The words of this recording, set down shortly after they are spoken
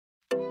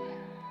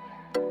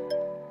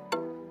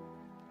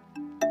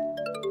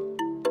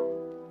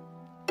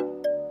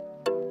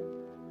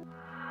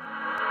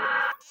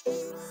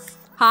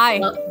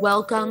Hi.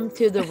 Welcome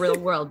to the real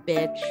world,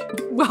 bitch.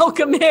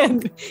 Welcome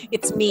in.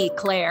 It's me,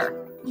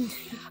 Claire.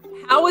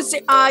 How was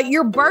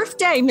your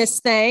birthday,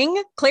 Miss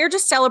Thing? Claire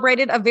just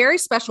celebrated a very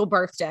special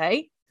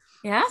birthday.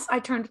 Yes,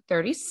 I turned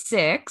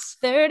 36.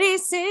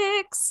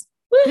 36.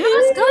 It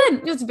was good.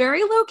 It was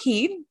very low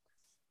key,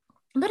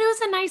 but it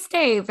was a nice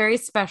day. Very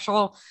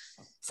special,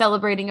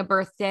 celebrating a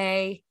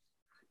birthday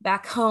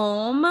back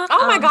home.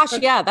 Oh my gosh,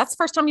 yeah. That's the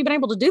first time you've been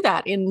able to do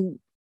that in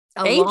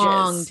ages.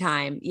 Long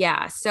time.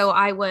 Yeah. So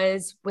I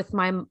was with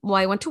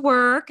I went to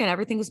work and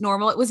everything was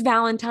normal. It was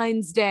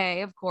Valentine's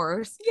Day, of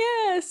course.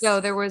 Yes. So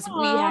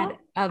we had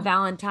a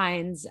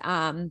Valentine's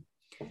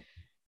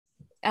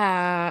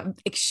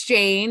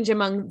exchange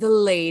among the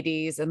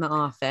ladies in the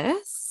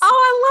office. Oh,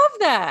 I love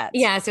that.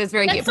 Yeah. So it's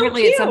very cute.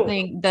 Apparently it's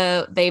something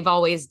they've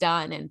always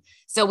done. And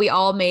so we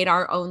all made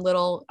our own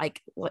little,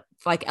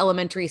 like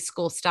elementary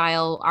school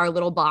style, our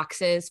little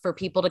boxes for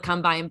people to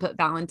come by and put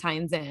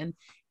Valentine's in.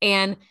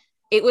 And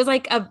it was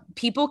like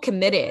people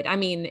committed. I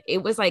mean,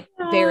 it was like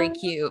very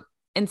cute.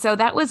 And so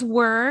that was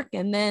work.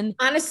 And then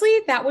honestly,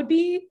 that would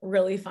be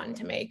really fun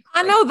to make.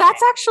 I know,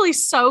 that's actually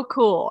so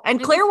cool.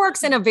 And Claire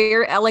works in a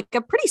very, like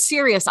a pretty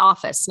serious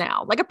office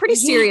now, like a pretty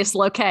serious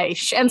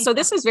location. And so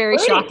this is very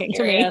shocking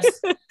to me.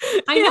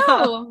 I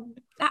know.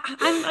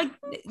 I'm like,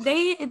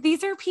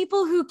 these are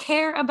people who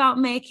care about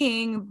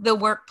making the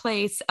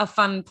workplace a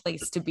fun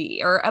place to be,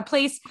 or a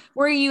place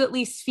where you at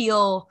least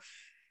feel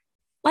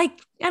like,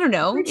 I don't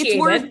know, it's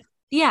worth.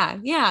 Yeah.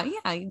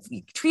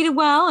 You treated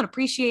well and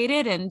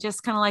appreciated and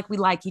just kind of like we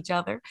like each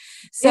other.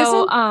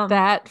 So isn't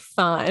that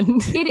fun?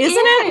 Isn't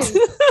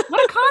it?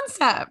 What a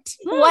concept.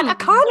 What a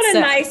concept. What a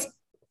nice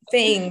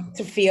thing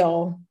to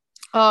feel.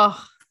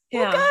 Oh,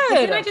 yeah. Well,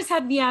 good. And I just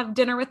had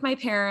dinner with my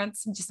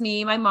parents, just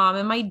me, my mom,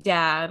 and my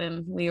dad.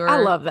 And I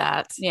love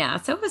that. Yeah.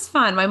 So it was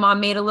fun. My mom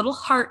made a little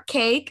heart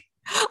cake.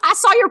 I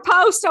saw your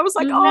post. I was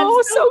like,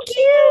 oh, so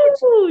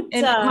cute.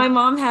 And my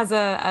mom has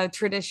a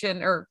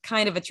tradition, or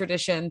kind of a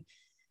tradition,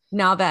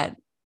 now that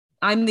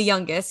I'm the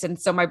youngest. And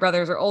so my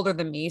brothers are older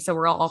than me. So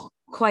we're all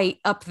quite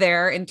up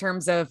there in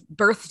terms of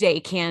birthday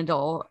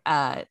candle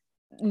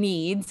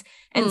needs.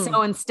 And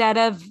so instead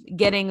of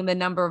getting the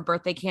number of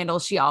birthday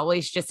candles, she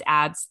always just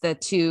adds the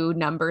two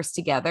numbers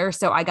together.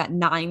 So I got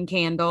 9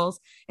 candles,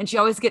 and she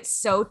always gets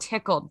so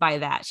tickled by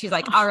that. She's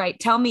like, all right,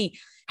 tell me,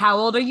 how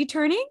old are you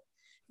turning?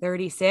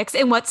 36.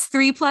 And what's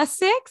 3 plus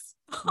 6?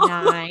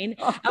 9.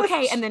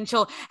 Okay. And then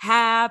she'll,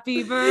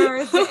 happy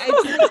birthday.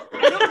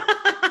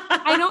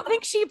 I don't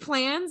think she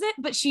plans it,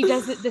 but she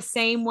does it the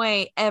same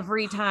way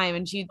every time.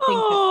 And she thinks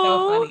it's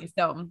so funny.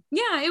 So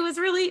yeah, it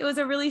was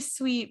a really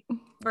sweet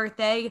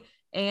birthday.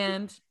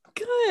 And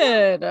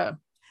good.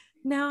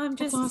 Now I'm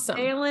just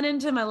sailing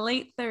into my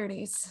late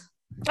 30s.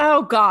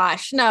 Oh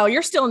gosh. No,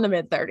 you're still in the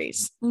mid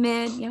 30s.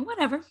 Yeah,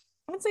 whatever.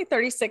 I'd say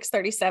 36,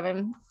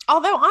 37.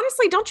 Although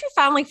honestly, don't you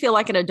finally feel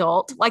like an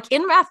adult? Like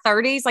in my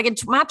 30s, like in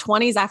my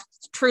 20s, I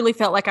truly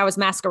felt like I was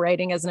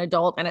masquerading as an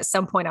adult. And at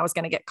some point I was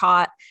going to get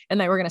caught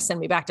and they were going to send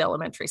me back to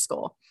elementary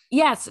school.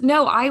 Yes.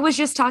 No, I was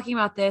just talking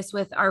about this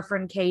with our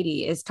friend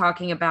Katie, is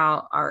talking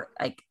about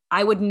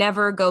I would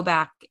never go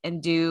back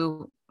and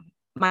do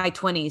my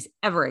 20s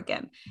ever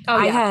again.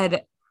 I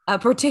had a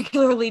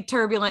particularly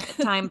turbulent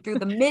time through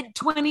the mid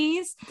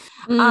 20s.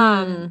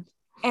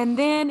 And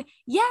then,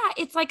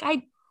 it's like,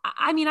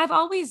 I mean, I've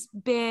always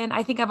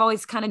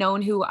kind of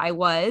known who I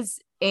was,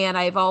 and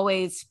I've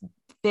always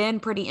been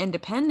pretty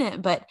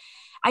independent, but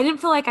I didn't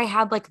feel like I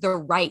had like the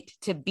right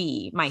to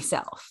be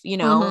myself, you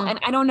know? And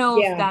I don't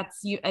know if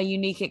that's a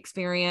unique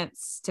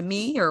experience to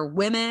me or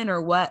women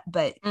or what,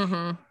 but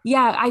I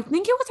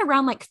think it was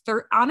around like,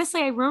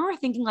 honestly, I remember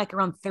thinking like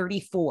around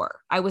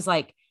 34, I was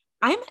like,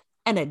 I'm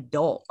an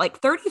adult. Like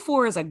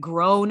 34 is a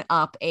grown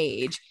up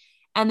age.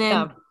 And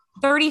then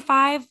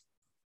 35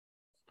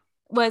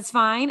 was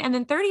fine. And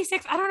then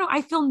 36, I don't know.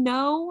 I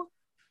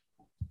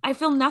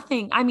feel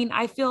nothing. I mean,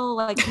 I feel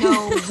like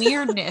no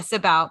weirdness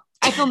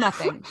I feel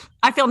nothing.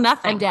 I feel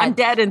nothing. I'm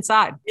dead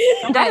inside.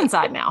 I'm dead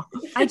inside now.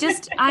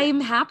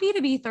 I'm happy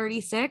to be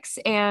 36,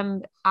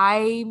 and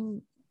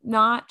I'm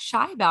not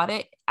shy about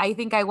it. I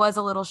think I was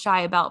a little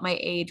shy about my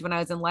age when I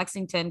was in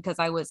Lexington, because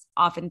I was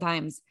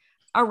oftentimes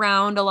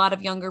around a lot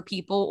of younger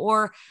people,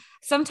 or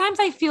sometimes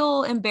I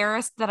feel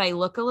embarrassed that I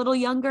look a little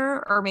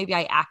younger, or maybe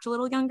I act a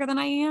little younger than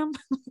I am,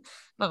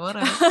 but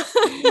whatever.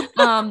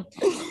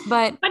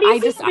 But I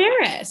just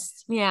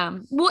embarrassed. Yeah.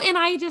 Well, and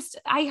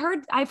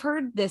I've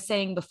heard this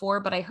saying before,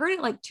 but I heard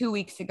it like 2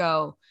 weeks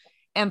ago.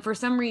 And for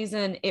some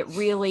reason it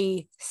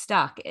really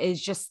stuck,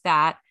 is just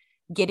that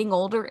getting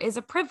older is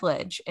a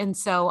privilege. And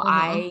so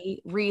I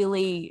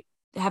really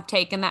have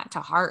taken that to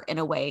heart in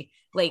a way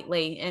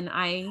lately. And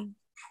I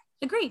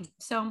agree.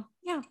 So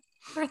yeah,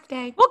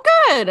 birthday. Well,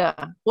 good.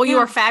 Well, you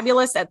are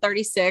fabulous at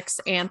 36,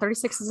 and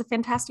 36 is a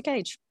fantastic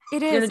age.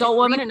 It is. You're an adult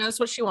woman who knows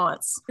what she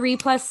wants. 3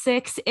 plus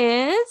 6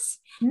 is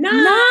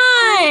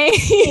 9.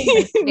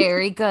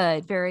 Very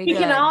good. Very good. We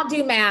can all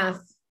do math.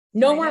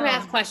 No more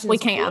math questions. We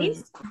can.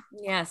 Please.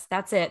 Yes,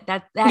 that's it.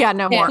 That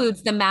no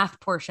includes the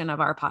math portion of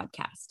our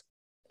podcast.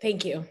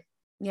 Thank you.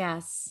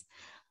 Yes.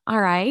 All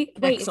right.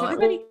 Wait, Excellent. is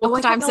everybody?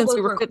 Well, time since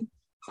we were.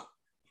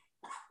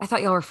 I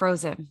thought y'all were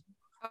frozen.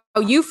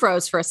 Oh, you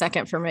froze for a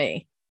second for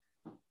me.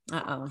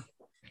 Uh-oh.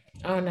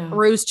 Oh no.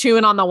 Rue's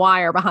chewing on the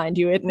wire behind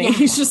you, isn't he? Yeah.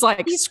 He's just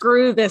like,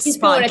 screw this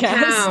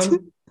podcast.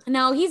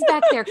 No, he's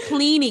back there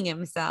cleaning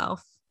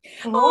himself.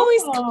 Oh,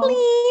 he's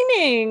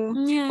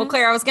cleaning. Yes. Well,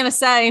 Claire, I was going to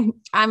say,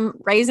 I'm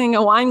raising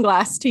a wine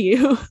glass to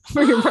you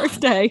for your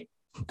birthday.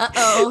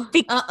 Uh-oh.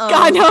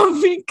 I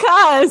know,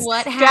 because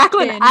what happened?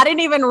 Jacqueline, I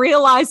didn't even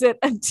realize it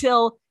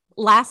until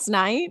last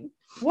night.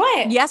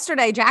 What?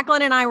 Yesterday,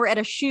 Jacqueline and I were at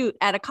a shoot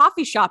at a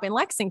coffee shop in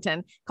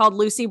Lexington called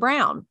Lucy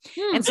Brown.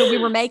 And so they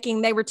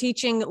were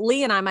teaching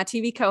Lee and I, my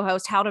TV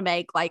co-host, how to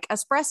make like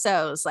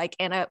espressos, like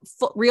and a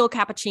real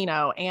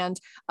cappuccino and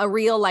a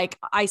real like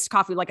iced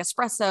coffee, like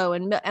espresso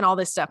and all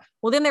this stuff.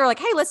 Well, then they were like,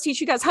 hey, let's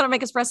teach you guys how to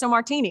make espresso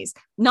martinis.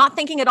 Not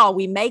thinking at all.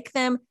 We make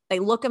them. They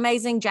look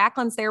amazing.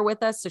 Jacqueline's there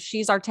with us. So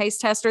she's our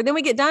taste tester. Then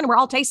we get done and we're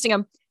all tasting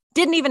them.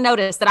 Didn't even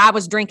notice that I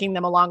was drinking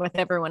them along with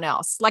everyone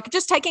else, like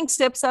just taking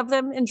sips of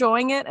them,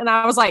 enjoying it. And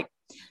I was like,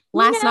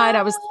 last night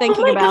I was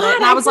thinking about it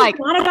and I was like,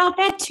 what about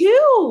that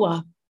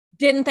too?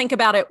 Didn't think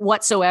about it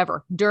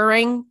whatsoever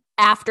during,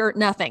 after,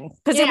 nothing.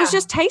 Cause it was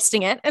just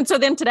tasting it. And so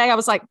then today I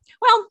was like,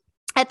 well,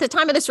 at the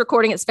time of this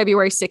recording, it's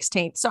February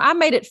 16th. So I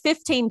made it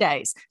 15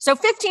 days. So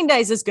 15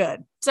 days is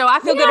good. So I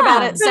feel good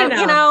about it.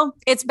 So,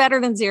 it's better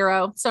than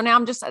 0. So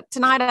now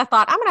tonight I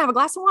thought I'm going to have a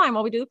glass of wine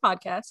while we do the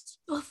podcast.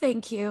 Well,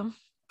 thank you.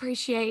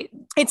 Appreciate.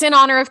 It's in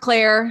honor of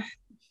Claire,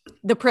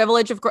 the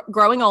privilege of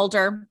growing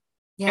older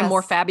and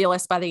more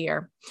fabulous by the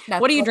year.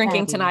 What are you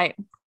drinking tonight,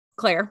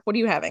 Claire? What are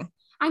you having?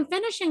 I'm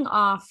finishing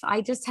off.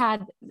 I just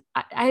had,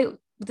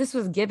 this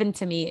was given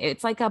to me.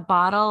 It's like a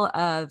bottle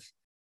of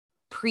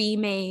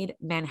pre-made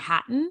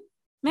Manhattan.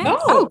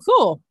 Oh,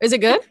 cool. Is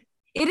it good?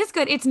 It is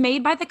good. It's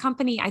made by the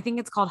company. I think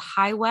it's called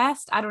High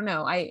West. I don't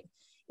know.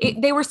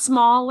 They were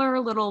smaller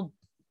little,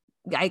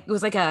 it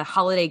was like a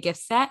holiday gift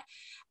set.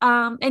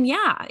 And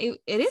it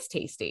is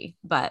tasty,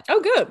 but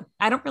good.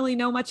 I don't really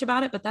know much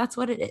about it, but that's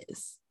what it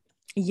is.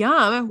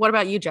 Yum. What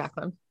about you,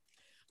 Jacqueline?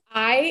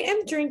 I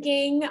am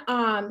drinking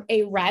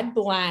a red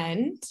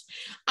blend.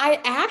 I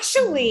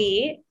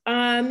actually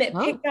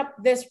picked up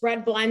this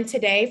red blend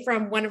today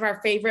from one of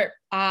our favorite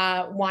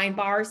wine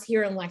bars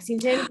here in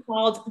Lexington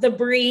called The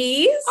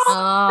Breeze.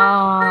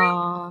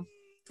 Oh,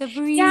 The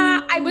Breeze.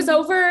 Yeah, I was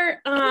over,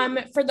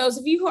 for those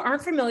of you who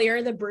aren't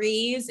familiar, The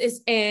Breeze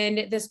is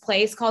in this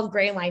place called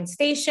Gray Line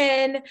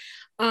Station.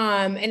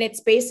 And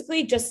it's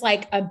basically just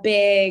like a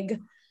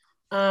big,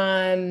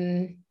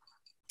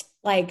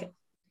 like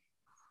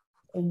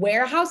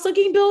warehouse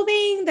looking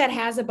building that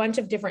has a bunch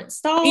of different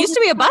stalls. It used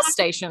to be a bus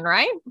station,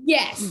 right?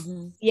 Yes.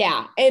 Mm-hmm.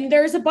 Yeah. And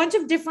there's a bunch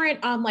of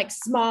different, like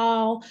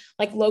small,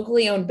 like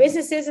locally owned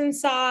businesses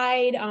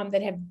inside,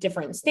 that have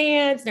different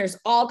stands. There's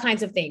all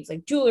kinds of things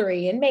like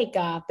jewelry and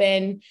makeup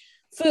and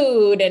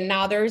food. And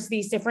now there's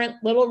these different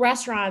little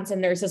restaurants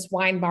and there's this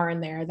wine bar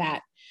in there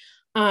that,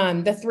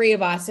 the three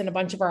of us and a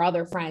bunch of our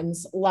other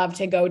friends love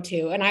to go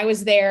to. And I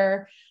was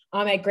there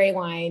at Gray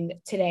Line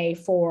today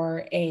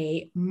for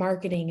a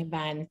marketing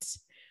event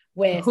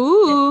with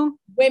the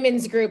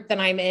women's group that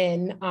I'm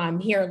in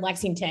here in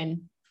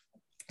Lexington.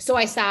 So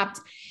I stopped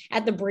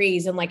at The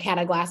Breeze and like had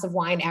a glass of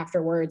wine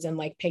afterwards and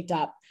like picked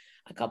up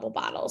a couple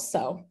bottles.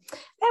 So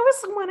that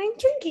was what I'm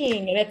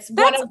drinking. And it's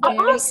one of the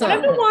ones,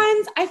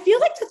 I feel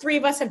like the three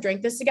of us have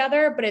drank this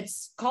together, but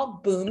it's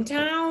called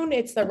Boomtown.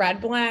 It's the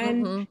red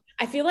blend. Mm-hmm.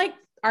 I feel like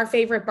our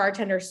favorite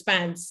bartender,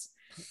 Spence,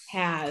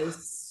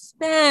 has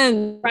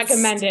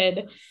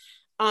recommended.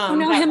 I don't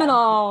know him at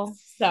all.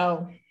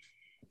 So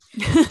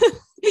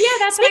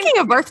that's speaking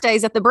of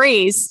birthdays at The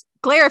Breeze,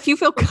 Claire, if you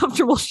feel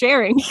comfortable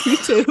sharing, you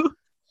too.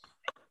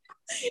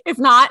 If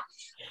not,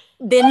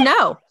 then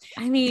no.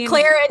 I mean,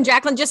 Claire and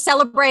Jacqueline just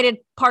celebrated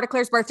part of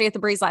Claire's birthday at The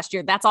Breeze last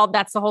year. That's all.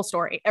 That's the whole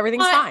story.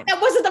 Everything's fine.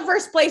 That wasn't the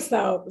first place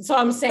though. So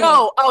I'm saying,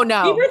 oh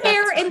no, we were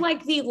there in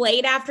like the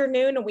late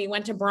afternoon and we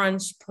went to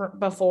brunch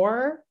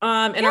before.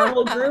 And our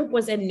whole group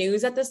was in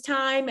news at this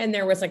time. And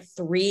there was like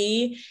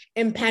 3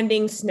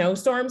 impending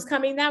snowstorms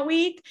coming that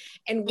week.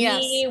 And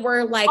we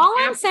were like, all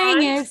I'm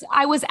saying is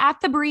I was at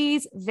The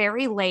Breeze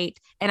very late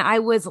and I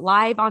was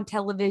live on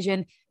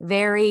television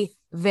very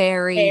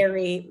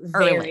early.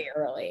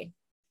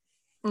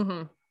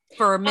 Mm-hmm.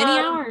 For many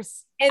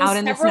hours and out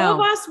in the snow.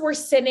 Several of us were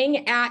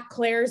sitting at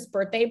Claire's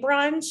birthday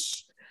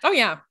brunch. Oh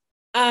yeah.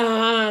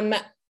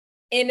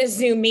 In a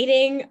Zoom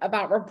meeting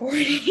about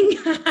reporting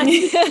on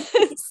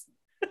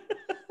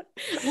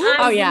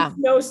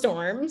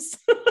snowstorms.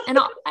 And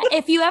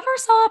if you ever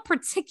saw a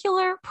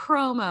particular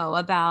promo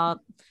about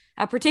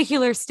a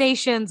particular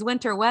station's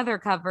winter weather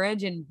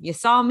coverage and you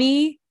saw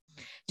me,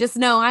 just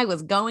know I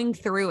was going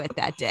through it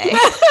that day.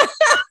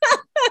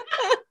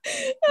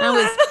 I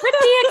was pretty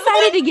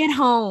excited to get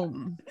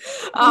home.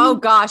 Oh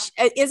gosh.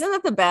 Isn't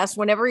that the best?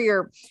 Whenever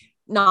you're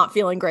not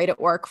feeling great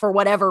at work for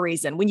whatever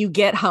reason, when you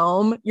get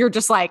home, you're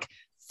just like,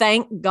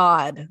 thank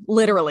God,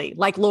 literally,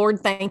 like,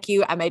 Lord, thank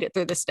you. I made it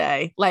through this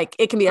day. Like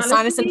it can be a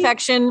sinus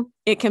infection.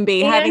 It can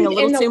be having a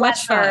little too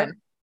much fun.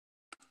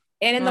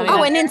 And in the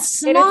and in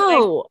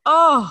snow.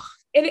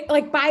 it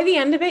like by the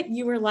end of it,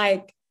 you were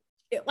like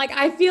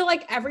I feel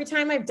like every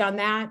time I've done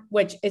that,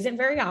 which isn't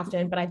very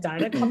often, but I've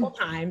done it a couple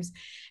times.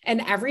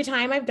 And every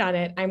time I've done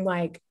it, I'm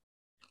like,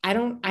 I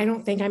don't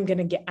think I'm going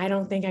to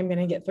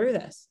get through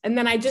this. And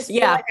then I just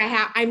feel like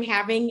I'm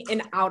having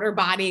an outer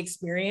body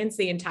experience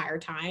the entire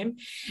time.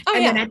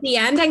 Then at the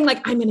end, I'm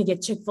like, I'm going to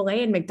get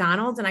Chick-fil-A and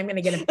McDonald's, and I'm going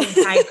to get a big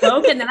Diet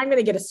Coke, and then I'm going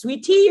to get a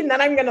sweet tea. And then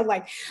I'm going to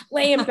like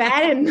lay in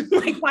bed and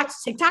like watch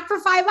TikTok for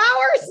 5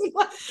 hours.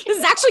 This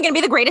is actually going to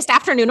be the greatest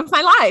afternoon of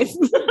my life.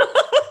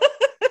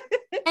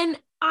 And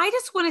I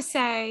just want to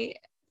say,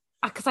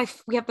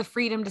 because we have the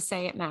freedom to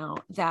say it now,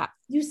 that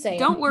you say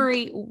don't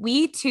worry,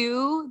 we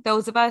too,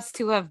 those of us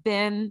who have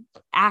been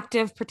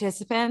active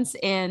participants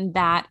in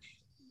that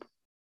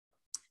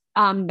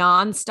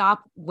nonstop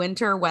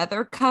winter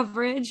weather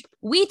coverage,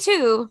 we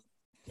too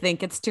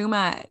think it's too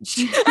much.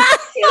 You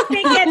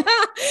think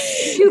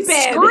it's stupid.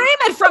 Scream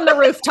it from the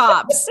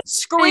rooftops.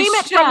 Scream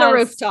it from the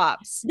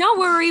rooftops. Don't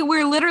worry,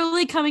 we're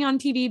literally coming on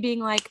TV being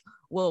like,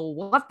 well,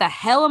 what the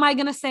hell am I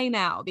going to say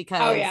now?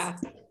 Because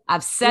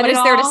I've said what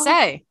is there to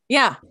say?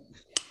 Yeah.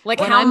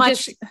 Like how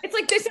much? It's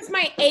like, this is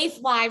my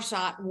 8th live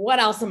shot. What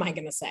else am I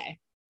going to say?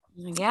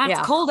 Yeah,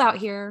 it's cold out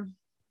here.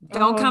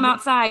 Don't come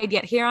outside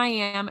yet. Here I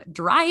am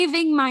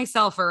driving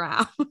myself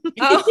around.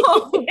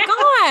 Oh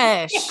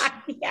gosh.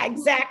 Yeah,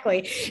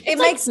 exactly. It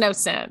makes no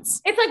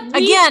sense. It's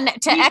like, again,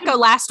 to echo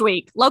last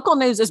week, local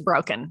news is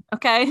broken.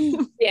 Okay.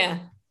 Yeah.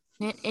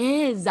 It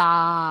is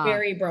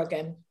very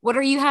broken. What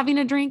are you having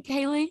to drink,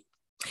 Hayley?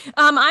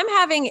 I'm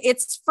having,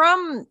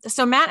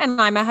 so Matt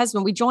and I, my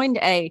husband, we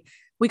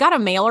got a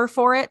mailer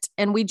for it,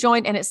 and we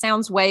joined, and it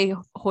sounds way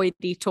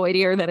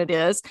hoity-toityer than it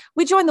is.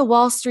 We joined the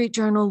Wall Street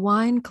Journal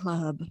Wine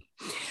Club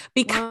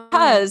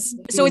because,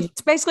 so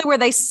it's basically where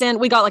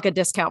we got like a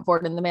discount for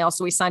it in the mail.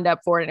 So we signed up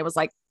for it, and it was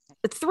like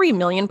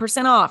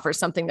 3,000,000% off or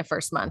something the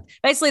first month.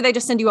 Basically, they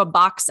just send you a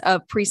box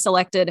of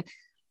pre-selected,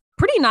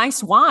 pretty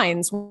nice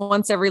wines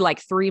once every like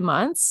 3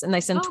 months, and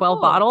they send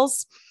 12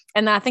 bottles.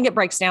 And I think it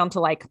breaks down to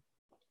like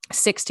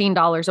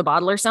 $16 a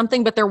bottle or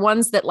something, but they're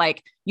ones that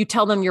like you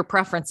tell them your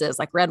preferences,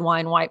 like red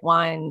wine, white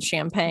wine,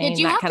 champagne, Did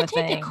you that have kind to of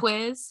take thing. a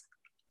quiz?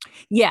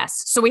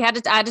 Yes. So I had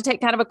to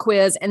take kind of a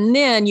quiz, and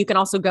then you can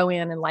also go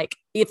in and like,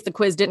 if the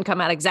quiz didn't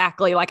come out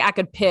exactly, like I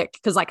could pick,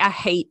 cause like I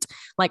hate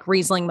like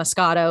Riesling,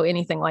 Moscato,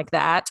 anything like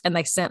that. And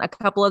they sent a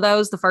couple of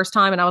those the first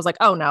time, and I was like,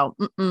 oh no,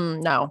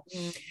 no.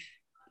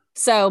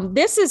 So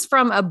this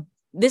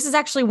is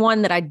actually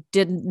one that I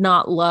did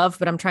not love,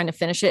 but I'm trying to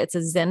finish it. It's a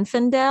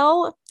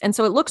Zinfandel. And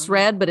so it looks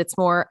red, but it's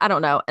more, I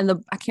don't know. And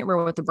I can't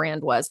remember what the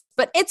brand was,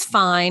 but it's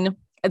fine.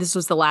 This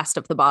was the last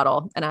of the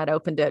bottle, and I'd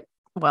opened it.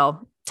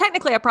 Well,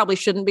 technically I probably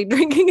shouldn't be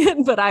drinking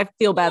it, but I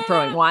feel bad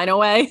throwing wine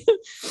away.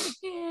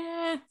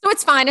 So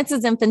it's fine. It's a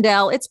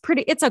Zinfandel.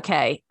 It's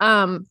okay.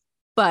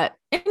 But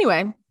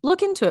anyway,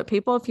 look into it,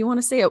 people, if you want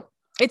to see it.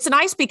 It's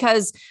nice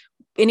because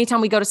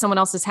anytime we go to someone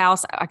else's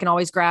house, I can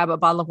always grab a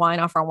bottle of wine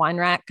off our wine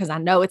rack because I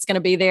know it's going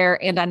to be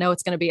there, and I know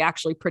it's going to be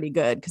actually pretty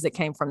good because it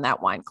came from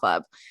that wine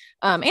club.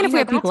 And if we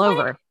have people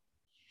over.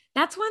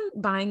 That's when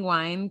buying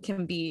wine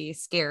can be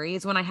scary,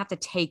 is when I have to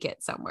take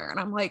it somewhere. And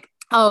I'm like,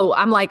 no.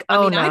 I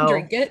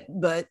drink it,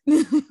 but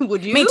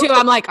would you? Me too.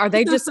 I'm like, are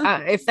they just,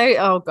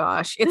 oh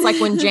gosh. It's like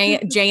when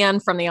Jan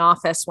from The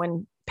Office,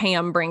 when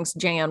Pam brings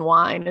Jan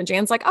wine, and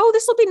Jan's like, oh,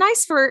 this will be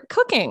nice for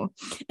cooking.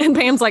 And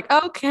Pam's like,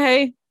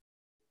 okay.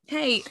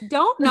 Hey,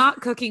 don't not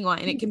cooking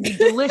wine. It can be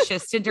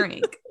delicious to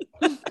drink.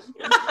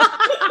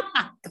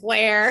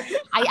 Claire,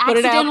 I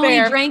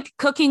accidentally drank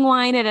cooking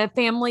wine at a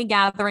family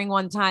gathering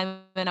one time,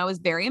 and I was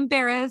very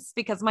embarrassed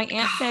because my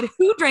aunt said,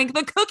 who drank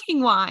the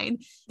cooking wine?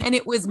 And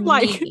it was me.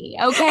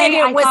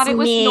 Okay. I thought it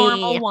was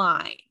normal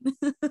wine.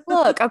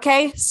 Look,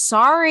 okay.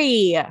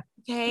 Sorry.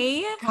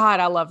 Okay. God,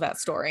 I love that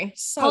story.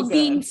 So called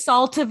being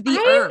salt of the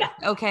earth.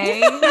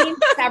 Okay. I've seen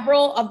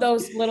several of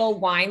those little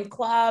wine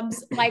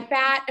clubs like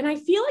that, and I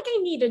feel like I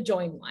need to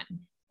join one.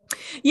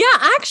 Yeah,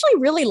 I actually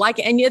really like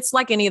it. And it's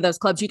like any of those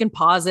clubs, you can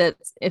pause it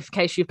in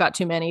case you've got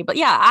too many. But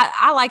yeah,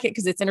 I like it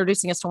because it's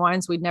introducing us to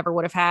wines we'd never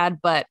would have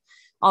had. But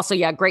also,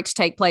 yeah, great to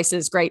take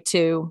places, great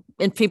to,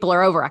 if people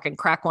are over, I can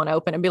crack one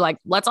open and be like,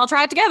 let's all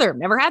try it together.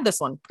 Never had this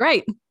one.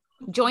 Great.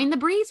 Join the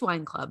Breeze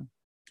Wine Club.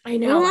 I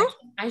know.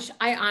 Mm-hmm.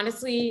 I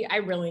honestly, I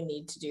really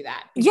need to do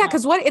that. Yeah.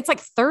 Cause it's like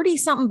 30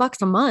 something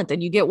bucks a month,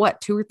 and you get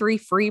 2 or 3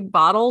 free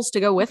bottles to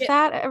go with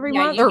that every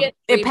month, or it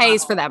pays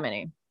bottles for that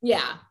many.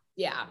 Yeah.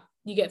 Yeah.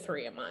 You get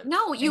 3 a month.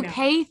 No, you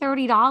pay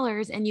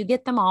 $30 and you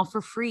get them all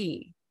for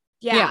free.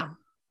 Yeah.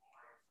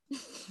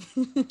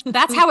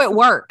 That's how it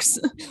works.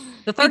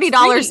 The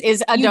 $30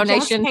 is a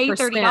donation for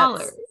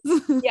 $30.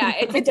 Yeah,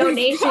 it's a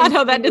donation. I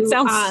know that did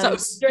sound so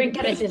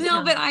stupid.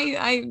 No, but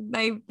I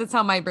that's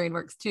how my brain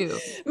works too.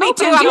 Me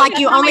too. I'm like,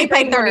 you only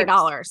pay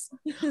 $30.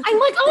 I'm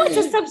like, oh, it's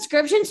a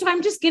subscription, so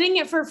I'm just getting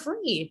it for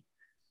free.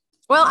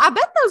 Well, I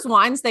bet those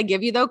wines they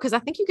give you though, because I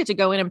think you get to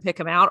go in and pick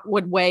them out,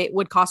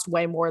 would cost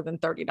way more than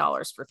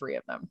 $30 for 3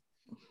 of them.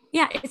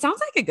 Yeah, it sounds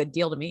like a good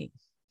deal to me.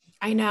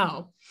 I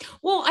know.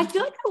 Well, I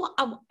feel like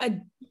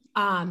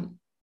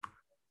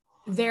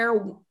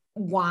their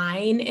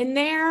wine in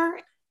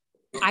there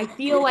I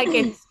feel like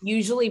it's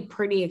usually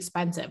pretty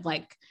expensive.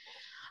 Like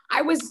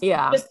I was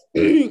just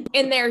in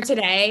there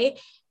today,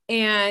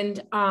 and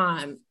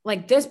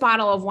like this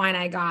bottle of wine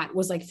I got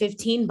was like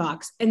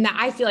 $15, and that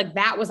I feel like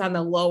that was on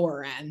the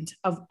lower end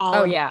of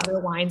all the other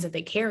wines that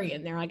they carry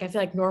in there. Like I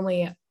feel like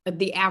normally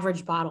the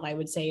average bottle I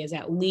would say is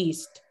at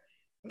least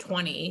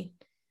 20.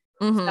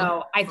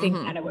 So I think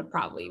that it would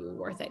probably be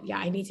worth it. Yeah,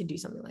 I need to do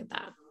something like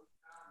that.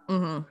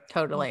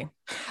 Totally.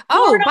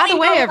 Oh, by the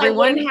way,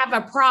 everyone, I wouldn't have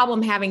a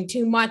problem having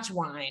too much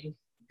wine.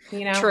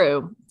 You know,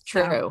 true.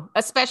 So.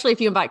 Especially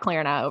if you invite Claire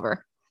and I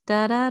over.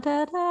 Da, da,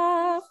 da,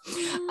 da.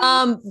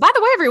 By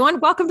the way, everyone,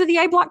 welcome to the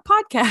A Block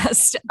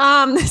podcast.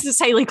 This is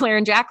Hayley, Claire,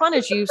 and Jacqueline.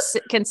 As you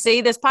can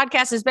see, this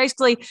podcast is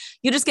basically,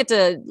 you just get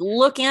to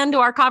look into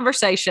our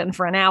conversation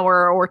for an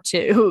hour or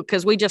two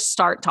because we just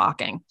start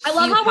talking. I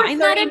love how we're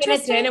 30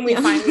 minutes in and we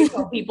finally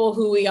tell people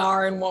who we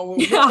are and what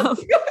we're doing.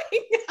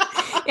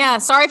 Yeah.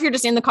 Sorry if you're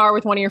just in the car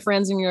with one of your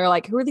friends and you're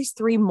like, who are these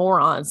three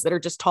morons that are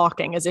just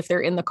talking as if they're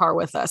in the car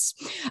with us?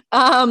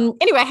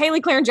 Anyway, Hayley,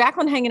 Claire, and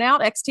Jacqueline hanging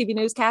out, ex-TV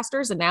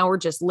newscasters, and now we're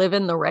just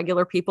living the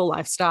regular people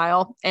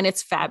lifestyle, and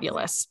it's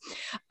fabulous.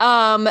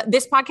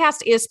 This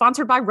podcast is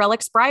sponsored by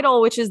Relics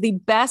Bridal, which is the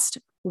best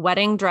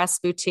wedding dress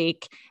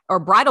boutique, or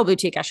bridal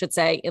boutique, I should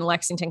say, in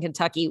Lexington,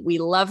 Kentucky. We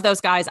love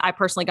those guys. I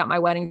personally got my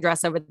wedding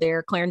dress over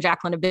there. Claire and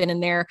Jacqueline have been in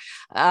there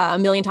a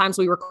million times.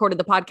 We recorded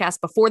the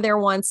podcast before there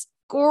once.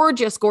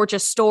 Gorgeous,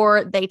 gorgeous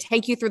store. They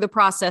take you through the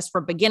process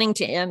from beginning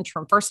to end,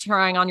 from first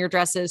trying on your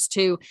dresses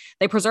to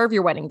they preserve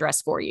your wedding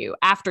dress for you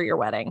after your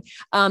wedding.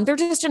 They're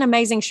just an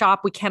amazing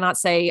shop. We cannot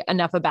say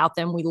enough about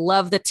them. We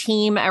love the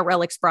team at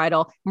Relics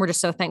Bridal, and we're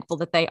just so thankful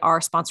that they are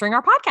sponsoring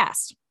our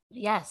podcast.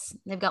 Yes,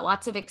 they've got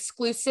lots of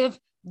exclusive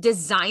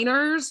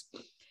designers,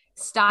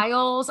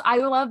 styles. I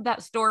love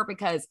that store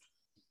because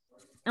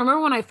I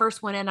remember when I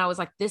first went in, I was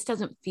like, this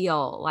doesn't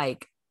feel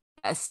like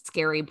a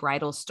scary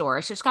bridal store.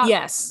 It's just got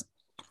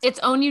its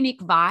own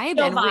unique vibe.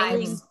 No and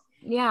vibes.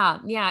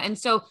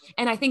 Really,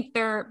 and I think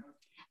their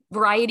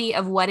variety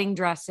of wedding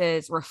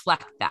dresses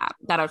reflect that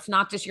it's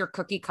not just your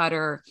cookie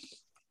cutter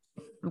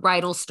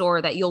bridal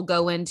store that you'll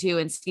go into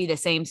and see the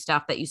same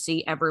stuff that you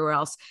see everywhere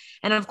else.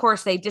 And of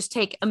course, they just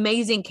take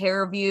amazing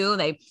care of you.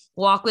 They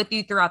walk with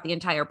you throughout the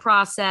entire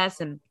process.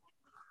 And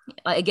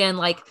again,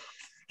 like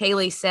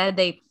Hayley said,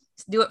 they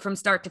do it from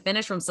start to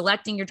finish, from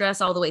selecting your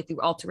dress all the way through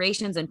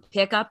alterations and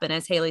pickup. And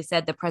as Hayley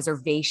said, the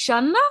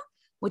preservation,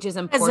 which is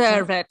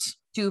important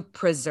to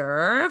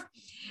preserve.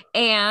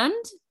 And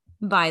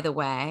by the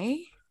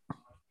way,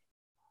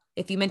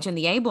 if you mention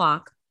the A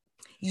Block,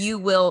 you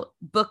will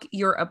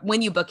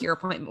when you book your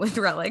appointment with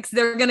Relics,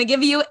 they're going to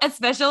give you a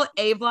special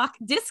A Block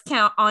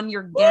discount on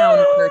your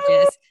gown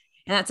purchase.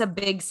 And that's a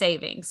big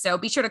saving. So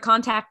be sure to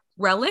contact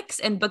Relics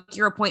and book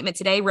your appointment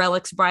today.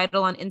 Relics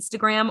Bridal on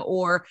Instagram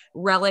or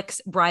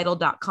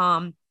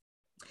relicsbridal.com.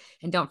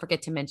 And don't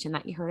forget to mention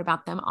that you heard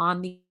about them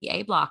on the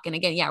A Block. And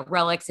again,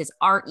 Relics is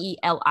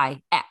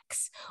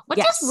RELIX. What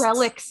does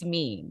Relics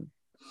mean?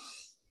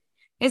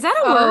 Is that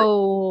a word?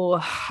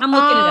 Oh, I'm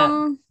looking it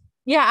up.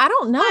 Yeah, I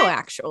don't know,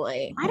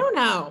 actually. I don't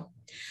know.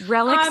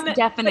 Relics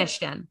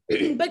definition.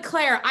 But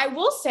Claire, I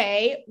will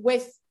say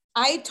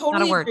I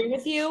totally agree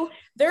with you.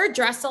 Their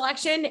dress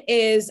selection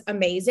is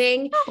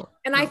amazing.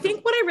 And I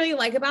think what I really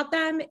like about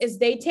them is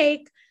they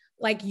take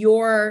like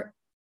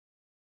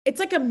it's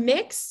like a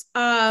mix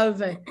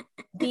of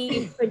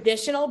the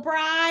traditional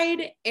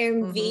bride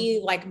and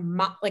the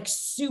like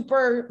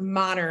super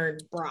modern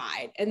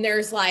bride. And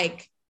there's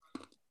like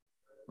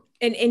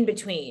an in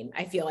between.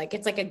 I feel like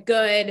it's like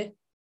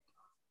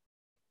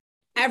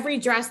every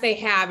dress they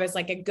have is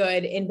like a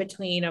good in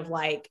between of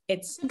like,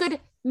 it's a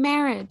good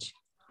marriage.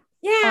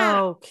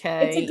 Yeah.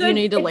 Okay. You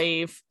need to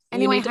leave.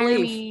 Anyway, hire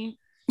me.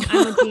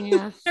 I'm a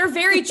genius. They're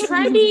very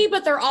trendy,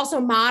 but they're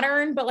also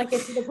modern. But like,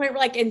 it's to the point where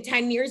like in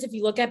 10 years, if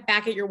you look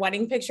back at your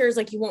wedding pictures,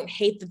 like you won't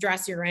hate the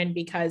dress you're in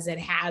because it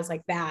has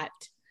like that.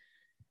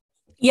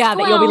 Yeah.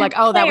 That you'll be like,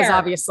 oh, that was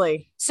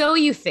obviously. So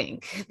you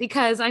think,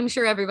 because I'm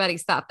sure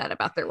everybody's thought that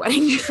about their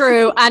wedding.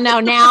 True. I know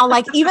now,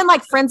 like even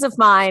like friends of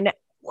mine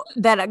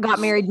that got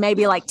married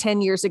maybe like 10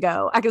 years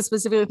ago. I can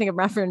specifically think of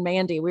my friend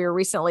Mandy. We were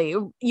recently,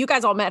 you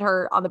guys all met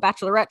her on the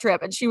bachelorette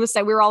trip. And she was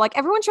saying, we were all like,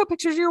 everyone show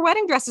pictures of your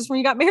wedding dresses when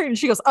you got married. And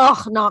she goes,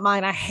 oh, not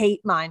mine. I hate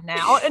mine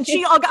now. And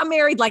she all got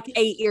married like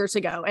 8 years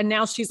ago. And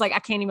now she's like, I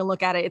can't even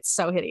look at it. It's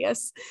so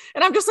hideous.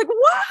 And I'm just like,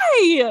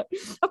 why?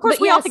 Of course,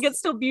 we all think it's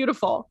still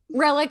beautiful.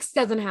 Relics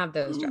doesn't have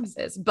those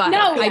dresses, but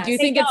I do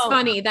think it's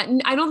funny that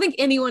I don't think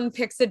anyone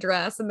picks a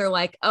dress and they're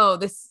like, oh,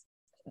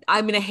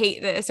 I'm going to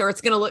hate this, or it's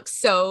going to look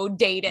so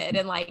dated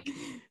and like,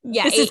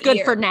 this is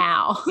good for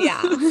now.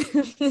 Yeah.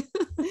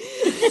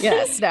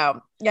 Yes.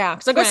 No. Yeah.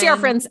 So go see our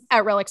friends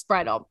at Relics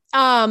Bridal.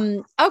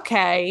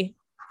 Okay.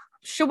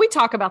 Should we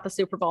talk about the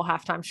Super Bowl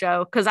halftime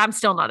show? Cause I'm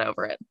still not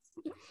over it.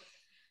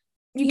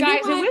 You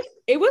guys,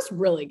 it was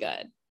really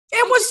good.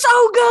 It was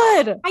so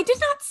good. I did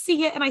not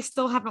see it and I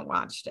still haven't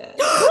watched it.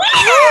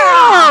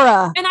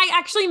 Yeah. And I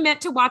actually meant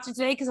to watch it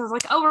today because I was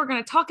like, oh, we're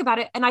going to talk about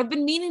it. And I've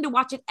been meaning to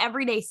watch it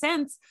every day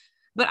since.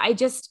 But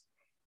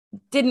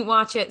didn't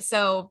watch it,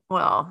 so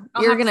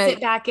you're gonna sit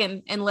back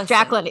and listen.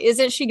 Jacqueline,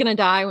 isn't she gonna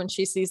die when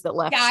she sees that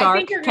Left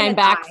Shark came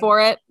back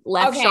for it?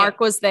 Left Shark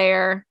was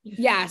there.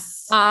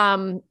 Yes.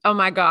 Oh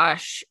my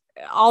gosh,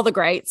 all the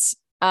greats.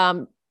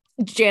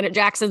 Janet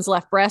Jackson's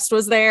left breast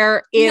was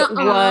there. It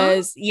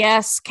was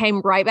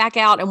came right back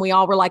out, and we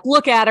all were like,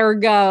 "Look at her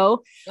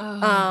go!"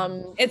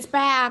 It's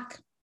back.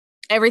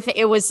 Everything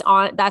it was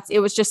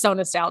just so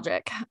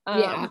nostalgic.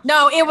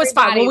 No, it was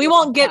fine. Well, we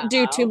won't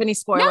do too many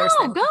spoilers.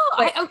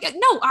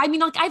 I mean,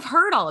 like, I've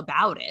heard all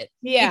about it.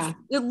 Yeah,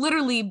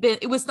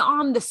 it was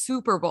on the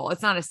Super Bowl.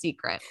 It's not a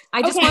secret.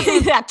 I just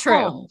wasn't that true.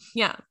 Home.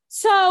 Yeah.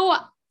 So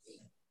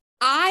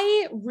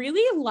I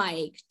really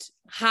liked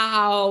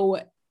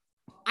how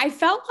I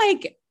felt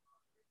like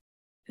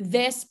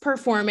this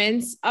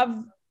performance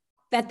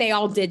that they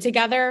all did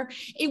together.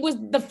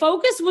 The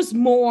focus was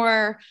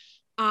more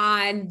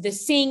on the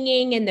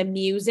singing and the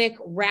music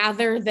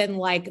rather than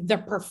like the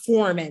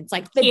performance,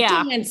 like the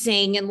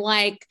dancing, and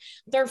like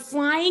they're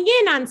flying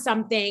in on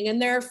something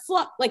and they're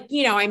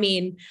I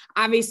mean,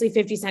 obviously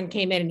 50 Cent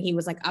came in and he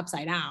was like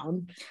upside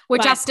down,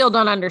 which I still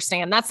don't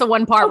understand. That's the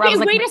one part where I was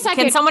like, wait a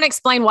second. Can someone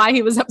explain why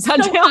he was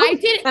upside down? I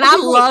did, and I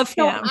love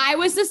him. I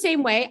was the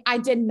same way. I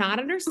did not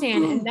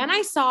understand. And then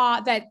I saw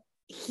that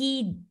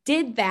he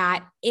did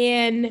that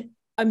in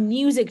a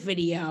music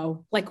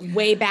video, like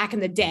way back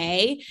in the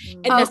day.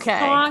 And the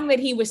song that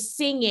he was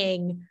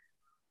singing,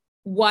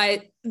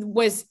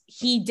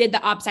 he did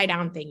the upside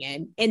down thing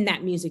in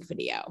that music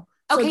video.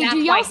 Okay. Do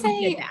y'all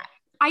say that?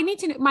 I need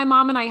to know. My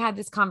mom and I had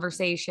this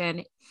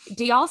conversation.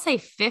 Do y'all say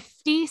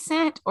 50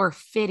 Cent or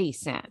 50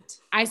 Cent?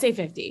 I say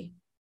 50.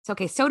 It's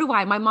okay. So do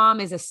I. My mom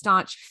is a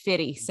staunch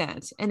 50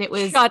 Cent, and it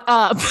was shut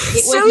up.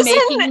 It was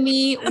making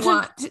me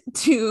want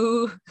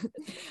to.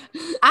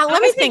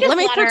 Let me think. Let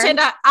me pretend.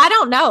 I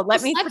don't know.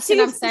 Let me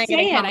pretend I'm saying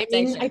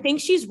it. I think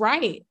she's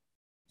right.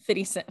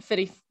 50 Cent.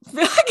 50.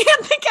 I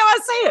can't think how I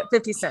say it.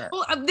 50 Cent.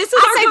 Well, this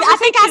is. I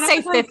think I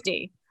say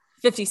 50.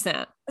 50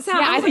 Cent. So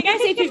yeah, I think I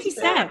say 50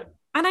 Cent.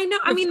 And I know.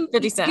 I mean,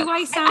 50 Cent. Do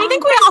I sound? I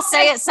think we all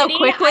say it so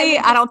quickly.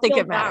 I don't think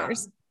it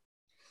matters.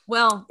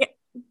 Well.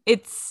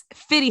 It's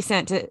 50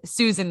 Cent to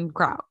Susan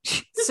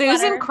Crouch.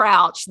 Susan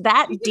Crouch,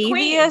 that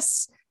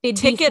devious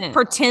ticket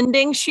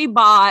pretending she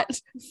bought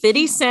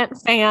 50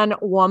 Cent fan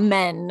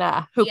woman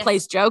who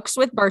plays jokes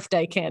with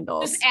birthday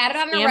candles. Just add it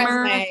on the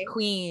resume.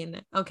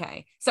 Queen.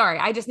 Okay. Sorry.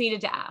 I just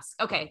needed to ask.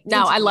 Okay.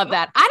 No, I love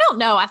that. I don't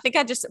know. I think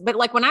but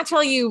like when I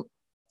tell you,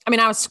 I mean,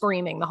 I was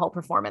screaming the whole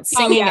performance,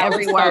 singing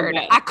every word.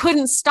 I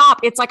couldn't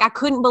stop. It's like, I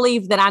couldn't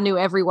believe that I knew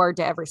every word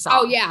to every song.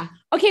 Oh yeah.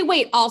 Okay.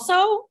 Wait,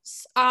 also,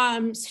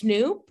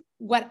 Snoop,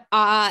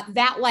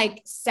 that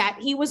like set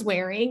he was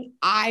wearing,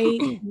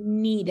 I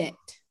need it.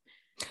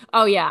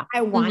 Oh yeah.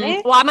 I want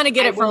it. Well, I'm going to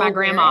get it for my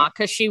grandma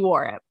because she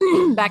wore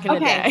it back in the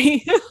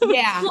day.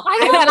 Yeah. Well,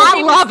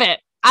 I love it.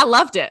 I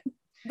loved it.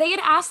 They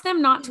had asked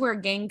them not to wear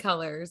gang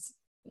colors.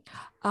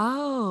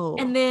 Oh.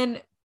 And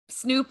then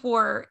Snoop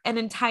wore an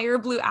entire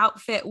blue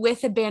outfit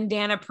with a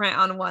bandana print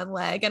on one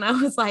leg. And I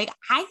was like,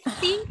 I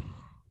think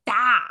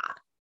that.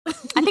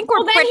 I think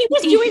we're then he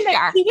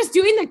was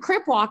doing the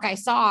Crip walk. I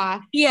saw.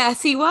 Yes,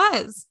 he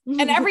was.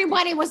 And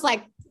everybody was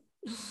like,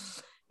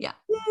 yeah.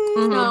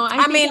 Mm-hmm. No,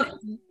 I mean,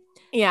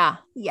 yeah.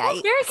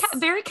 Well,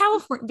 very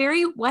California,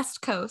 very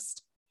West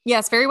Coast.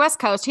 Yes, very West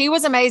Coast. He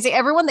was amazing.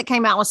 Everyone that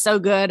came out was so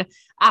good.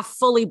 I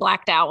fully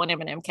blacked out when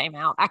Eminem came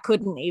out. I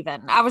couldn't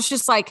even. I was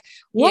just like,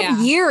 what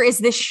year is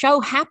this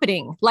show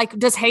happening? Like,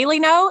 does Hayley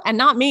know? And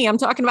not me. I'm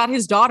talking about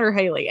his daughter,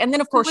 Hayley. And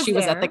then, of course, she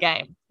was at the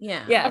game.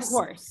 Yeah. Yes. Of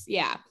course.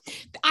 Yeah.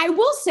 I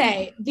will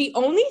say the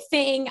only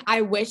thing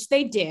I wish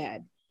they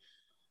did,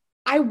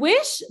 I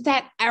wish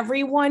that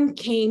everyone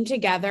came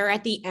together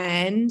at the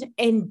end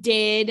and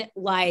did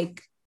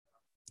like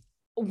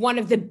one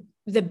of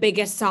the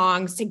biggest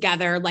songs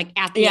together, like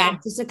at the end,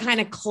 just to kind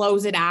of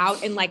close it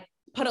out and like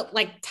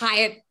tie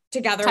it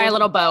together, tie a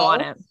little bow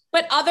on it.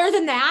 But other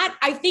than that,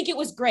 I think it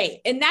was great.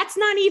 And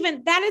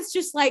that is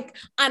just like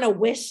on a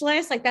wish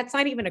list. Like that's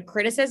not even a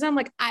criticism.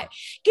 Like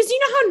because you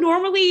know how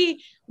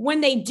normally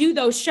when they do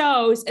those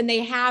shows and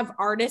they have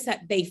artists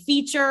that they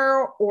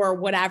feature or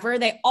whatever,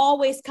 they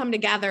always come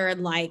together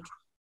and like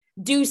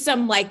do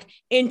some like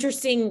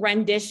interesting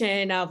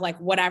rendition of like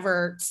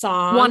whatever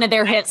song, one of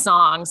their hit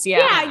songs. Yeah.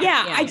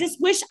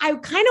 I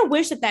kind of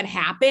wish that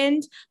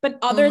happened, but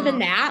other than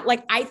that,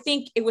 like, I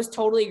think it was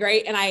totally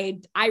great. And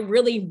I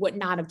really would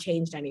not have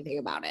changed anything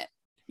about it.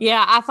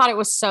 Yeah, I thought it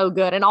was so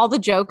good. And all the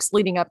jokes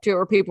leading up to it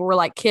where people were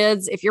like,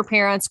 kids, if your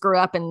parents grew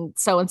up in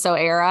so-and-so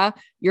era,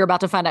 you're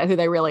about to find out who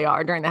they really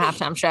are during the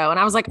halftime show. And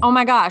I was like, oh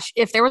my gosh,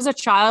 if there was a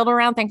child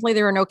around, thankfully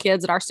there were no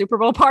kids at our Super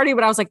Bowl party,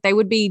 but I was like, they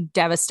would be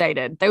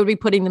devastated. They would be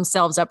putting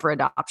themselves up for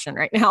adoption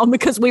right now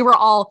because we were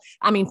all,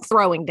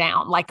 throwing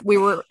down. Like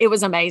it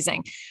was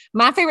amazing.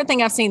 My favorite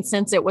thing I've seen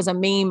since it was a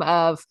meme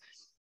of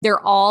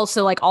all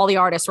the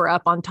artists were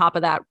up on top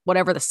of that,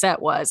 whatever the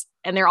set was,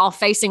 and they're all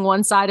facing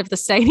one side of the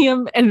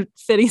stadium and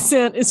 50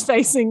 Cent is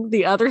facing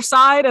the other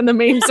side. And the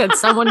meme said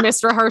someone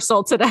missed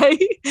rehearsal today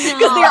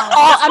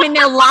because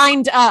they're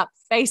lined up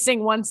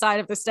facing one side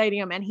of the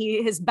stadium and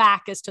his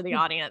back is to the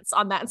audience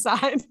on that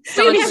side.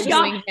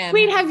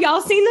 Wait, have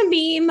y'all seen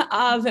the meme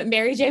of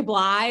Mary J.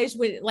 Blige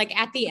when, like,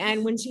 at the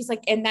end when she's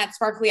like in that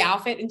sparkly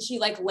outfit and she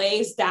like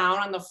lays down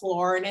on the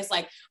floor and is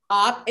like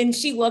up and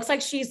she looks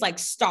like she's like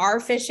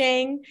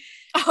starfishing.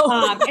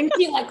 And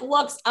she like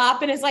looks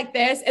up and is like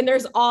this, and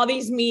there's all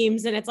these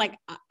memes, and it's like,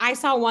 I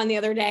saw one the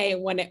other day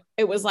when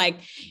it was like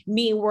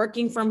me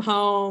working from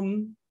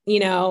home, you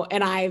know,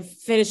 and I've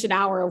finished an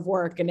hour of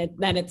work, and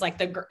then it's like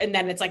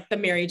the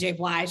Mary J.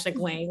 Blige like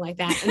laying like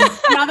that. And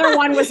another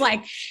one was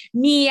like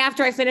me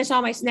after I finish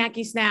all my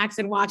snacky snacks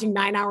and watching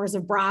 9 hours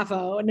of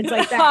Bravo, and it's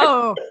like that.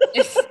 Oh,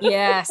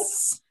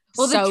 yes.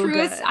 Well, the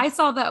truest, I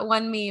saw that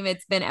one meme.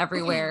 It's been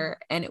everywhere,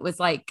 and it was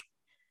like,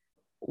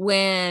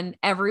 when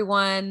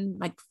everyone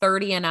like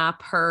 30 and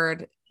up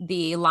heard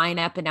the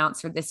lineup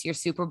announced for this year's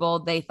Super Bowl,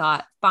 they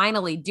thought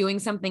finally doing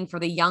something for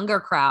the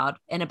younger crowd.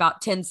 And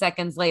about 10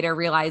 seconds later,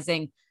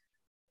 realizing,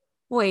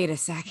 wait a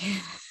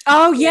second.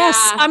 Oh, yes.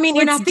 Yeah. I mean,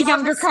 we're not the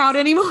younger crowd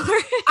anymore.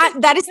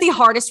 That is the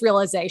hardest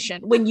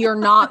realization when you're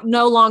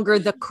no longer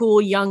the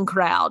cool young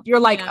crowd. You're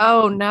like,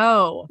 oh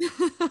no.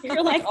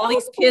 You're like, all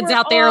these kids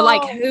out there are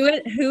like,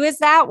 who is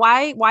that?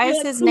 Why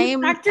is his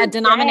name a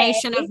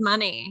denomination of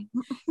money?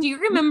 Do you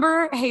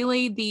remember,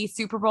 Hayley, the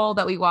Super Bowl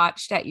that we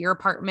watched at your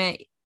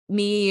apartment,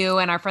 me, you,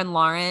 and our friend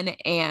Lauren?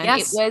 And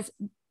it was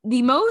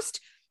the most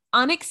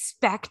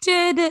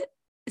unexpected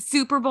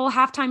Super Bowl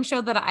halftime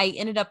show that I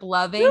ended up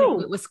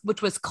loving.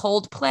 Which was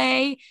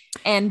Coldplay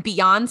and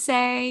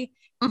Beyonce.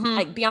 Mm-hmm.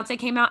 Like Beyonce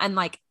came out, and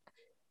like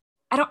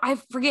I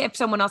forget if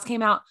someone else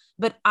came out,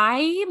 but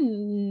I've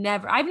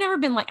never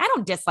been like, I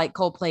don't dislike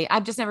Coldplay.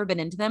 I've just never been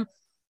into them.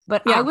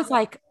 But I was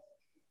like,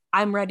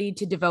 I'm ready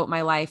to devote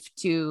my life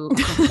to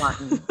Chris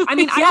Martin. I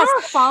mean, I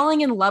remember falling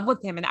in love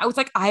with him, and I was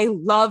like, I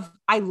love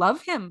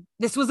him.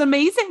 This was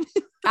amazing.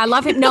 I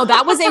love him. No,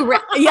 that was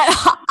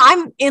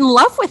I'm in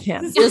love with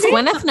him. Does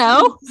Gwyneth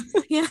know?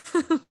 Yeah.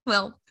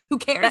 Well, who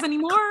cares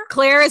anymore?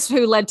 Claire is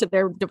who led to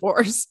their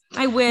divorce.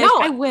 I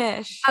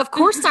wish. Of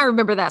course I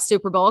remember that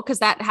Super Bowl because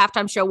that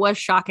halftime show was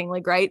shockingly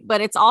great,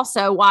 but it's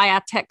also why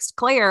I text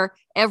Claire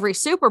every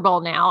Super Bowl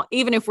now,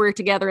 even if we're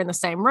together in the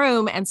same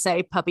room, and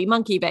say puppy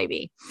monkey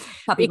baby.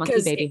 Puppy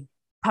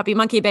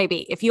monkey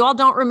baby. If you all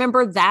don't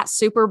remember that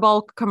Super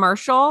Bowl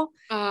commercial,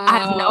 I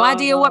have no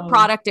idea what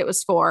product it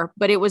was for,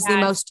 but it was the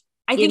most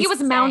I think it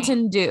was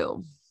Mountain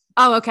Dew.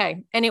 Oh,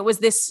 okay. And it was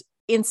this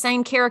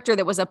insane character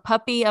that was a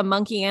puppy, a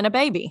monkey, and a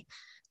baby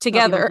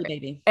together. Puppy,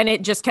 baby. And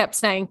it just kept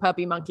saying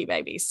puppy, monkey,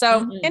 baby.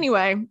 So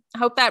anyway, I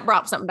hope that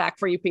brought something back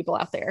for you people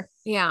out there.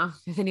 Yeah.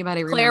 If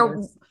anybody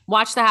remembers. Claire,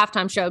 watch the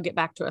halftime show. Get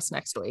back to us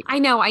next week. I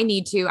know I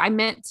need to. I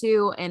meant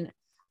to. And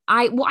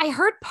I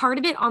heard part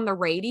of it on the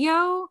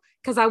radio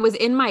because I was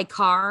in my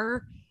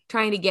car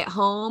trying to get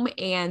home,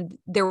 and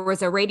there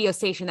was a radio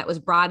station that was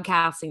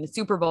broadcasting the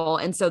Super Bowl.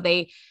 And so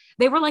they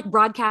were like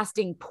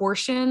broadcasting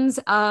portions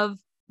of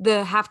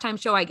the halftime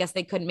show. I guess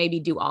they couldn't maybe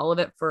do all of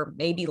it for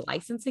maybe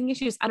licensing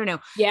issues. I don't know.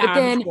 Yeah. But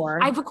then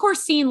I've of course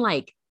seen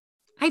I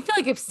feel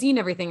like I've seen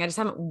everything. I just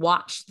haven't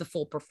watched the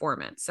full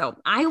performance. So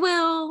I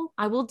will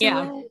do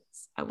it.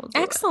 I will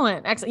do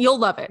Excellent. You'll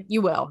love it.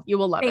 You will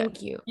love it.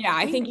 Thank you. Yeah.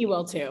 I think you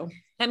will too.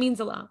 That means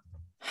a lot.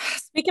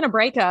 Speaking of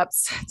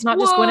breakups, it's not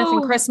just Gwyneth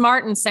and Chris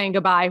Martin saying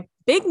goodbye.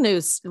 Big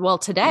news. Well,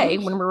 today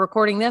when we're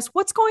recording this,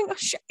 what's going on?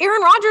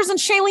 Aaron Rodgers and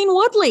Shailene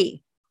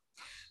Woodley.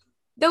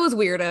 Those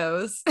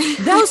weirdos.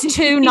 Those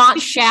two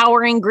not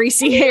showering,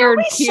 greasy-haired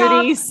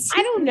cuties.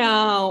 I don't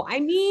know. I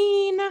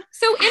mean,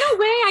 so in a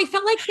way, I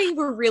felt like they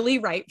were really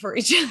right for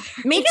each other.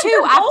 Me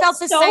too. I felt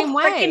the same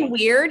way. Freaking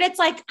weird. It's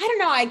like, I don't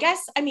know. I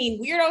guess, I mean,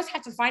 weirdos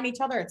have to find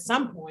each other at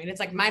some point. It's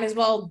like, might as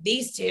well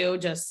these two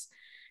just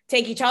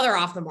take each other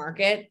off the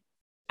market.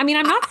 I mean,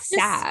 I'm not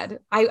sad.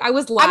 I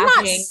was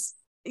laughing.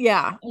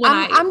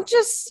 I'm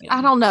just,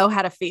 I don't know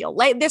how to feel.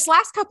 Like this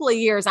last couple of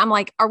years, I'm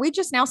like, are we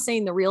just now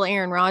seeing the real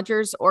Aaron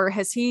Rodgers, or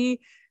has she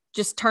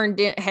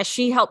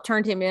helped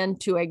turn him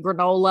into a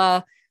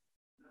granola,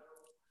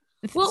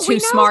 too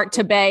smart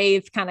to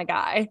bathe kind of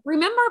guy?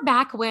 Remember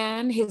back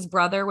when his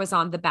brother was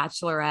on The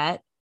Bachelorette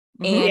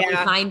and we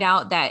find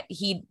out that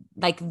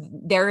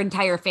their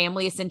entire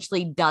family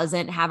essentially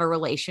doesn't have a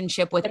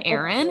relationship with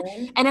Aaron.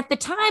 And at the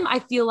time, I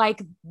feel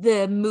like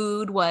the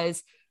mood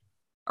was,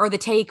 or the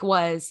take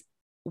was,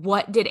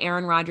 what did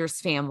Aaron Rodgers'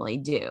 family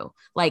do?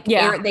 They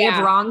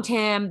have wronged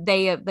him.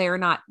 They're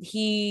not,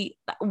 they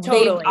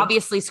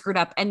obviously screwed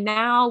up. And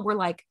now we're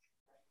like,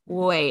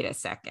 wait a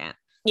second.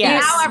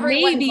 Yeah.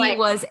 Maybe it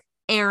was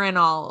Aaron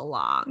all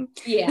along.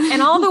 Yeah.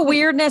 And all the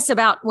weirdness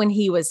about when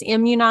he was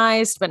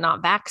immunized, but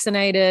not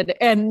vaccinated.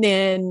 And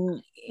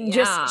then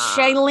just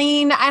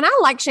Shailene. And I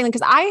like Shailene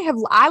because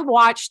I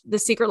watched The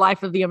Secret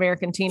Life of the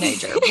American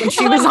Teenager when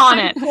she was on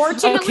it.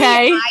 Unfortunately,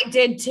 I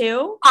did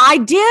too. I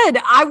did.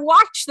 I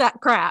watched that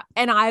crap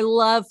and I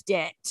loved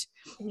it.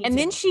 And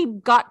then she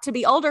got to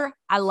be older.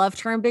 I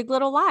loved her in Big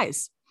Little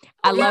Lies.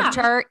 I loved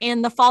her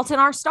in The Fault in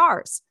Our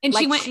Stars. And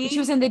she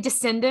was in The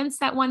Descendants,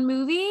 that one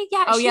movie.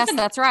 Yeah. Oh, yes,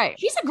 that's right.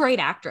 She's a great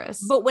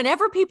actress. But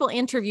whenever people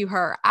interview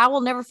her, I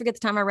will never forget the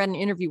time I read an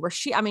interview where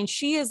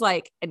she is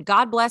like, and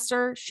God bless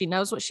her, she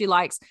knows what she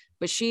likes,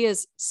 but she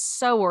is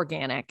so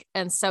organic.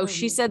 And so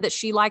she said that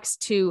she likes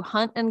to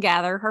hunt and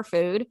gather her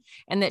food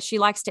and that she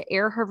likes to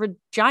air her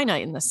vagina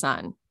in the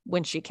sun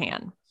when she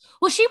can.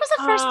 Well, she was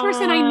the first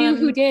person I knew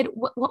who did,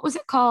 what was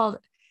it called?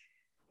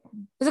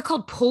 Was it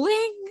called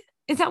pulling?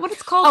 Is that what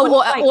it's called?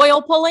 Oh,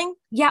 oil pulling?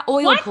 Yeah,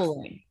 oil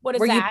pulling. What is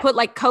where that? you put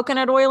like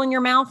coconut oil in your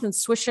mouth and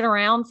swish it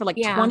around for like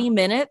 20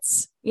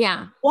 minutes.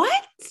 Yeah.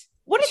 What?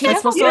 What is She's that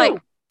supposed do? to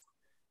like,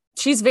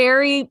 she's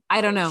very,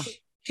 I don't know.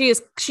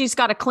 She's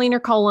got a cleaner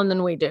colon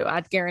than we do.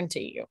 I'd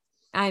guarantee you.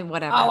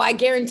 Whatever. Oh, I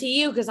guarantee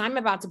you, because I'm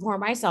about to pour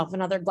myself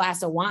another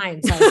glass of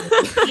wine. So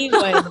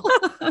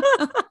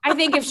I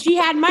think if she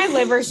had my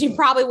liver, she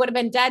probably would have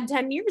been dead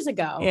 10 years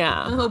ago.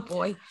 Yeah. Oh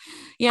boy.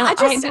 Yeah.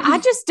 I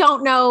just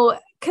don't know,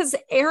 because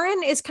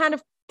Erin is kind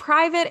of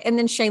private and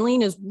then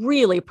Shailene is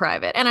really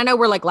private. And I know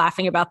we're like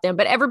laughing about them,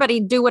 but everybody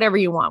do whatever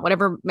you want,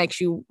 whatever makes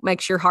your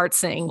heart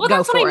sing. Well, go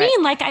that's for what I it.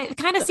 mean. Like, it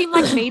kind of seemed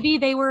like maybe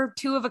they were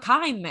two of a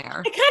kind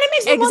there. It kind of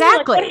makes me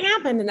Exactly. wonder, like, what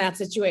happened in that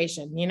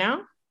situation, you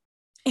know?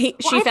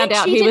 She found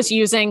out he was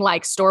using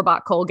like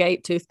store-bought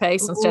Colgate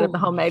toothpaste instead of the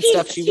homemade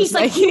stuff she was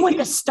like, making. he went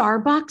to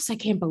Starbucks. I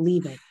can't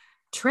believe it.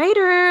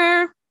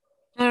 Traitor.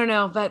 I don't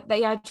know, but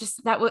yeah,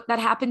 just that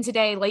happened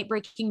today. Late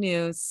breaking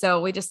news.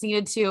 So we just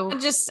needed to. We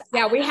had to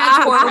I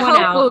one hope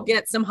out. we'll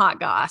get some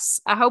hot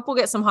goss. I hope we'll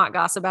get some hot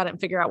goss about it and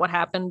figure out what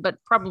happened, but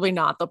probably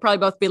not. They'll probably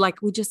both be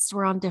like, we just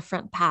were on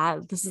different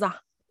paths. This is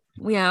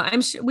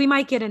I'm sure we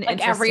might get an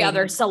like every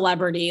other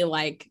celebrity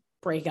like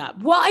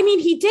breakup. Well, I mean,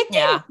 he did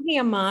get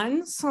a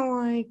month, so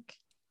like.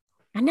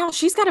 And now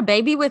she's got a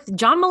baby with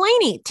John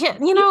Mulaney.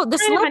 You know, the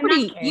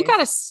celebrity, you got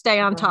to stay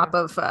on top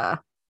of.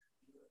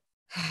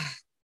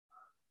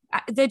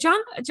 The John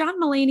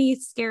Mulaney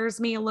scares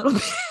me a little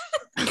bit.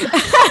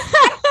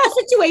 That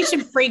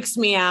situation freaks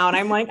me out.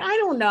 I'm like, I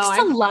don't know.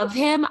 I love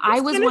him. I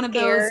was one of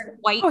those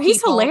white. He's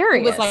people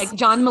hilarious. Who was like,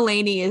 John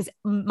Mulaney is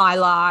my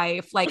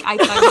life. Like, I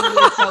thought he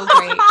was so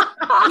great.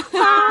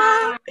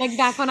 Like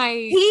back when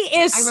he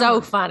is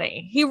so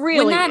funny. He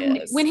really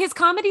is. When his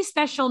comedy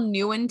special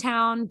New in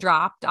Town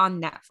dropped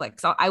on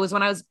Netflix,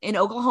 when I was in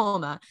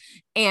Oklahoma,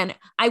 and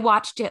I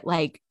watched it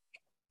like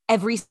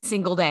every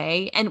single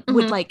day and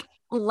would like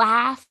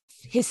laugh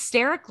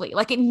hysterically.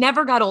 Like, it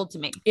never got old to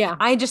me. Yeah.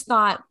 I just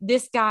thought,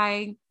 this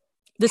guy,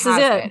 this is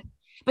it.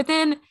 But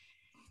then,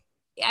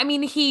 I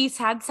mean, he's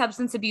had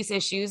substance abuse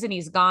issues and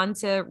he's gone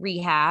to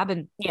rehab,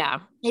 and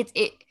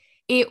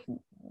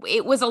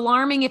it was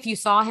alarming if you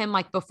saw him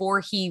like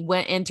before he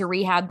went into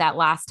rehab that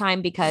last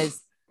time,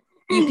 because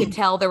you could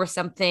tell there was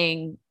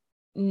something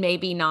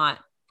maybe not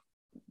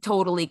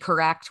totally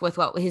correct with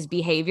what his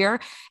behavior.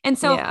 And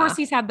so of course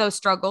he's had those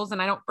struggles,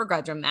 and I don't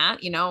begrudge him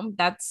that, you know,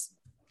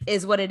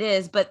 is what it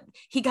is. But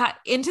he got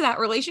into that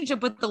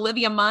relationship with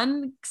Olivia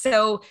Munn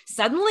so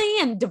suddenly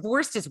and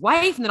divorced his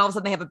wife, and then all of a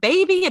sudden they have a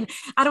baby, and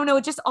I don't know,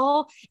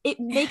 it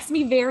makes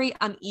me very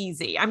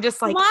uneasy. I'm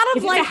just like,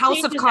 is it a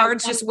house of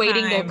cards just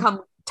waiting to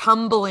come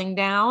tumbling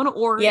down,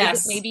 or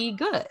is it maybe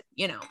good,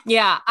 you know?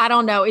 Yeah, I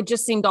don't know. It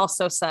just seemed all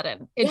so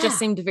sudden. It just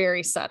seemed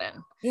very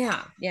sudden.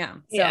 Yeah.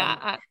 So,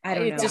 I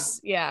don't know.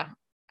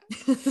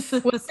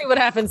 We'll see what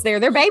happens there.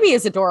 Their baby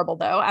is adorable,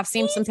 though. I've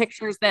seen some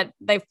pictures that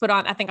they've put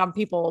on, I think, on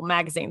People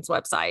Magazine's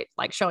website,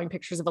 like showing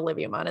pictures of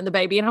Olivia Munn and the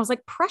baby. And I was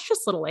like,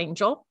 precious little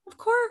angel. Of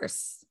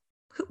course.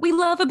 We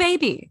love a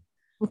baby.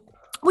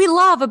 We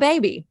love a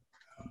baby.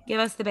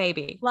 Give us the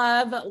baby.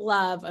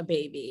 Love a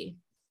baby.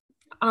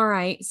 All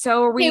right.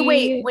 So are we...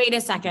 Hey, wait a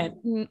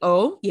second.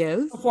 Oh,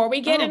 yes. Before we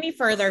get any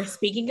further,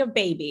 speaking of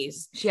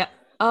babies. Yeah.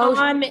 Oh,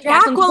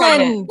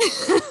 Jacqueline.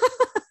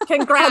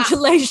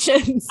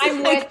 Congratulations.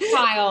 I'm with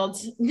child.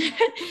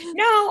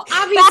 No,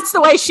 obviously. That's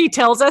the way she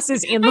tells us,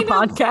 is in the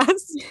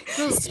podcast.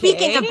 Okay.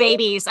 Speaking of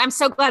babies, I'm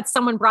so glad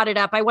someone brought it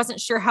up. I wasn't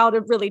sure how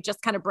to really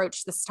just kind of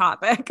broach this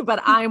topic, but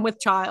I'm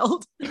with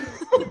child.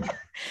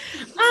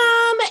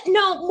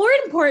 No, more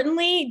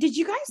importantly, did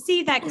you guys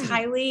see that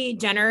Kylie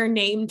Jenner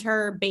named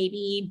her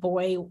baby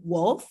boy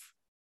Wolf?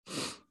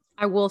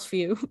 I wolf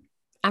you.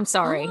 I'm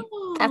sorry.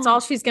 Oh. That's all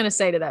she's going to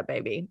say to that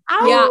baby.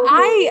 Oh. Yeah,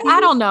 I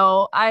don't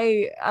know.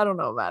 I don't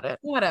know about it.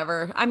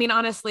 Whatever. I mean,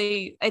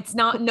 honestly, it's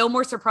no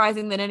more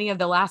surprising than any of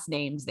the last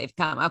names they've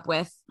come up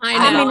with.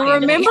 I mean,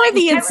 remember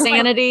the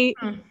insanity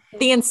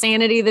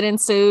that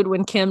ensued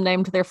when Kim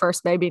named their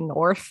first baby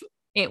North?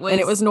 It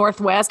was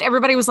Northwest.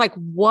 Everybody was like,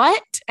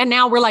 what? And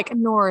now we're like,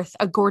 North,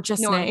 a gorgeous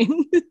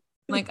name.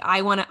 Like,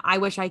 I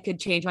wish I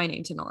could change my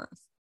name to North.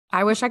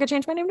 I wish I could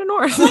change my name to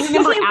North.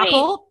 Remember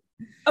Apple?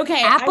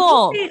 Okay,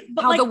 Apple.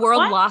 How the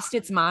world lost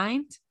its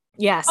mind.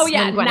 Yes. Oh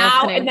yeah.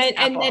 Now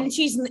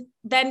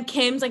then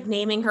Kim's like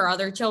naming her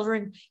other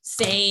children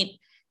Saint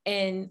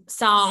and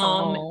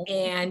Psalm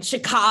and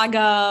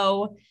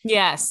Chicago.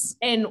 Yes.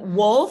 And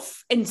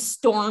Wolf and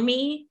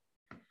Stormy.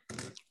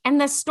 And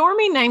the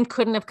Stormy name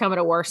couldn't have come at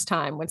a worse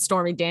time when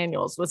Stormy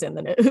Daniels was in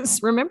the news.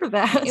 Remember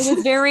that?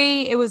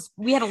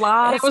 We had a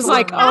lot. It was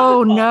like,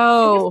 oh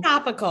no. It was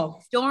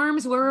topical.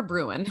 Storms were a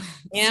brewing.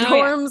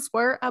 Storms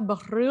were a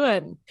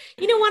brewing.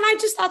 You know what? I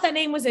just thought that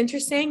name was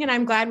interesting and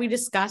I'm glad we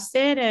discussed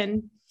it.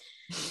 And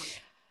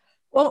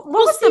well,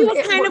 what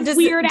kind of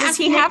weird? Does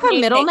he have a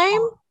middle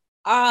name?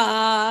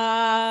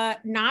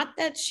 Not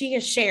that she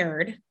has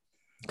shared.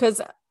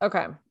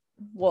 Okay.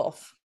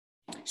 Wolf.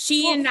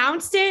 She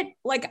announced it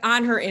like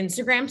on her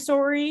Instagram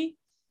story.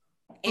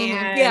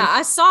 And yeah,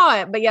 I saw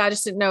it, but yeah, I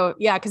just didn't know.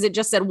 Yeah, because it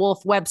just said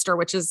Wolf Webster,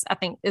 which is, I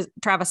think, is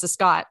Travis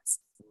Scott's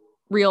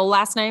real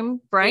last name,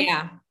 right?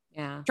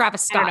 Yeah.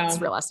 Travis Scott's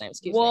real last name.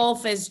 Excuse me.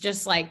 Wolf is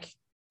just like,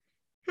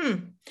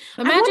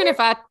 Imagine if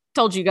I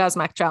told you guys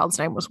my child's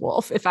name was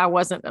Wolf. If I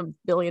wasn't a $1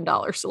 billion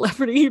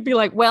celebrity, you'd be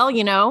like, well,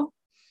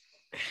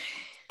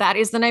 that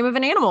is the name of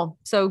an animal.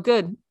 So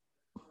good.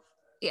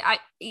 Yeah,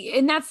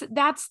 and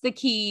that's the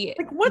key.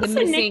 Like, what's the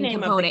missing nickname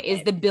component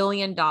is the $1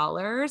 billion,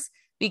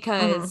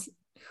 because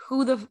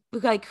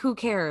who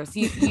cares?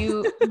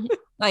 You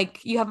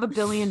like, you have $1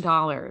 billion.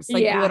 Like,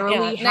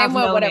 literally have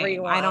no whatever name.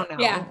 you want. I don't know.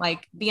 Yeah.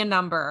 Like, be a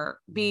number.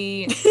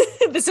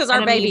 This is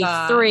our baby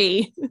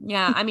 3.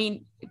 Yeah, I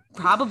mean,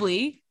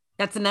 probably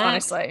that's enough.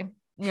 Honestly,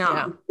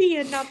 yeah. Be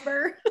a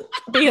number.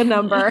 Be a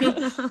number.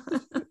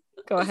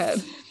 Go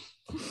ahead.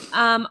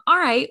 All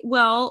right.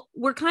 Well,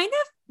 we're kind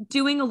of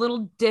doing a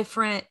little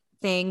different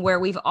thing where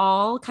we've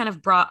all kind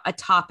of brought a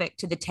topic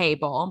to the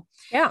table.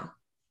 Yeah.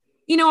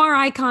 Our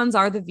icons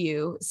are the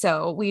View.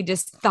 So we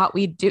just thought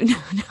we'd do.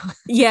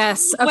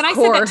 Yes. When I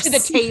said that to the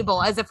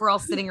table, as if we're all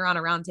sitting around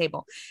a round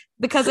table,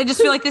 because I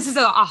just feel like this is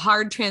a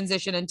hard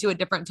transition into a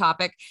different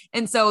topic.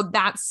 And so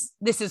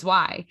this is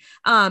why.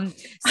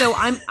 So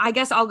I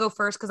guess I'll go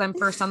first because I'm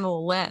first on the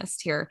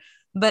list here.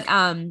 But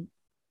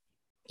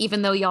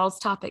even though y'all's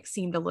topics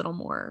seemed a little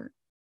more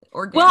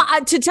organic.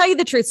 Well, to tell you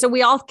the truth, so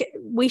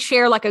we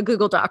share like a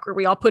Google Doc where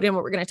we all put in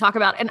what we're going to talk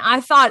about. And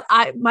I thought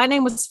my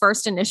name was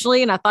first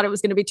initially, and I thought it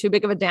was going to be too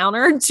big of a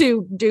downer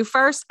to do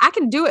first. I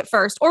can do it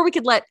first, or we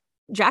could let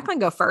Jacqueline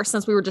go first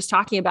since we were just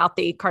talking about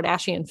the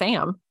Kardashian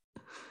fam.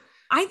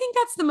 I think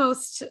that's the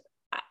most.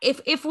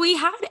 If we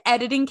had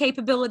editing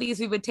capabilities,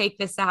 we would take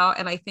this out,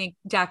 and I think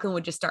Jacqueline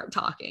would just start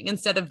talking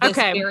instead of this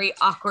very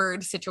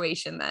awkward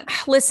situation that.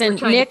 Listen,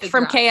 Nick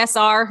from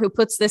KSR, who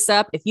puts this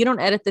up, if you don't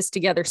edit this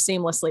together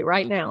seamlessly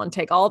right now and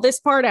take all this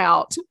part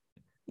out,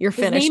 you're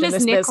finished. His name in is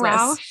this Nick business.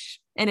 Roush,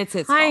 and it's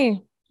his Hi,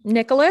 fault.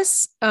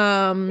 Nicholas. You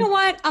know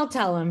what? I'll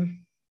tell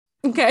him.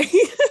 Okay.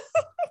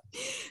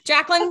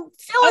 Jacqueline,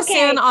 fill us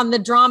in on the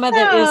drama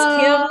that is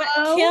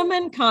Kim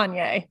and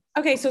Kanye.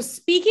 Okay, so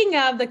speaking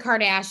of the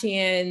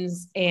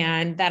Kardashians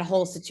and that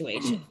whole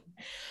situation,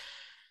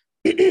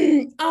 I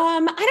don't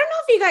know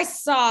if you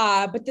guys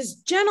saw, but this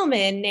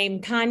gentleman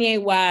named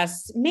Kanye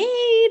West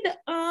made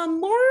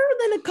more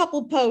than a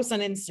couple posts on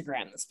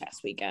Instagram this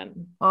past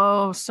weekend.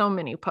 Oh, so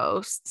many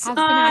posts. And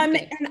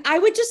I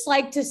would just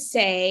like to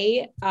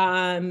say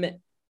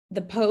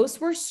the posts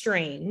were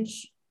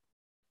strange,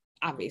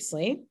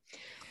 obviously.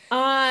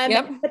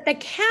 But the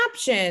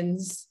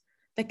captions,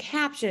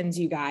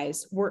 you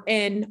guys, were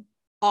in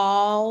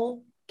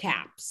all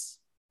caps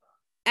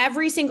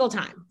every single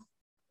time.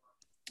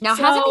 Now,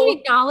 hasn't he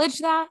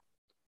acknowledged that?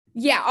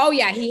 Yeah. Oh,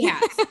 yeah, he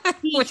has.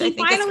 He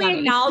finally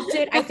acknowledged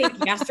it, I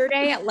think,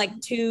 yesterday at like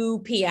 2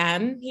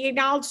 p.m. He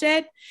acknowledged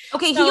it.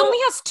 Okay, so, he only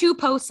has 2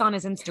 posts on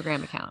his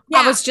Instagram account. Yeah,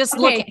 I was just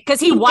looking because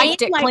he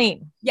wiped it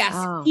clean. Yes.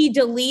 Oh. He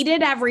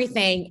deleted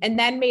everything and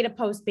then made a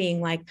post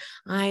being like,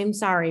 I'm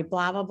sorry,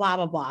 blah, blah, blah,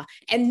 blah, blah.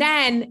 And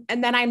then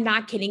I'm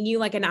not kidding you,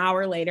 like an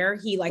hour later,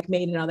 he like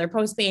made another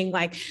post being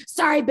like,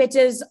 sorry,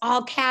 bitches,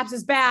 all caps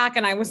is back.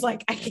 And I was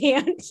like, I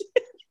can't.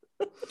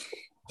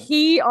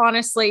 He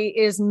honestly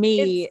is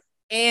me.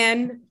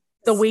 And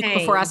the week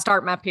before I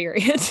start my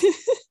period.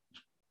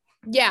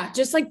 Yeah,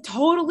 just like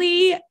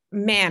totally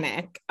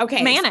manic.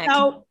 Okay. Manic.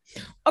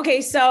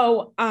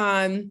 So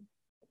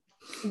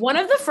one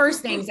of the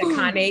first things that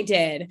Kanye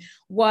did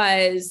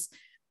was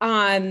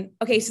so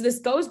this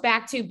goes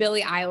back to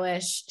Billie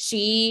Eilish.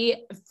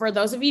 She, for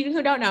those of you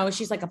who don't know,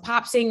 she's like a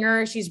pop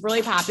singer. She's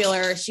really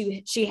popular.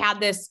 She had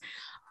this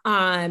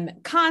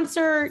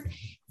concert,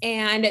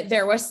 and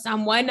there was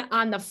someone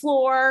on the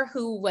floor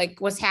who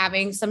like was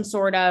having some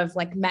sort of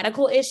like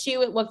medical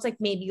issue. It looks like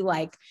maybe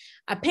like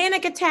a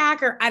panic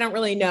attack, or I don't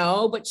really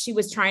know, but she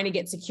was trying to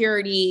get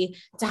security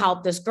to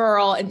help this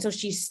girl. And so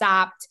she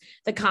stopped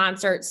the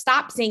concert,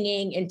 stopped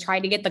singing, and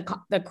tried to get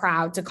the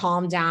crowd to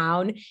calm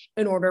down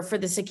in order for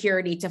the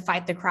security to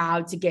fight the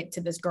crowd to get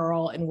to this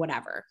girl and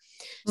whatever.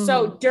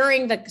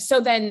 Mm-hmm. So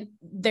then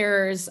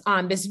there's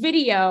this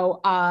video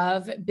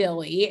of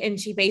Billie, and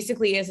she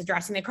basically is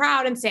addressing the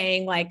crowd and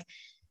saying like,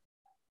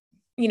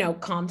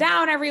 calm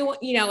down, everyone,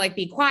 like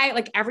be quiet,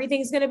 like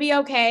everything's going to be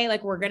okay.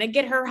 Like we're going to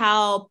get her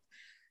help,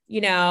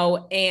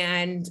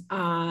 and,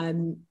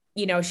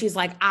 she's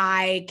like,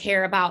 I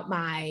care about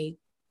my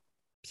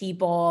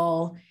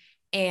people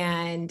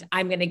and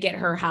I'm going to get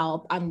her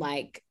help.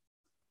 Unlike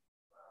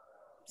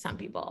some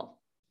people,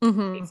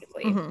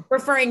 basically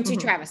referring to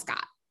Travis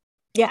Scott.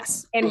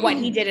 Yes. And what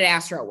he did at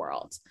Astro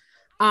World.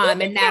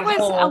 And that was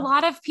a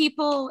lot of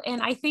people.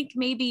 And I think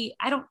maybe,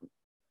 I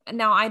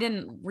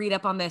didn't read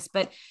up on this,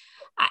 but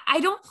I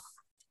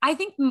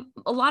think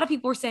a lot of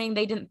people were saying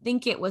they didn't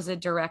think it was a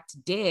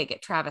direct dig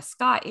at Travis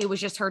Scott. It was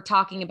just her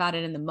talking about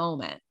it in the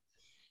moment.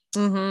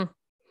 Mm-hmm.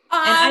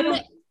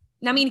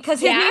 Because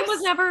his name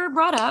was never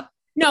brought up.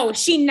 No,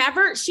 she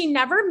never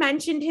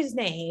mentioned his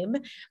name.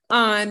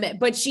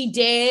 But she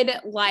did,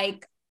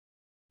 like,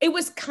 it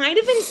was kind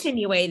of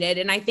insinuated,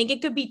 and I think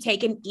it could be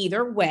taken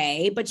either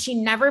way, but she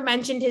never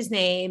mentioned his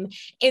name,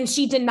 and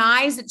she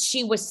denies that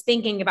she was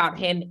thinking about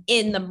him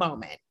in the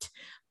moment.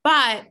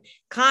 But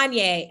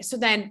Kanye, so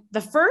then the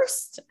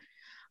first,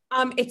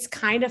 it's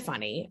kind of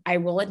funny, I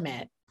will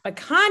admit, but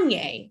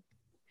Kanye,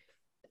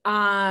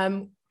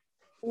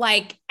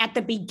 like at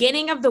the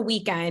beginning of the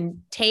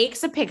weekend,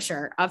 takes a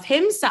picture of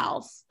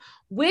himself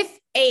with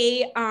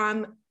a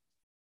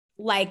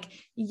like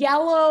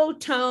yellow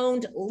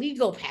toned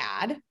legal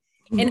pad.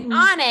 Mm-hmm. And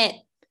on it,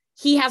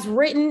 he has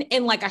written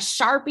in like a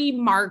Sharpie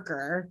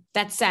marker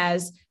that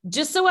says,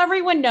 just so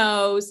everyone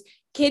knows,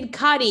 Kid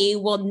Cudi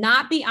will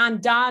not be on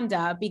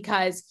Donda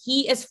because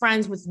he is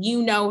friends with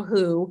you know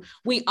who.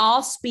 We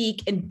all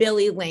speak in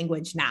Billy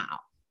language now.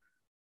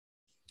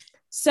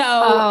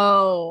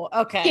 So,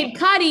 okay. Kid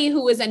Cudi,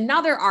 who is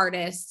another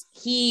artist,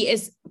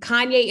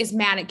 Kanye is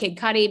mad at Kid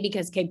Cudi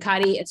because Kid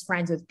Cudi is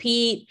friends with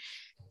Pete.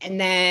 And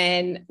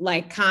then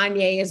like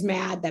Kanye is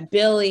mad that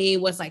Billy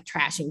was like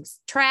trashing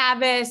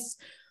Travis,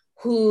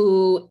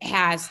 who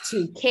has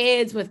 2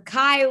 kids with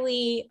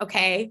Kylie.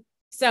 Okay.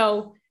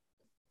 So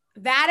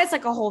that is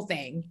like a whole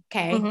thing.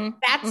 Okay.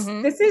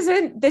 Mm-hmm.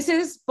 This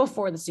is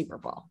before the Super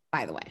Bowl,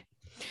 by the way.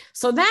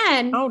 So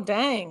then, oh,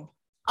 dang.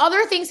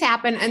 Other things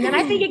happen. And then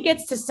I think it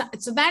gets to,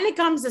 so then it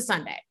comes to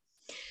Sunday.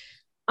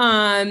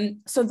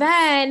 So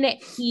then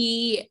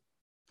Kanye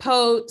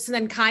posts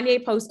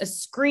a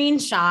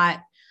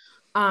screenshot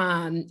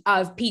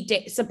of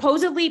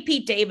supposedly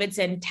Pete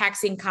Davidson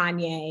texting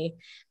Kanye,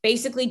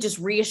 basically just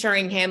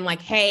reassuring him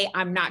like, hey,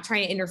 I'm not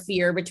trying to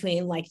interfere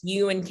between like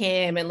you and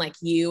Kim and like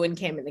you and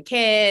Kim and the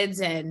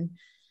kids. And,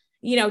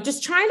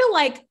 just trying to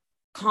like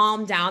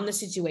calm down the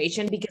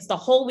situation, because the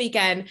whole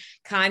weekend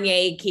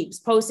Kanye keeps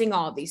posting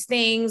all of these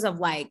things of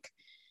like,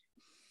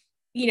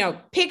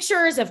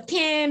 pictures of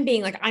Kim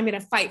being like, I'm going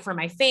to fight for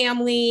my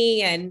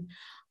family. And,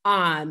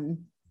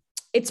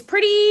 it's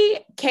pretty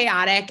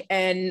chaotic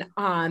and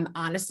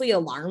honestly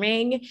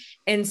alarming.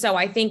 And so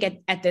I think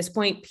at this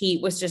point,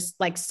 Pete was just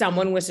like,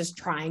 someone was just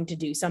trying to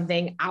do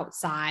something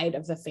outside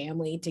of the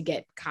family to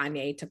get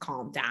Kanye to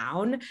calm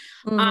down.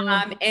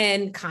 Mm-hmm.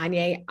 And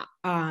Kanye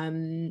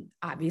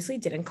obviously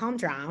didn't calm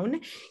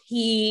down.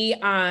 He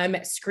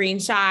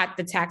screenshot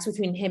the text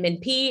between him and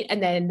Pete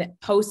and then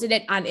posted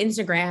it on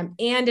Instagram,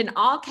 and in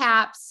all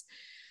caps,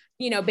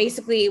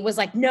 basically was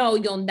like, no,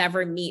 you'll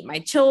never meet my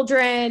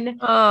children.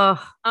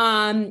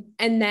 And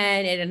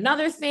then in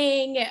another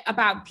thing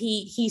about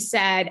Pete, he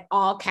said,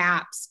 all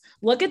caps,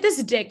 look at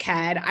this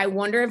dickhead. I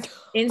wonder if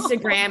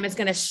Instagram is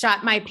going to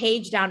shut my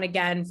page down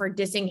again for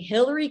dissing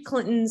Hillary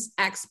Clinton's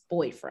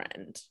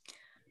ex-boyfriend.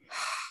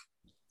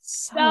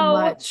 So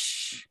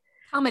much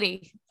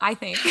comedy, I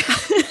think.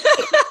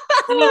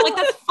 I mean, like,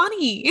 that's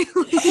funny.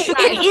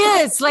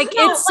 It is like,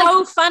 it's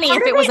so funny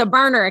if it was a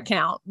burner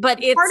account,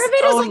 but it's part of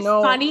it is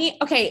funny.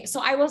 Okay.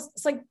 So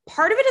it's like,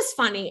 part of it is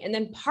funny. And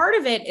then part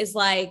of it is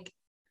like,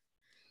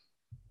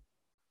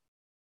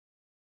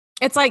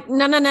 it's like,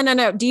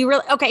 no. Do you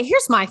really? Okay.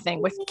 Here's my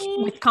thing with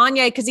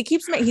Kanye. Cause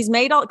he's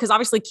made all, cause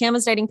obviously Kim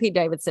is dating Pete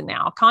Davidson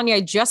now.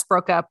 Kanye just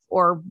broke up,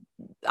 or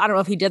I don't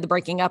know if he did the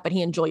breaking up, but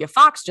he and Julia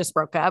Fox just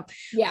broke up.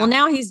 Yeah. Well,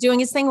 now he's doing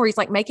his thing where he's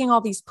like making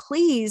all these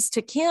pleas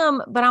to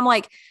Kim, but I'm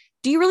like,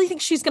 do you really think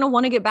she's going to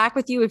want to get back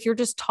with you if you're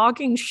just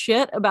talking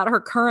shit about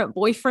her current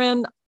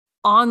boyfriend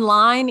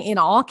online in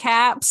all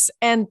caps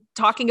and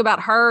talking about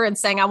her and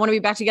saying, I want to be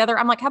back together?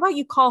 I'm like, how about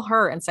you call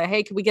her and say,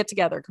 hey, can we get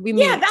together? Can we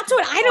meet? Yeah, that's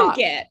what I don't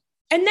get.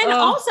 And then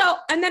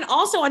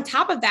also on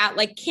top of that,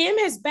 like Kim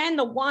has been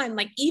the one,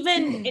 like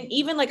even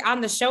like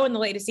on the show in the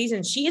latest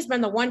season, she has been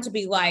the one to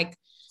be like,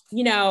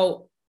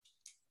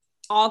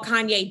 all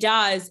Kanye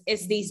does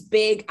is these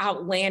big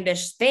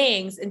outlandish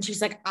things. And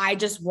she's like, I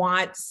just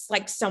want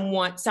like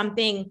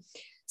something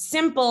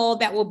simple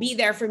that will be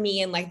there for me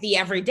in like the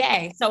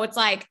everyday. So it's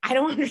like, I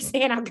don't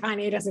understand how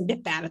Kanye doesn't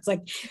get that. It's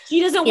like,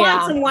 he doesn't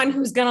want someone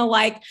who's going to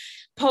like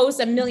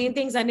post a million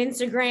things on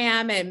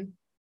Instagram and,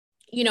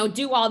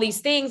 do all these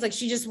things. Like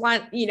she just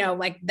want,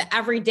 like the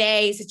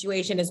everyday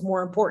situation is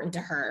more important to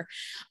her.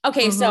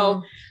 Okay. Mm-hmm.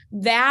 So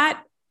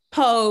that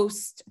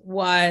post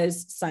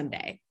was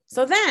Sunday.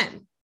 So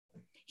then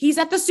he's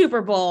at the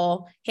Super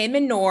Bowl, him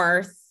and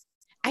North.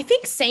 I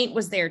think Saint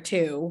was there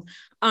too.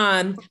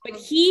 But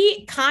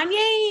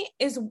Kanye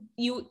is,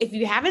 if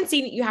you haven't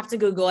seen it, you have to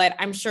Google it.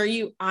 I'm sure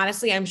you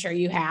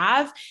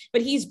have,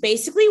 but he's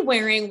basically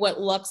wearing what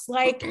looks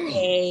like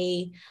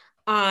a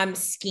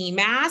ski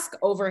mask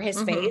over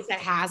his face that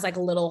has like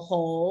little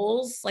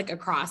holes like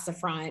across the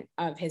front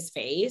of his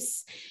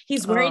face.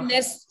 He's wearing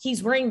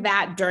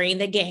that during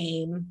the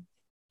game.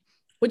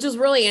 which is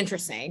really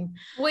interesting.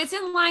 Well, it's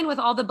in line with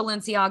all the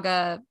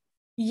Balenciaga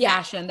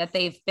fashion that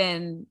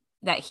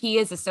that he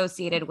is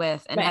associated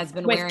with and has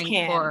been wearing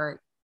Kim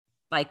for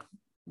like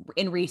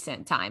in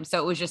recent times. So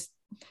it was just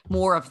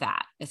more of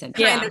that,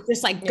 essentially. Kind of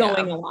just like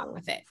going along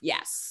with it.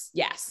 Yes.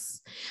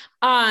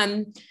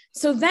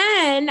 So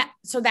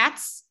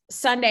that's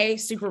Sunday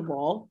Super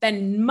Bowl.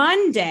 Then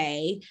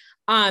Monday,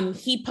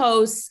 he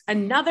posts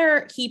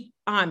another,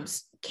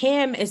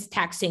 Kim is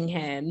texting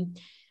him,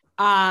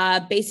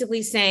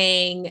 basically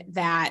saying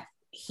that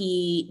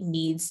he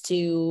needs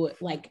to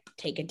like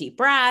take a deep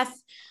breath.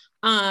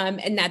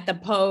 And that the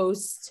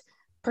post,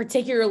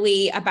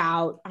 particularly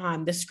about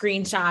the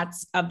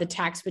screenshots of the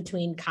text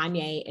between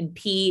Kanye and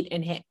Pete,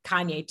 and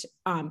Kanye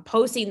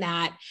posting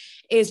that,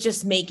 is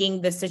just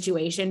making the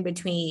situation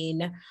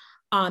between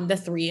the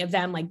three of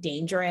them like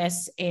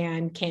dangerous.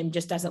 And Kim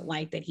just doesn't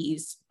like that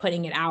he's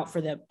putting it out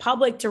for the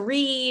public to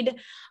read.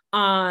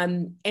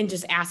 And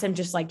just ask him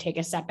just like take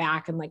a step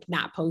back and like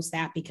not post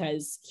that,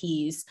 because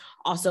he's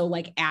also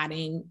like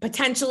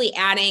potentially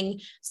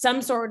adding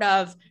some sort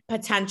of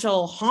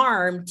potential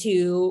harm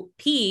to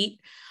Pete.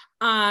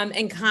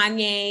 And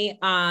Kanye,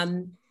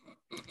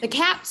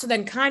 so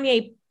then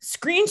Kanye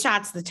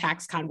screenshots the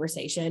text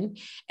conversation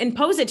and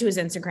posts it to his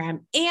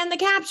Instagram. And the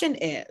caption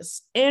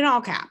is in all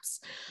caps: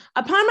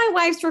 "Upon my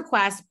wife's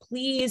request,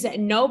 please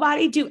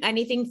nobody do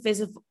anything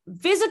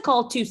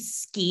physical to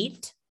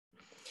Skeet.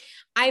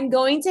 I'm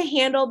going to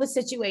handle the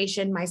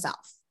situation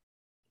myself."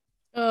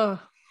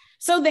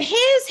 So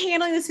his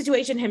handling the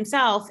situation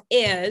himself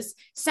is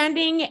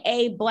sending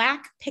a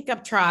black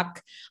pickup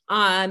truck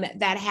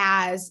that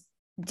has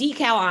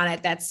decal on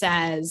it that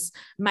says,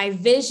 "My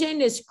vision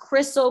is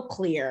crystal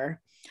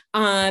clear,"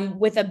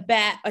 with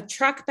a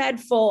truck bed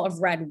full of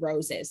red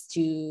roses,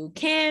 to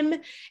Kim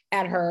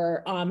at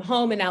her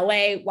home in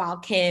LA, while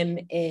Kim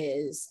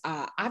is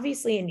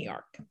obviously in New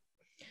York.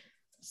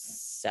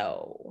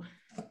 So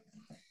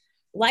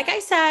like I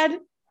said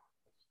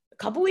a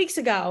couple weeks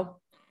ago,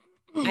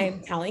 I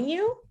am telling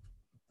you,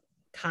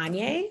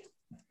 Kanye,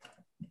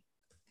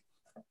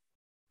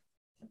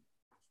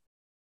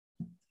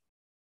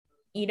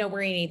 you know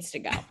where he needs to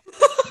go.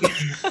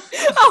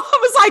 I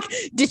was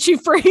like, did she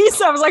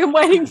freeze? I was like, I'm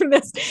waiting for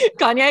this.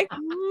 Kanye.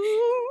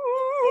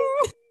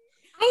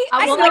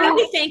 I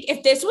literally think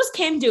if this was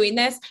Kim doing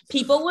this,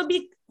 people would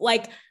be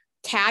like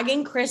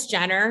tagging Kris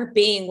Jenner,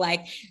 being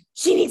like,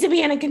 she needs to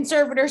be in a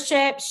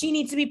conservatorship. She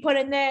needs to be put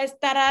in this,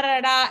 da da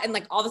da da. And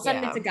like all of a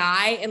sudden it's a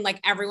guy, and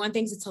like everyone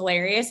thinks it's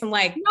hilarious. I'm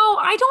like, no,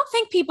 I don't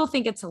think people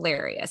think it's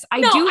hilarious.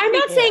 I'm not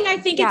saying I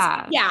think it's,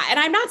 and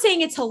I'm not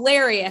saying it's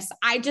hilarious.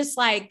 I just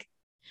like,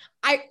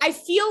 I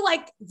feel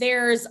like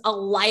there's a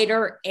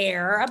lighter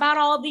air about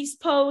all of these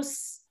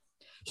posts.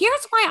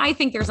 Here's why I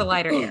think there's a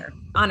lighter air,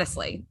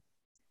 honestly.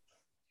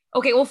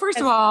 Okay, well, first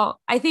of all,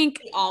 I think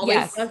he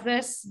always does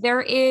this.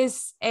 There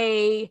is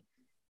a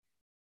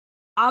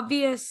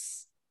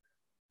obvious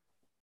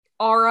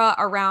aura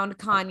around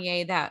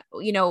Kanye that,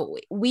 you know,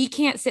 we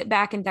can't sit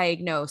back and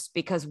diagnose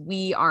because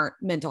we aren't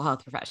mental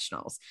health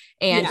professionals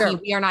and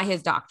we are not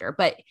his doctor.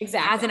 But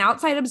as an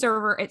outside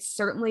observer, it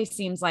certainly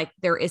seems like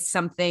there is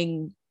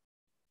something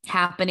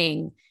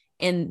happening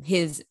in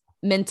his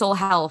mental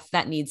health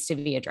that needs to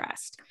be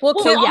addressed. Well,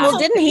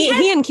 didn't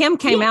he and Kim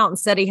came out and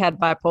said he had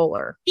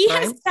bipolar. He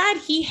has said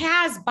he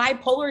has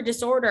bipolar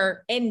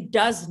disorder and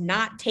does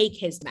not take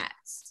his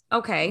meds.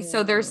 Okay,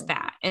 so there's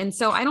that. And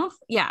so I don't,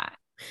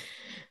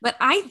 but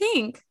I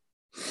think,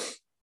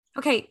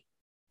 okay,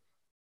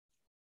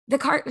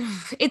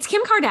 it's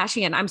Kim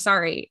Kardashian. I'm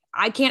sorry.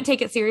 I can't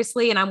take it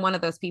seriously. And I'm one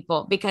of those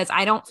people because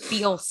I don't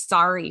feel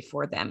sorry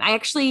for them. I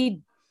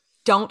actually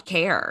don't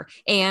care.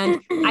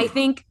 And I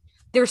think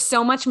there's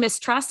so much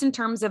mistrust in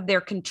terms of their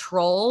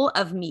control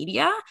of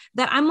media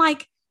that I'm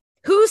like,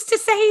 who's to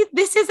say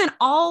this isn't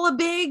all a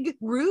big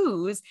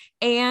ruse?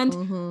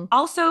 And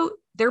also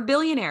they're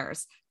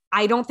billionaires.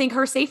 I don't think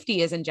her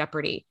safety is in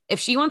jeopardy. If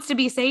she wants to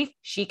be safe,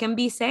 she can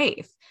be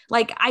safe.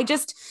 Like, I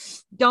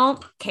just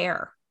don't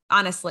care,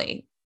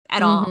 honestly,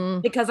 at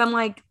all, because I'm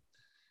like,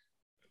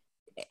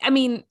 I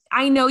mean,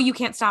 I know you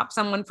can't stop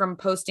someone from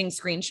posting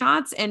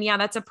screenshots, and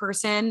that's a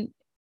person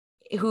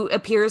who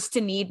appears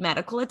to need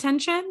medical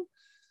attention.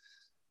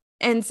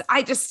 And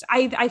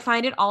I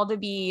find it all to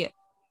be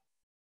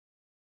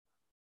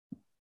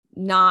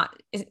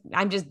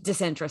I'm just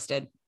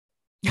disinterested.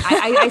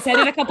 I said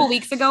it a couple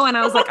weeks ago and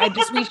I was like, I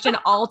just reached an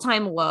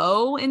all-time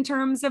low in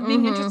terms of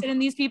being interested in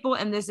these people.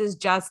 And this is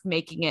just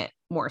making it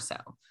more so.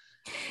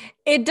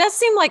 It does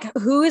seem like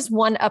who is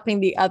one upping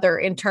the other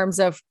in terms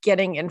of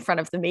getting in front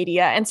of the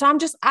media. And so I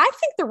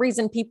think the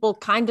reason people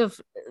kind of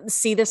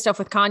see this stuff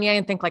with Kanye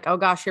and think like, oh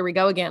gosh, here we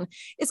go again,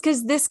 is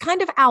because this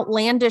kind of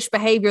outlandish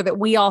behavior that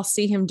we all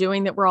see him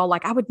doing, that we're all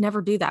like, I would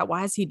never do that.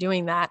 Why is he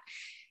doing that?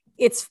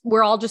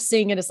 We're all just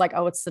seeing it as like,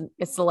 oh, it's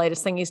the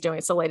latest thing he's doing.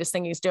 It's the latest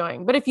thing he's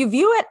doing. But if you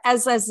view it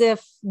as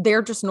if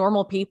they're just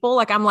normal people,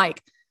 like I'm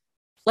like,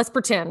 let's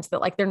pretend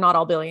that like they're not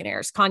all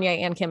billionaires, Kanye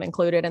and Kim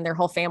included, and their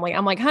whole family.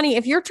 I'm like, honey,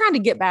 if you're trying to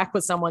get back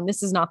with someone,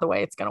 this is not the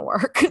way it's going to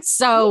work.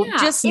 So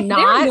just if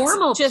not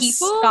normal just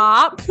people,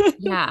 stop.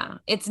 Yeah,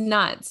 it's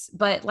nuts,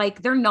 but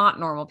like they're not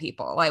normal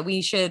people. Like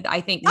we should,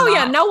 I think. Oh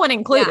yeah, no one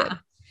included.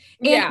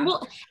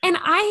 Well, and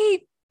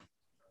I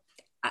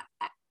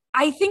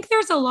think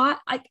there's a lot.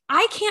 Like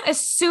I can't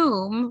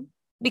assume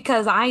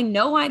because I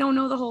know I don't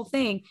know the whole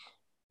thing.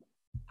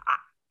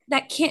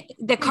 That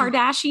the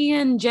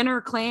Kardashian Jenner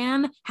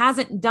clan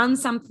hasn't done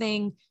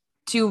something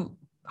to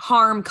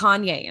harm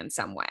Kanye in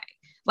some way.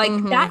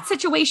 Like that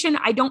situation,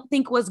 I don't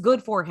think was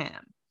good for him.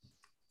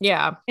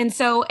 Yeah. And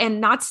so, and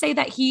not to say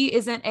that he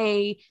isn't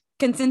a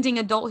consenting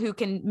adult who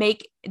can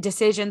make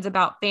decisions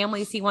about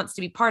families he wants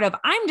to be part of.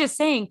 I'm just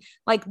saying,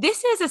 like,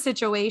 this is a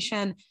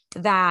situation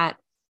that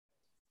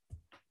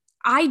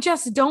I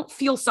just don't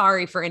feel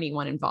sorry for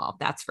anyone involved.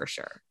 That's for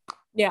sure.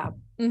 Yeah.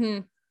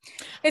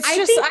 I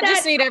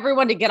just need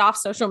everyone to get off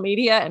social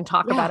media and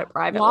talk about it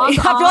privately.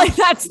 I feel like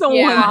that's the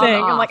one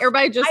thing. I'm like,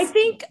 everybody just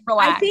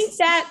relax. I think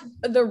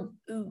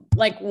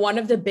that one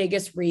of the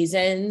biggest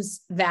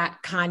reasons that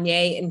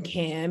Kanye and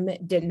Kim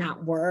did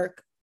not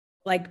work,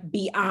 like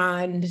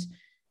beyond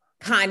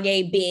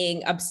Kanye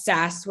being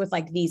obsessed with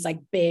like these like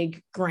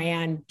big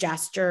grand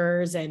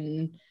gestures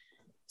and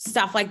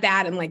stuff like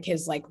that, and like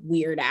his like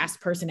weird ass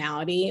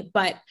personality.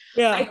 But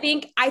I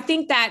think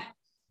that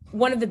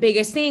one of the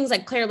biggest things,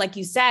 like Claire, like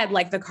you said,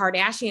 like the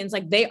Kardashians,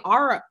 like they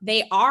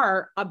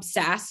are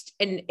obsessed,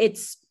 and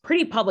it's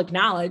pretty public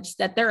knowledge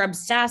that they're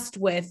obsessed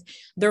with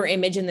their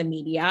image in the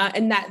media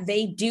and that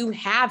they do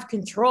have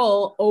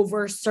control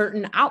over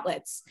certain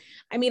outlets.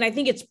 I mean, I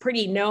think it's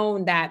pretty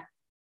known that,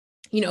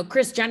 you know,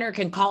 Kris Jenner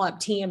can call up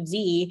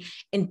TMZ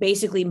and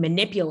basically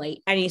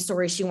manipulate any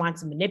story she wants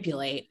to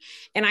manipulate.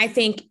 And I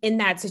think in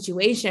that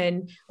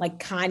situation, like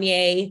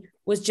Kanye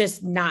was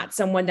just not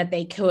someone that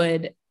they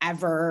could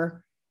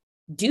ever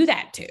do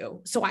that to.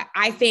 So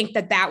I think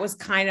that was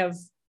kind of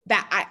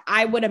that.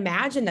 I would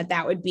imagine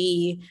that would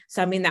be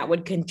something that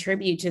would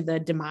contribute to the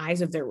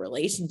demise of their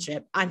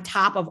relationship on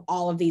top of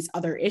all of these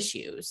other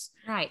issues.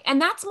 Right.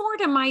 And that's more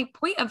to my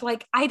point of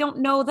like, I don't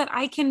know that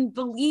I can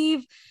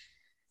believe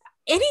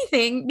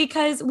anything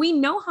because we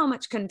know how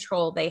much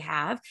control they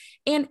have.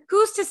 And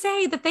who's to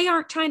say that they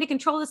aren't trying to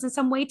control this in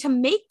some way to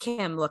make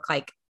Kim look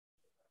like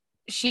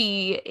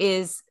she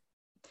is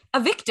a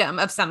victim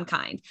of some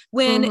kind,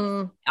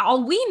 when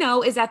all we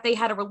know is that they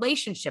had a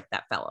relationship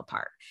that fell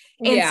apart.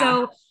 And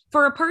so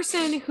for a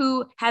person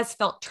who has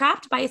felt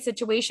trapped by a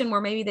situation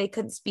where maybe they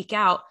couldn't speak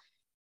out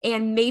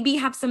and maybe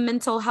have some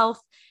mental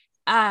health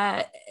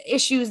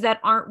issues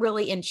that aren't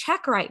really in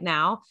check right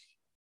now,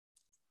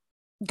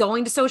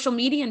 going to social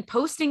media and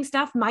posting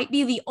stuff might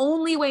be the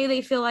only way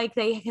they feel like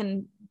they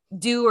can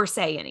do or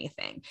say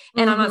anything.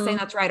 And I'm not saying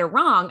that's right or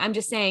wrong. I'm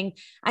just saying,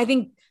 I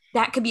think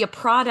that could be a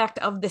product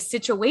of the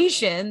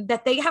situation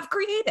that they have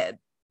created.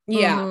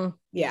 Yeah.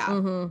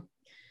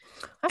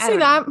 I see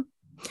that.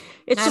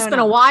 It's just been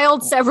a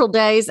wild several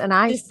days, and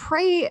I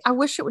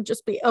wish it would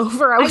just be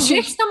over. I wish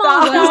them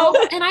all well,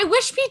 and I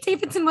wish Pete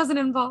Davidson wasn't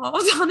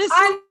involved, honestly.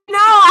 I know,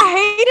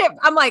 I hate it.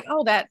 I'm like,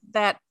 oh,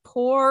 that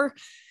poor,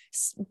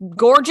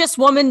 gorgeous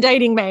woman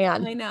dating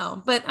man. I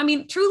know, but I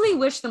mean, truly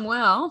wish them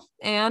well.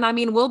 And I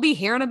mean, we'll be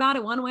hearing about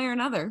it one way or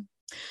another.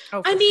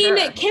 Oh, I mean,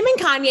 sure. Kim and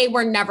Kanye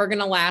were never going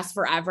to last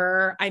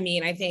forever. I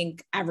mean, I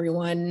think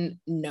everyone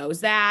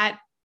knows that.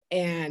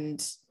 And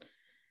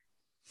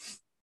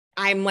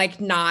I'm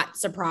like not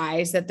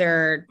surprised that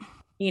they're,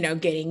 you know,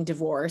 getting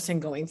divorced and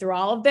going through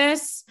all of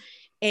this.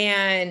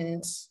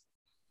 And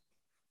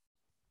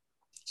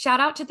shout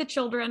out to the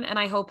children. And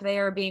I hope they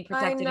are being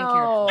protected and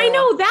cared for. I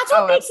know. That's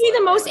what makes me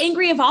the most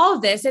angry of all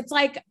of this. It's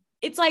like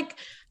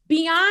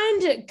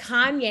beyond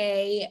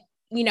Kanye,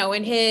 you know,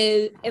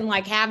 and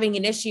like having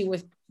an issue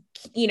with,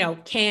 you know,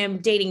 Kim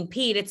dating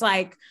Pete. It's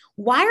like,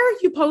 why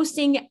are you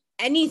posting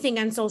anything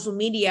on social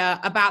media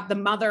about the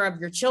mother of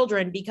your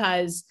children?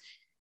 Because,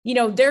 you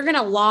know, they're going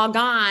to log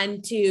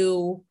on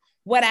to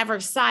whatever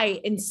site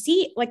and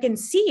see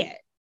it.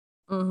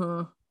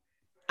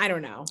 I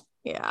don't know.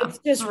 Yeah. It's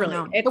just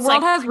really, it's the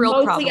world has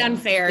real problems.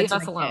 Unfair. Leave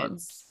us alone.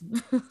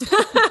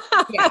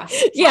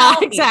 Yeah,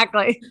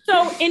 exactly.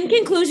 So in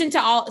conclusion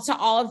to all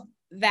of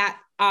that,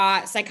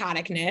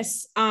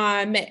 psychoticness,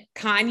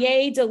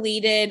 Kanye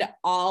deleted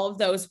all of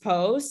those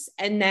posts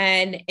and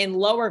then in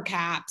lower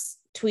caps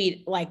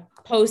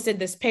posted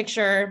this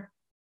picture.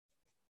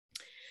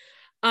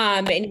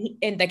 And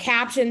the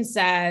caption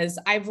says,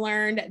 I've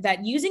learned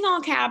that using all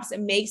caps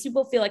makes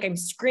people feel like I'm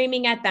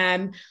screaming at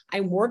them.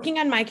 I'm working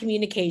on my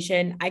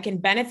communication. I can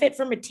benefit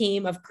from a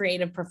team of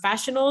creative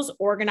professionals,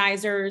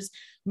 organizers,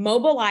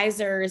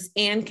 mobilizers,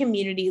 and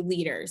community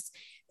leaders.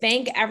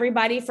 Thank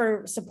everybody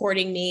for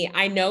supporting me.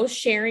 I know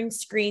sharing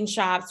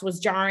screenshots was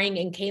jarring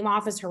and came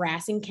off as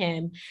harassing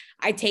Kim.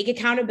 I take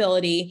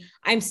accountability.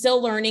 I'm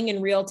still learning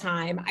in real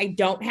time. I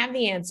don't have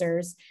the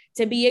answers.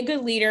 To be a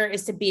good leader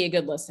is to be a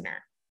good listener.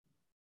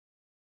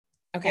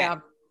 Okay. Yeah.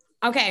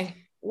 Okay.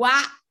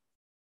 Wow.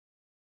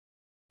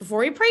 Before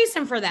we praise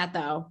him for that,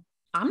 though,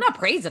 I'm not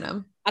praising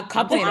him. A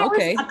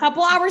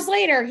couple hours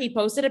later, he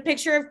posted a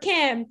picture of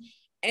Kim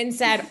and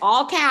said,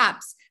 all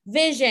caps,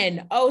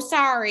 vision. Oh,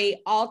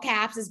 sorry. All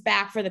caps is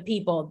back for the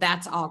people.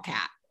 That's all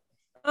cap.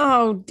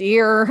 Oh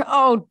dear.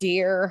 Oh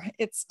dear.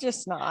 It's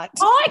just not.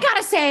 All I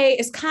gotta say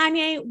is,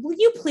 Kanye, will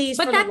you please?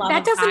 But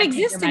that doesn't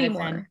exist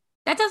anymore.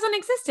 That doesn't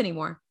exist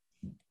anymore.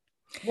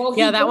 Well,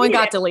 yeah, that one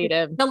got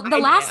deleted. The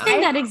last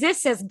thing that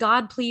exists is,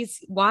 God,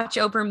 please watch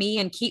over me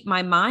and keep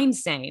my mind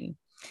sane.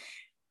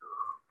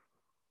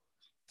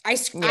 I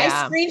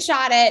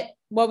screenshot it.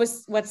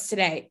 What's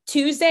today?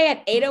 Tuesday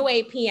at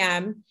 8:08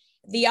 p.m.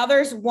 The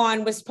others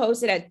one was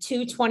posted at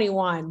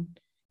 2:21.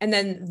 And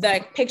then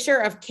the picture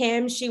of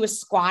Kim, she was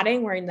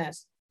squatting wearing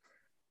this.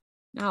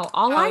 No,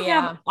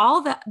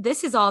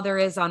 this is all there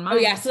is on mine. Oh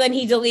yeah. So then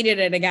he deleted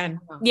it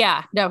again.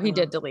 Yeah. No, he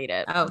did delete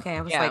it. Okay.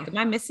 I was like, am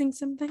I missing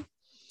something?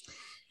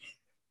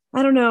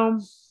 I don't know.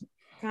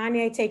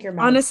 Kanye, take your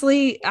money.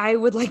 Honestly, I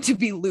would like to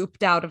be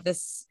looped out of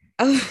this.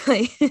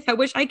 I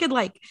wish I could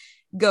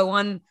go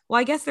on. Well,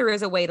 I guess there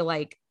is a way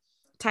to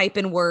type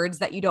in words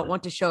that you don't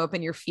want to show up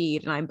in your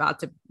feed. And I'm about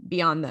to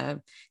be on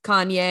the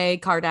Kanye,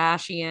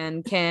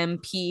 Kardashian, Kim,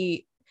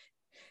 Pete.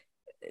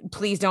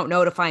 Please don't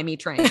notify me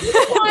train.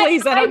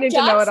 Please, I don't need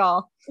to know it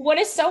all. What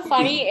is so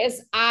funny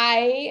is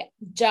I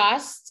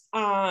just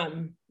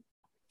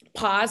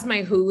paused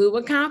my Hulu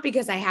account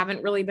because I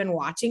haven't really been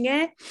watching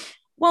it.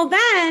 Well,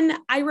 then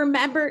I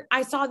remember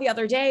I saw the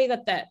other day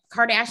that the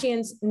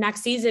Kardashians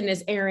next season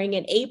is airing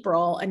in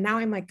April. And now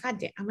I'm like, God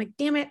damn,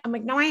 damn it. I'm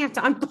like, now I have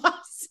to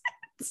unpause.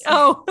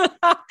 Oh,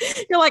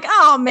 you're like,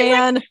 oh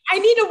man, I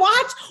need to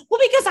watch. Well,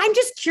 because I'm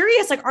just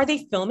curious, are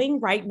they filming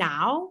right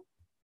now?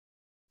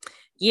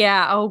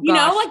 Yeah. Oh,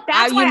 gosh.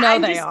 That's why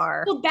they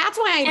are. Well, that's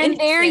why I'm And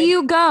there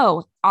you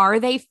go. Are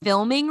they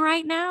filming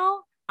right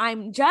now?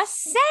 I'm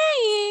just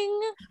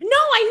saying. No,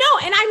 I know.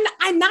 And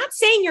I'm not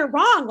saying you're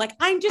wrong.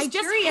 I'm just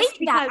curious.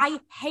 I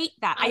hate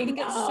that. I think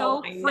it's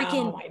so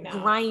freaking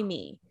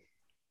grimy.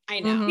 I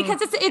know.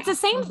 Because it's the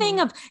same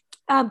thing of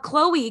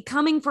Chloe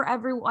coming for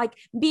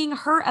being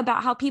hurt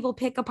about how people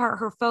pick apart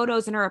her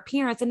photos and her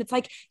appearance. And it's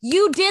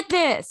you did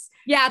this.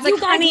 Yeah. It's you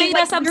guys made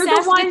us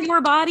obsessed with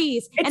your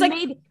bodies and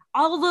made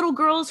all little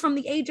girls from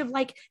the age of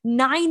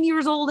 9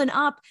 years old and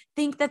up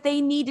think that they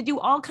need to do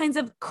all kinds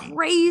of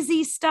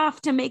crazy stuff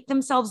to make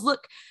themselves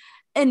look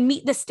and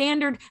meet the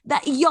standard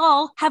that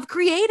y'all have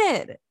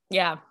created.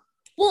 Yeah.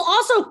 Well,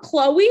 also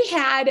Chloe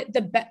had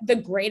the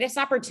greatest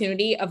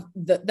opportunity of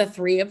the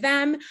three of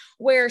them,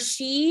 where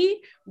she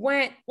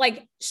went,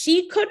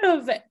 she could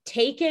have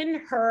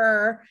taken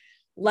her,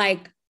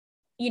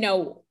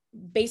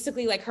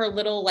 basically her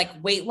little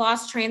weight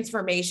loss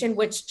transformation,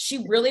 which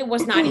she really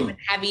was not even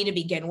heavy to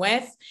begin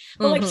with.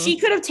 But she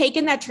could have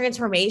taken that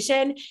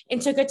transformation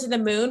and took it to the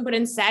moon, but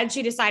instead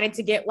she decided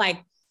to get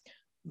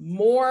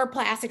more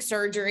plastic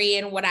surgery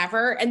and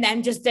whatever, and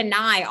then just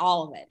deny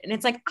all of it. And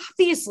it's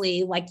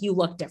obviously you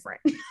look different.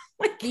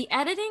 The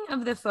editing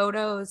of the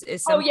photos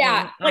is something. Oh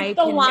yeah.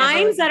 The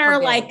lines that are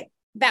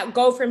that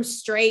go from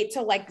straight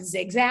to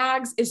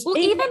zigzags is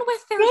even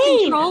with their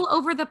control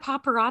over the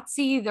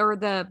paparazzi or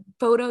the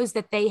photos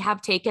that they have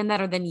taken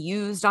that are then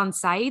used on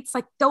sites,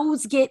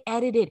 those get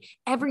edited.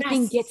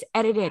 Everything gets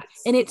edited.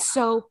 And it's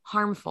so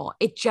harmful.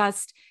 It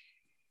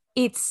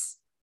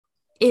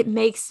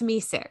makes me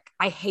sick.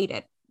 I hate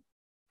it.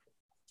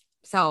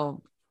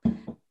 So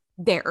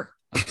there.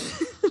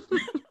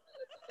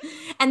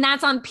 And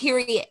that's on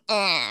period.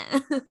 Well,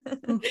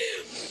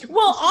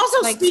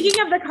 also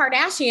speaking of the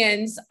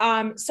Kardashians,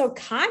 so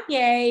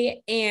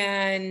Kanye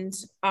and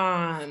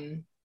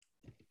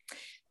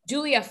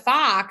Julia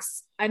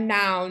Fox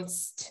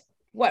announced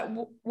what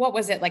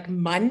was it,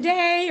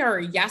 Monday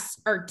or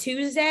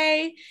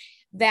Tuesday,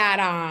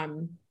 that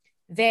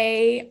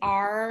they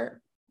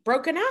are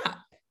broken up.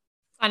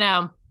 I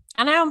know.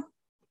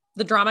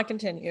 The drama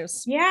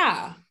continues.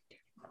 Yeah.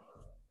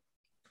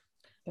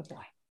 Good boy.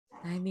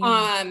 I mean,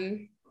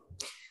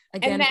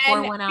 again,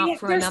 pour one out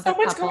for another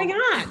couple. There's so much going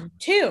on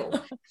too.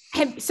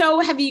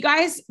 Have you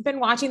guys been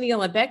watching the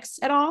Olympics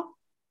at all?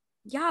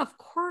 Yeah, of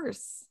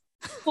course.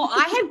 Well,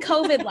 I had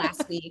COVID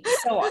last week,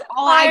 so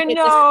all I did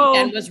this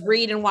weekend was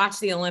read and watch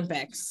the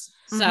Olympics.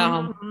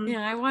 So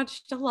yeah, I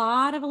watched a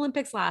lot of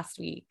Olympics last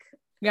week.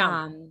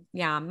 Yeah.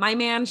 My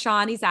man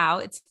Sean, he's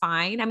out. It's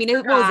fine. I mean,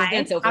 his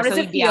event's over, so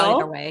he'd be out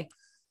either way.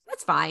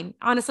 That's fine.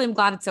 Honestly, I'm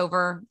glad it's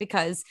over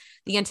because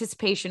the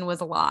anticipation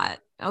was a lot.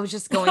 I was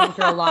just going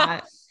through a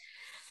lot.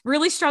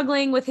 Really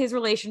struggling with his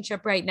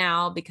relationship right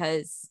now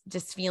because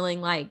just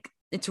feeling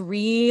it's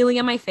really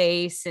on my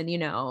face, and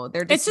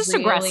they're just it's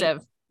really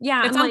aggressive.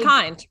 Yeah, it's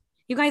unkind.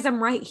 You guys,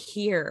 I'm right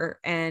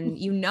here, and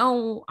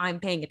I'm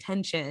paying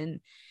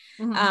attention.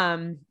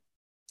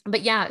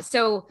 But yeah,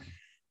 so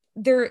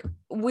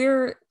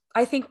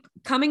I think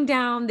coming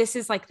down, this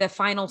is the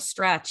final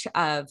stretch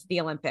of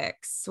the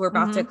Olympics. We're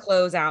about to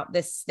close out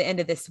the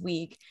end of this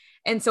week.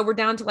 And so we're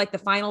down to the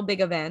final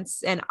big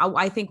events. And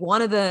I think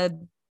one of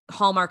the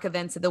hallmark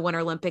events of the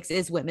Winter Olympics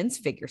is women's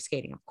figure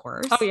skating, of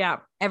course. Oh yeah.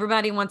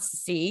 Everybody wants to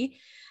see,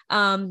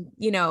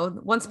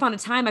 once upon a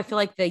time, I feel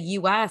like the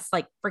US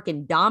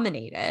freaking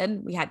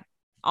dominated. We had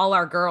all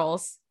our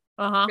girls,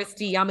 Uh-huh.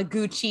 Christy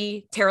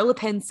Yamaguchi, Tara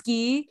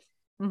Lipinski.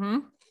 Mm-hmm.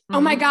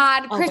 Oh my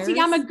God, Christy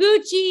Others.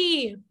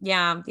 Yamaguchi.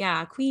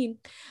 Yeah, queen.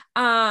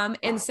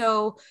 And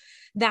so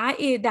that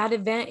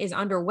event is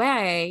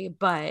underway,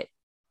 but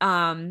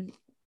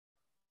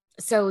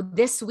so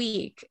this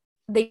week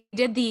they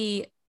did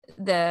the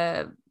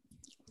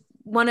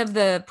one of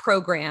the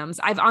programs.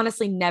 I've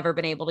honestly never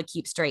been able to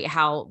keep straight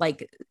how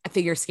like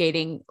figure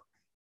skating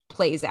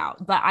plays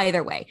out, but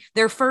either way,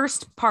 their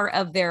first part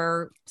of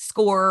their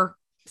score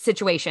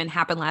situation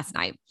happened last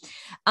night.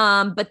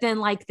 But then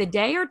like the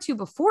day or two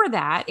before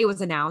that, it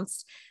was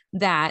announced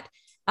that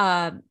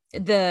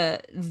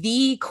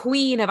the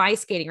queen of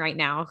ice skating right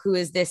now, who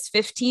is this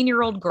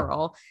 15-year-old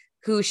girl,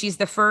 who she's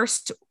the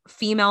first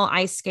female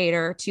ice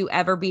skater to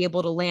ever be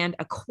able to land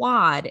a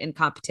quad in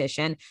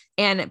competition.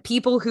 And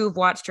people who've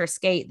watched her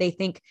skate, they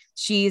think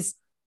she's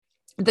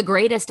the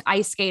greatest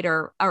ice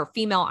skater or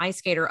female ice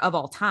skater of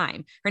all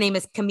time. Her name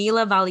is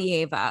Kamila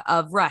Valieva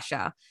of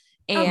Russia.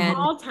 And of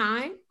all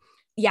time?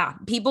 Yeah,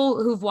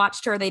 people who've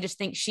watched her, they just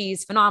think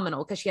she's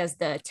phenomenal because she has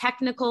the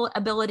technical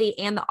ability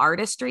and the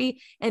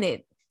artistry. And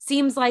it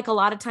seems like a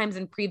lot of times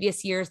in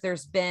previous years,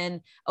 there's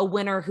been a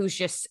winner who's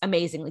just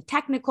amazingly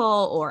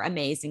technical or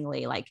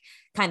amazingly like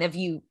kind of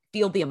you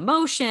feel the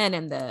emotion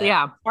and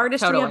the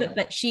artistry of it,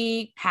 but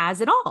she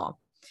has it all.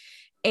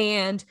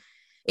 And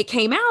it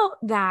came out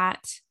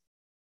that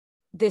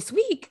this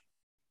week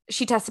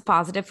she tested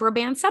positive for a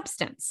banned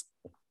substance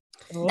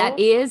that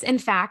is in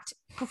fact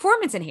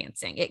performance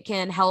enhancing. It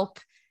can help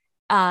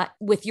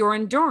with your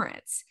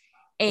endurance.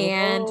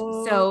 And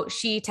so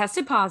she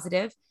tested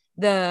positive.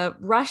 The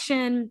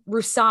Russian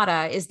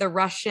Rusada is the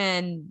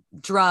Russian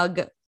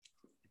drug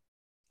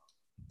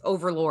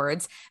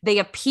overlords. They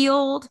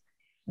appealed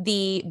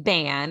the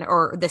ban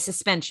or the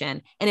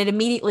suspension and it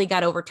immediately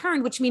got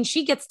overturned, which means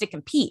she gets to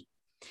compete.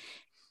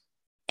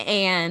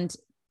 And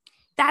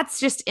that's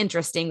just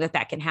interesting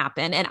that can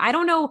happen. And I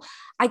don't know,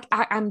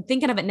 I'm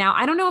thinking of it now.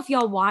 I don't know if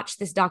y'all watched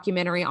this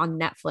documentary on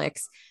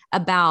Netflix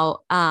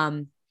about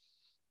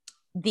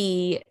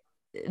the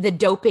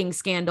doping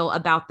scandal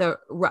about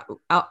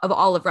of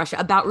all of Russia,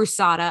 about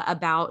Rusada,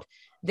 about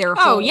their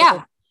whole,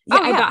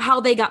 about how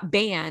they got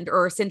banned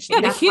or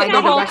essentially that's why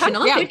they're the Russian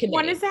Olympic Committee.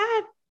 What is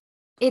that?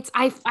 It's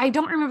I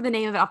don't remember the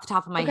name of it off the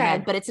top of my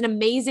head, but it's an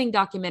amazing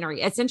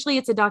documentary. Essentially,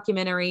 it's a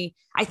documentary.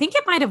 I think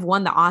it might have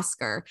won the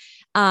Oscar.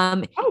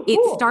 Cool.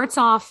 It starts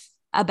off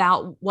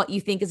about what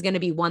you think is going to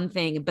be one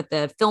thing, but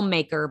the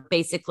filmmaker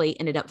basically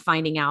ended up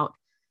finding out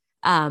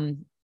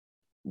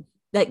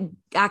that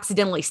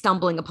accidentally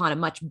stumbling upon a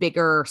much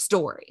bigger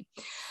story.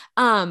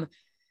 But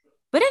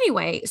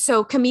anyway,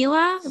 so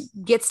Camila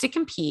gets to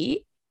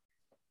compete.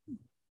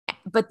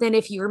 But then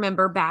if you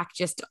remember back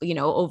just,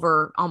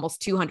 over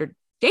almost 200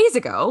 days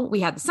ago, we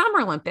had the Summer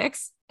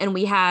Olympics and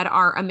we had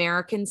our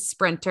American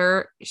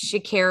sprinter,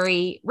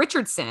 Sha'Carri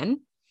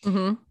Richardson,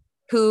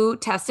 who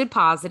tested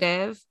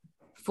positive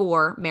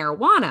for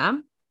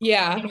marijuana.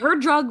 Yeah. And her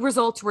drug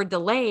results were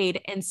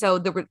delayed. And so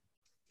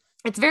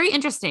it's very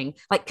interesting.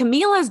 Like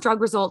Camila's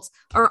drug results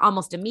are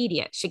almost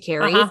immediate.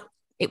 Sha'Carri,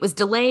 it was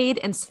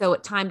delayed. And so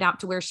it timed out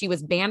to where she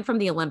was banned from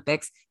the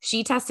Olympics.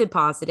 She tested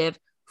positive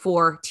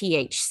for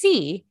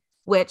THC,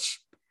 which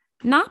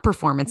not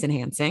performance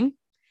enhancing.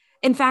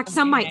 In fact,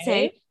 some might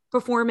say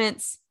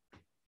performance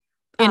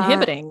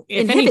inhibiting,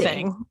 if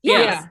anything.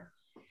 Yes.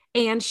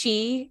 Yeah. And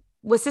she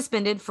was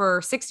suspended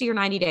for 60 or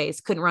 90 days,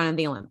 couldn't run in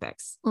the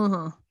Olympics.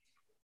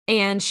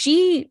 And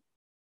she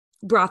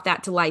brought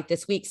that to light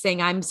this week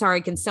saying, I'm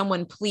sorry, can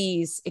someone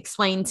please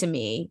explain to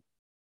me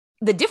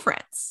the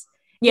difference?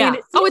 Yeah.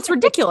 It's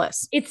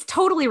ridiculous. It's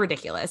totally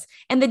ridiculous.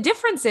 And the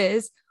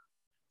differences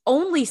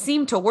only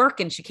seem to work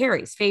in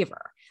Sha'Carri's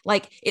favor.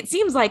 Like, it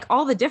seems like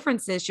all the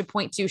differences should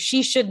point to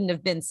she shouldn't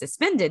have been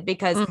suspended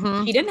because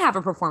she didn't have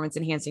a performance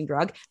enhancing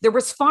drug. There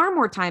was far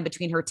more time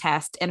between her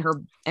test and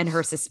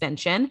her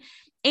suspension,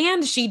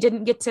 and she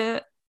didn't get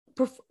to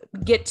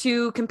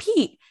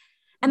compete.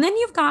 And then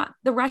you've got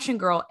the Russian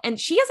girl, and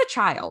she is a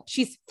child.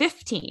 She's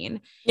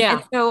 15. Yeah.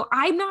 And so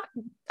I'm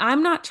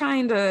not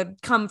trying to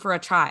come for a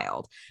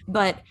child,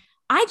 but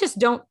I just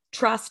don't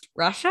trust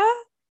Russia.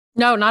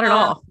 No, not at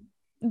all.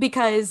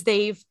 Because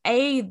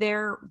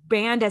they're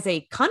banned as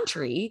a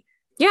country.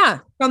 Yeah.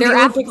 From the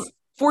Olympics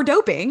for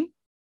doping.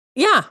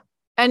 Yeah.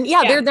 And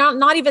they're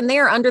not even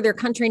there under their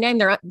country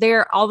name.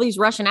 They're all these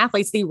Russian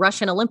athletes, the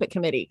Russian Olympic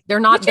Committee. They're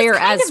not there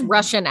as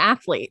Russian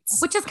athletes.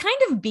 Which is kind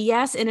of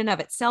BS in and of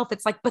itself.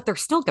 It's like, but they're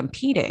still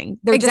competing.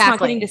 They're just not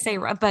getting to say,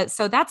 but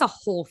so that's a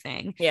whole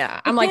thing. Yeah.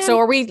 I'm like, so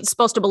are we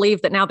supposed to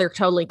believe that now they're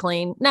totally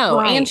clean? No.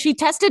 Right. And she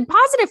tested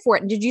positive for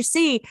it. And did you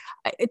see,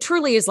 it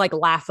truly is like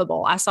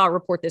laughable. I saw a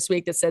report this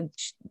week that said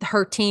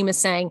her team is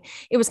saying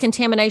it was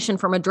contamination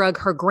from a drug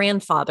her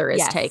grandfather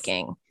is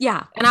taking.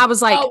 Yeah. And I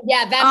was like,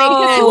 that makes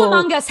sense. Who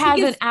among us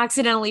hasn't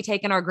accidentally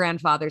taken our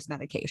grandfather's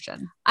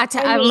medication?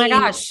 Oh my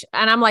gosh.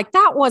 And I'm like,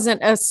 that wasn't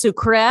a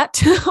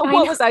secret.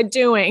 What was I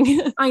doing?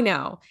 I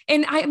know.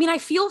 And I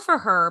feel for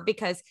her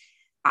because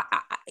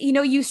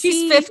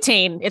she's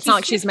 15. It's not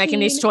like she's making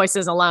these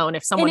choices alone.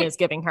 If someone is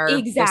giving her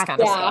this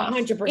kind of stuff.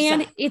 100%.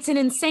 And it's an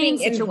insane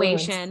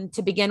situation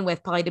to begin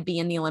with, probably to be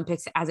in the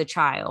Olympics as a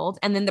child.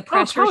 And then the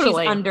pressure she's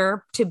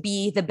under to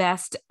be the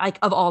best like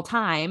of all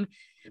time.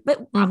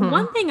 But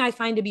one thing I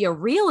find to be a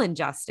real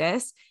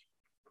injustice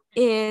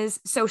is,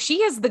 so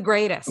she is the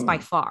greatest by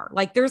far.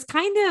 Like there's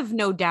kind of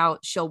no doubt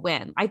she'll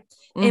win.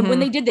 And when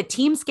they did the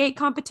team skate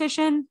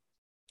competition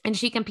and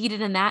she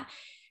competed in that,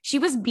 she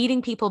was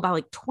beating people by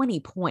like 20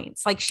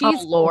 points. Like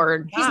she's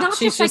not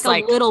just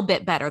like a little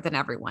bit better than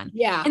everyone.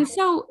 Yeah. And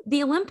so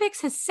the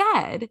Olympics has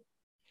said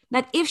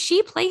that if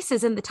she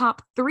places in the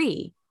top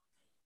 3,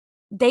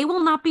 they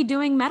will not be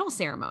doing medal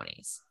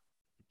ceremonies.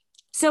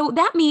 So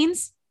that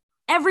means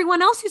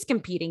everyone else who's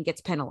competing gets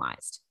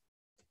penalized.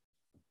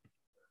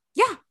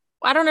 Yeah.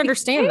 I don't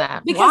understand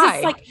that.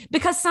 Because Why?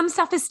 Because some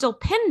stuff is still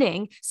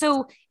pending.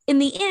 So in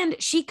the end,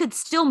 she could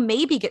still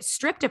maybe get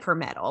stripped of her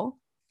medal.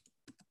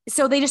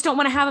 So they just don't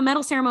want to have a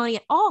medal ceremony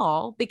at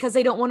all because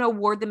they don't want to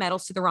award the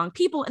medals to the wrong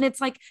people. And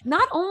it's like,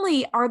 not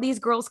only are these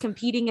girls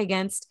competing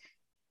against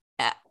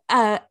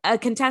a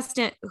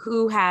contestant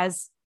who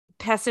has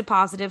tested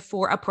positive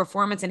for a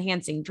performance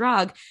enhancing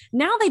drug,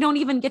 now they don't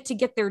even get to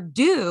get their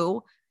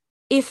due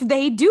if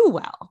they do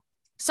well.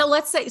 So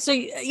let's say, so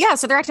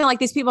they're acting like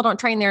these people don't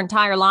train their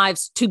entire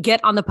lives to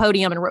get on the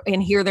podium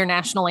and hear their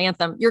national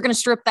anthem. You're going to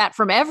strip that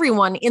from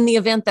everyone in the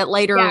event that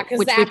later,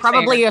 which we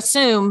probably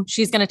assume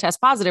she's going to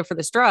test positive for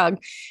this drug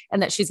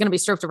and that she's going to be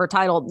stripped of her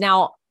title.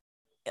 Now,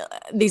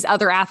 these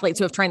other athletes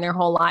who have trained their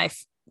whole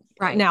life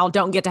now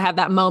don't get to have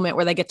that moment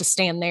where they get to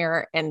stand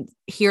there and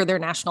hear their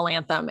national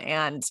anthem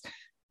and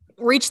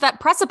reach that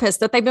precipice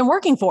that they've been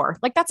working for.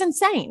 Like, that's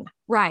insane.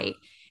 Right.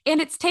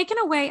 And it's taken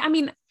away. I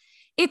mean,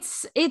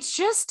 it's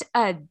just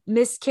a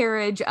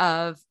miscarriage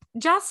of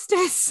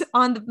justice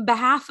on the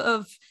behalf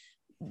of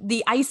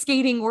the ice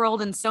skating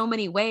world in so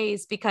many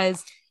ways,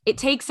 because it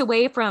takes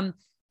away from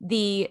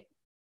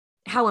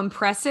how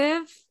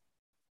impressive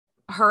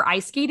her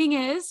ice skating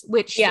is,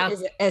 which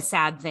is a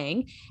sad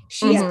thing.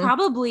 She's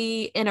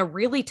probably in a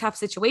really tough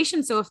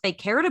situation. So if they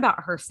cared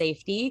about her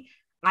safety,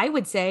 I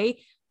would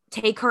say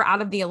take her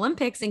out of the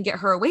Olympics and get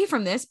her away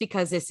from this,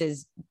 because this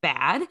is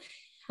bad.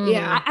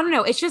 Yeah. I don't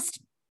know. It's just,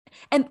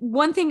 and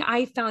one thing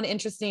I found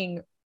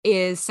interesting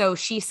is, so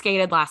she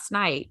skated last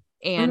night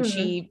and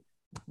she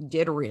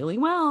did really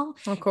well.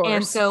 Of course.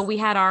 And so we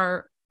had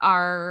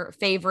our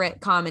favorite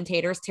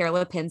commentators, Tara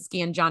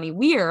Lipinski and Johnny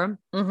Weir,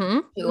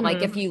 who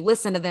like, if you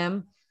listen to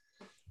them,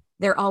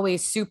 they're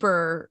always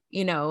super,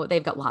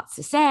 they've got lots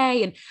to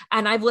say.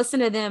 And I've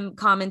listened to them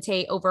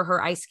commentate over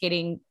her ice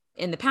skating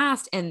in the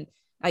past. And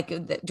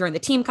like during the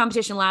team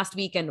competition last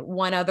week and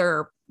one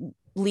other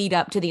lead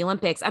up to the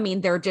Olympics. I mean,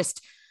 they're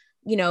just,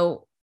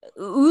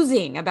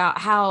 oozing about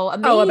how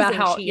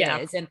amazing she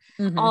is and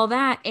all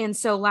that. And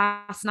so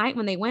last night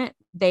when they went,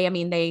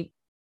 they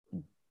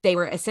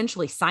were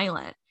essentially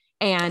silent.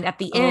 And at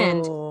the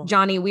end,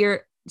 Johnny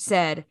Weir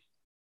said,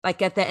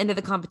 like at the end of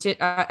the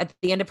competition, at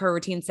the end of her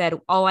routine,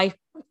 said, all I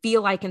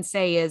feel I can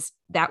say is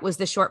that was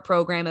the short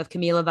program of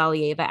Kamila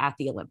Valieva at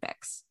the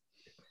Olympics.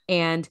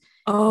 And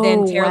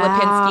then Tara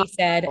Lipinski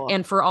said,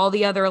 and for all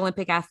the other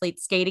Olympic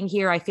athletes skating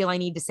here, I feel I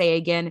need to say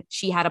again,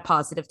 she had a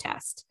positive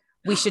test.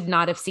 We should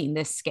not have seen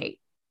this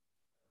skate.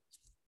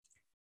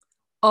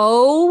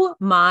 Oh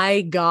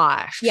my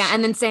gosh. Yeah.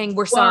 And then saying,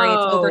 we're sorry,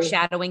 it's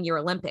overshadowing your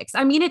Olympics.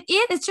 I mean, it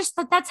is. It's just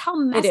that's how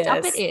messed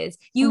up it is.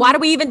 Why do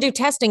we even do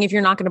testing if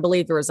you're not going to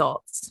believe the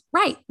results?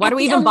 Right. Why do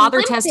we even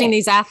bother testing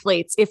these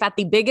athletes if at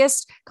the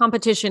biggest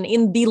competition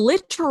in the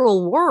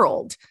literal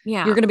world,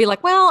 you're going to be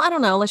like, well, I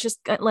don't know, let's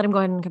just let him go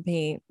ahead and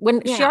compete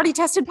when she already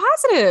tested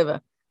positive.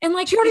 And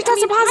like, she already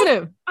tested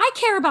positive. I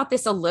care about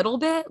this a little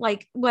bit,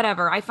 like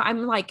whatever.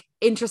 I'm like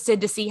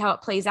interested to see how it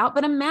plays out,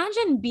 but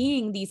imagine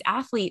being these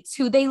athletes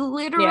who they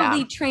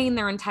literally train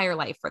their entire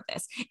life for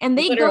this. And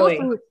they go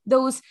through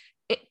those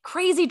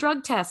crazy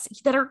drug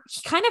tests that are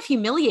kind of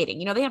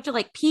humiliating. They have to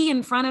like pee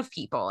in front of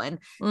people and,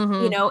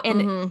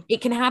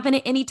 it can happen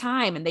at any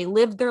time, and they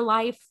live their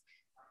life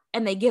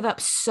and they give up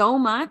so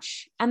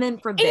much. And then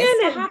for this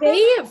to happen,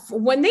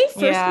 when they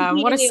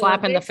first what a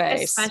slap in the Olympics,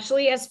 face,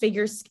 especially as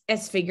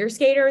figure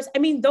skaters. I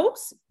mean,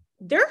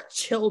 they're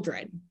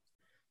children.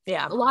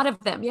 Yeah. A lot of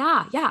them.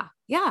 Yeah.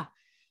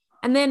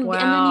 And then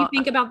you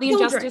think about the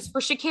injustice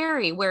for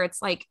Sha'Carri, where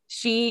it's like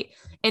she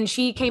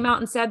came out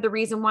and said the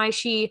reason why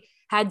she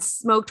had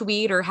smoked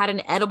weed or had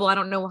an edible, I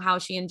don't know how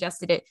she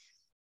ingested it,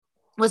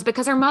 was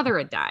because her mother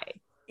had died.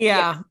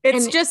 Yeah.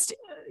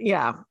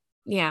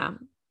 Yeah.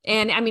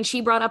 And I mean,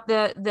 she brought up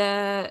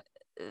the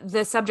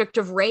subject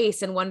of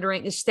race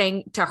and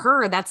saying to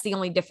her, that's the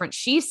only difference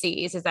she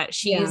sees is that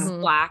she's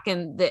Black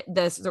and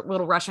the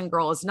little Russian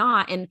girl is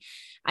not. And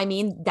I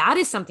mean, that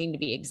is something to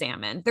be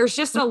examined. There's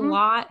just a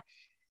lot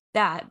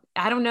that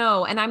I don't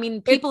know. And I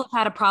mean, people have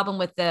had a problem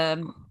with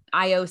the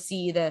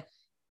IOC,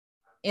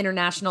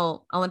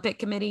 International Olympic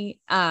Committee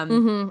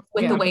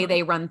with the way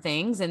they run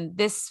things. And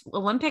this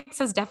Olympics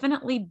has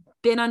definitely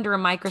been under a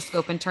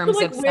microscope in terms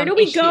of where do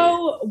we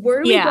go?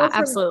 Where do we go?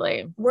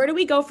 Absolutely. Where do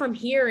we go from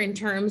here in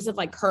terms of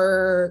like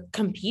her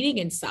competing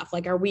and stuff?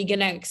 Like, are we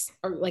gonna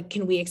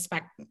can we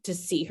expect to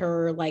see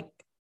her like?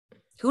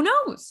 Who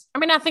knows? I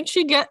mean, I think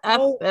she get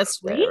that's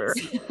fair.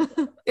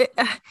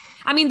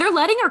 I mean, they're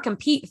letting her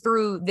compete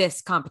through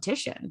this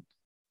competition.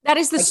 That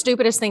is the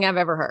stupidest thing I've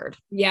ever heard.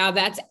 Yeah,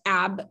 that's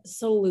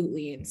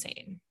absolutely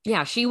insane.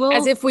 Yeah, she will.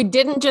 As if we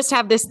didn't just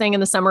have this thing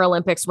in the Summer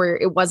Olympics where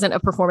it wasn't a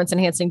performance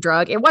enhancing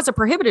drug. It was a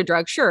prohibited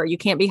drug. Sure. You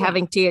can't be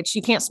having THC.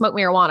 You can't smoke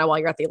marijuana while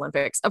you're at the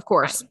Olympics, of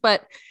course.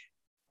 But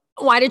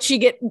why did she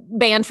get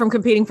banned from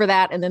competing for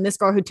that? And then this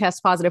girl who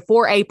tests positive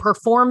for a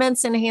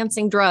performance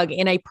enhancing drug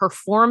in a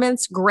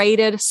performance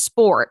graded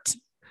sport.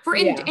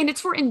 And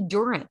it's for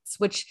endurance,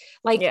 which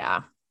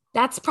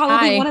that's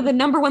probably one of the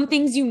number one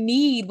things you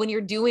need when you're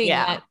doing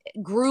that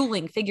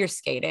grueling figure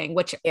skating,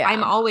 which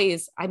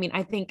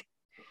I think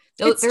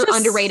they're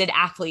underrated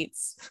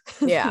athletes.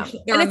 Yeah.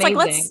 They're and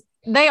amazing.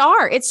 They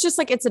are. It's just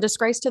like, it's a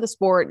disgrace to the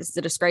sport. It's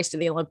a disgrace to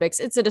the Olympics.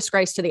 It's a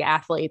disgrace to the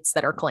athletes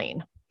that are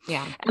clean.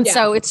 Yeah. And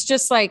so it's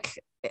just like,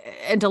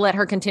 and to let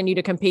her continue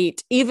to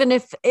compete, even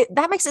if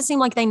that makes it seem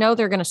like they know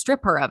they're going to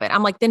strip her of it.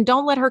 I'm like, then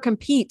don't let her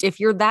compete if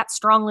you're that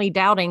strongly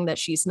doubting that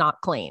she's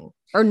not clean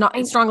or not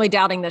strongly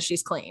doubting that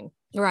she's clean.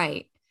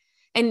 Right.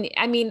 And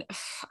I mean,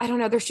 I don't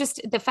know. There's just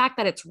the fact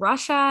that it's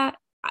Russia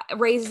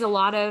raises a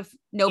lot of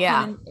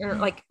pun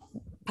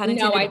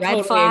intended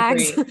red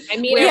flags. Agree. I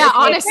mean,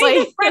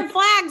 honestly, red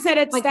flags that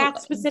it's like,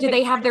 that specific. Do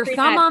they have their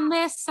thumb on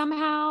this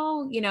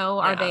somehow?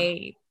 Are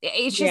they?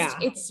 It's just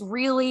it's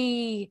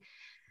really,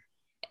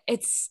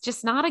 it's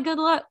just not a good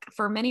look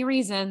for many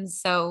reasons.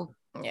 So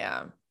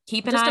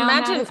keep an eye on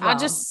that as well.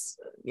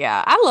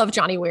 I love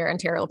Johnny Weir and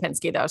Terry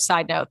Lipinski though.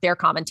 Side note, they're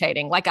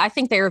commentating. Like, I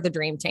think they're the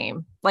dream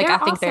team. Like, I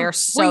think they're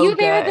so Were you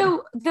there good.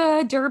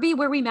 the Derby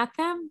where we met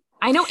them?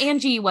 I know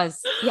Angie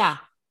was. Yeah.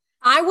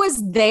 I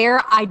was there.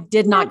 I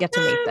did not get to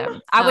meet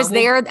them. I was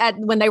there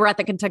when they were at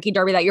the Kentucky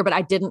Derby that year, but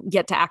I didn't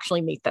get to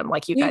actually meet them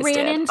like you guys did. We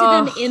ran into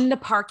them in the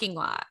parking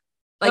lot,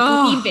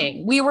 like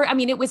leaving.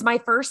 It was my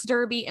first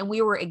Derby and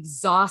we were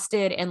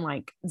exhausted and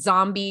like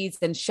zombies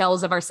and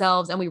shells of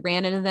ourselves. And we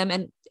ran into them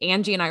and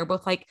Angie and I were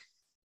both like,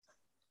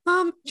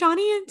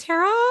 Johnny and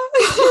Tara,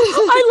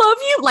 I love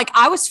you. Like,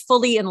 I was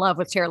fully in love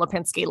with Tara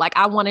Lipinski. Like,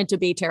 I wanted to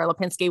be Tara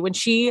Lipinski when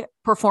she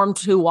performed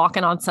to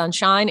Walking on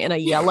Sunshine in a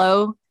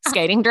yellow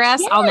skating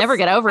dress. I'll never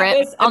get over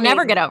it. I'll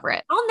never get over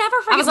it. I'll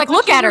never forget. I was like,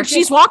 look at her.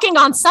 She's walking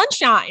on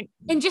sunshine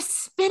and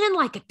just spinning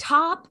like a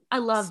top. I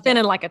love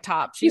spinning like a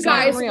top. She's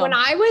guys, when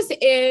I was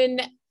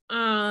in,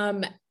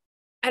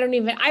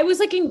 I was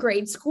like in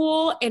grade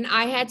school and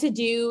I had to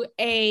do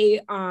a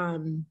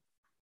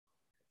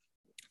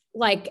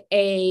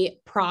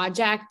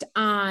project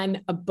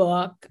on a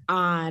book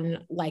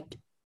on like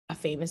a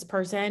famous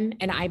person.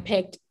 And I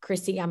picked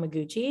Christy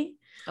Yamaguchi.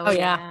 Oh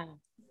yeah.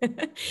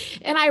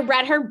 And I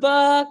read her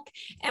book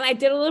and I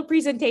did a little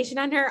presentation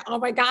on her. Oh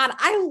my God.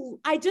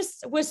 I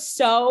just was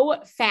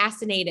so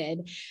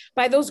fascinated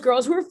by those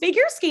girls who were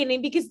figure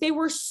skating because they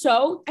were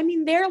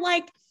they're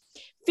like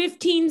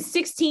 15,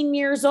 16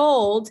 years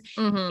old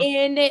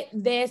in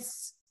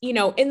this,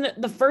 in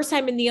the first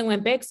time in the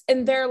Olympics.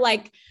 And they're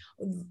like,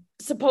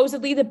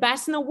 supposedly the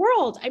best in the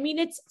world. I mean,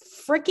 it's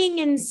freaking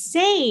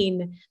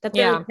insane that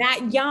they're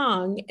that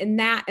young and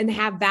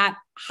have that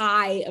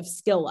high of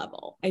skill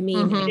level. I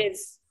mean, it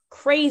is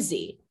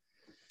crazy.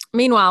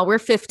 Meanwhile, we're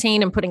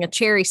 15 and putting a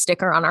cherry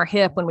sticker on our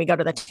hip when we go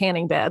to the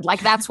tanning bed.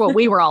 Like, that's what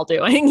we were all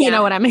doing. You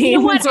know what I mean? You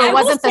know what? So it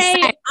wasn't the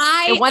same.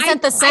 It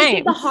wasn't the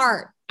same.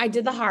 I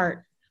did the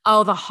heart.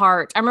 Oh, the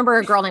heart. I remember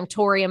a girl named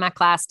Tori in my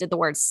class did the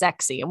word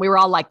sexy and we were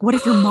all like, what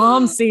if your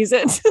mom sees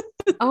it?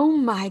 Oh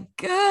my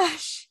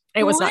gosh.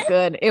 It was not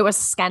good. It was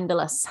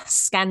scandalous.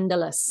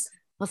 Scandalous.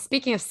 Well,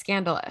 speaking of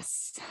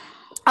scandalous.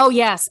 Oh,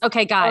 yes.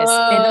 Okay, guys.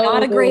 In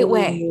not a great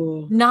way.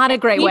 Not a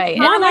great way.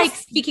 More like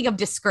speaking of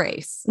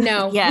disgrace.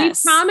 No.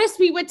 Yes. We promised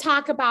we would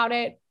talk about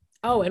it.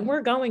 Oh, and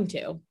we're going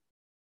to.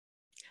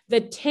 The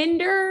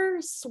Tinder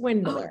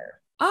swindler.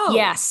 Oh.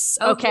 Yes.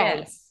 Okay.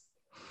 Yes.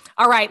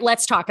 All right.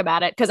 Let's talk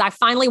about it because I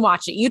finally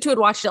watched it. You two had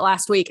watched it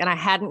last week and I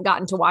hadn't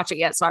gotten to watch it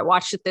yet. So I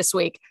watched it this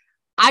week.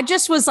 I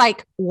just was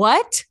like,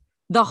 what?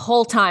 The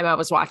whole time I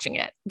was watching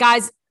it.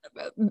 Guys,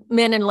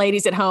 men and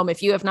ladies at home,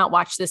 if you have not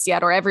watched this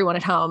yet, or everyone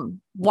at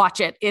home,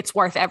 watch it. It's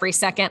worth every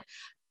second.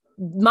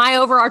 My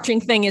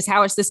overarching thing is,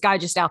 how is this guy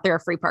just out there a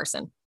free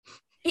person?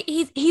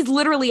 He's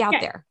literally out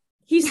there.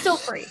 He's still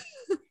free.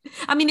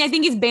 I mean, I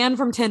think he's banned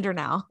from Tinder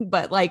now,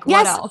 but like,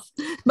 what else?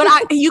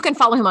 But you can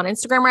follow him on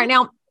Instagram right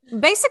now.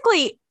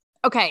 Basically,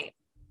 okay.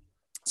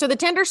 So the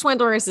Tinder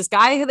swindler is this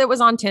guy that was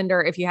on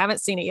Tinder. If you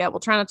haven't seen it yet, we'll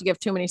try not to give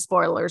too many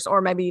spoilers,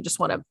 or maybe you just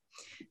want to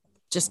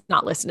just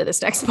not listen to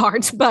this next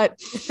part, but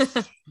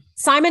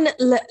Simon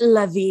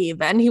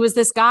Leviev. And he was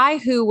this guy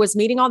who was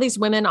meeting all these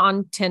women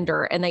on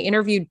Tinder and they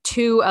interviewed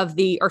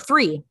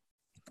three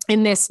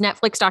in this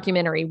Netflix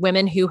documentary,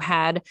 women who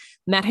had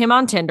met him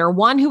on Tinder,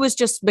 one who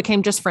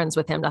became just friends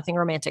with him, nothing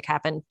romantic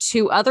happened,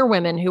 two other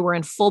women who were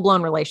in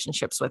full-blown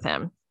relationships with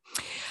him.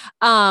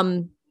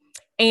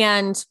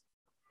 And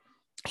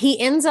he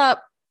ends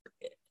up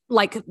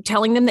like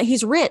telling them that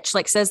he's rich,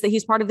 like says that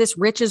he's part of this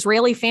rich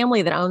Israeli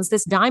family that owns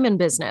this diamond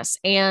business,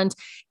 and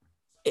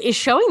is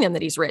showing them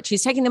that he's rich.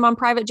 He's taking them on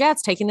private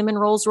jets, taking them in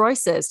Rolls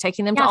Royces,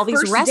 taking them to all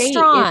these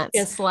restaurants.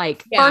 Just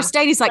like first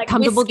date, he's like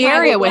come to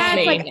Bulgaria with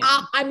me. Like,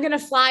 I'm going to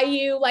fly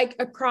you like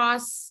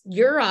across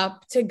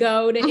Europe to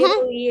go to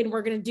Italy, and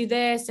we're going to do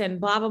this and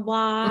blah, blah,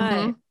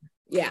 blah.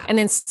 Yeah. And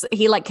then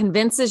he like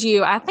convinces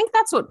you. I think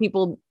that's what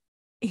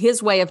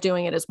his way of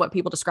doing it is what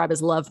people describe as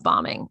love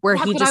bombing, where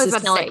he just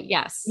is telling,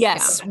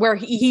 yes, where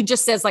he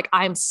just says like,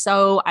 I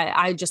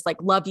just like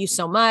love you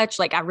so much.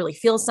 Like I really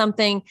feel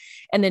something,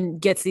 and then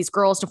gets these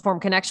girls to form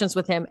connections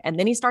with him. And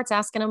then he starts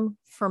asking them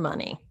for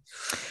money.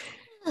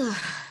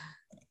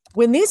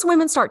 When these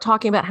women start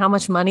talking about how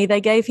much money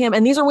they gave him,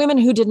 and these are women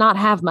who did not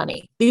have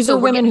money. These are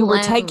women who were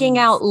taking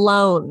out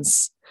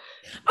loans.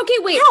 Okay,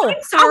 wait.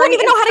 I wouldn't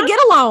even know how to get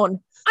a loan.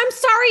 I'm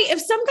sorry.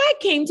 If some guy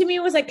came to me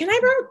and was like, can I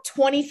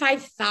borrow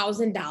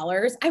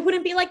 $25,000? I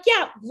wouldn't be like,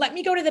 yeah, let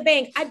me go to the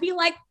bank. I'd be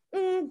like,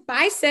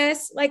 bye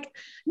sis. Like,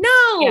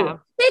 no,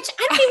 bitch,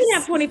 I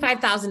don't even have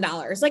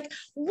 $25,000. Like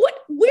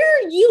where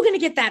are you going to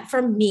get that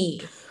from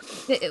me?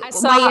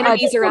 My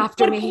enemies are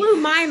after me. Blew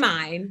my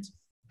mind.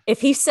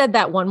 If he said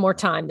that one more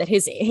time, that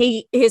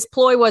his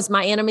ploy was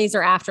my enemies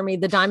are after me.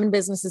 The diamond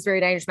business is very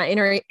dangerous. My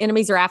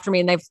enemies are after me,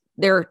 and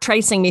they're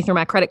tracing me through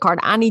my credit card.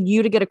 I need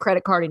you to get a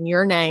credit card in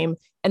your name,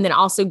 and then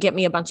also get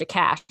me a bunch of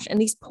cash. And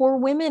these poor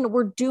women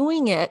were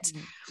doing it.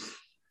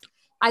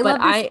 I love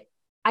this.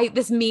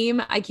 This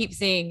meme I keep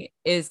seeing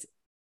is,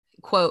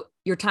 quote,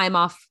 your time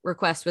off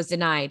request was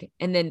denied.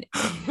 And then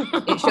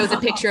it shows a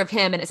picture of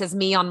him, and it says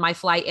me on my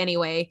flight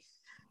anyway.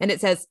 And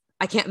it says,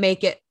 I can't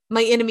make it.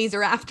 My enemies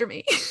are after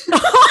me. That's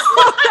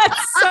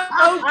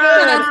so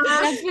good.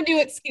 That's the new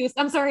excuse.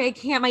 I'm sorry, I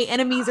can't. My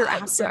enemies are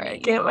after me. I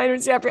can't. My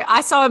enemies are after me. I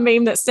saw a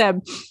meme that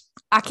said,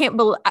 I can't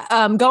believe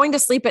going to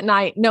sleep at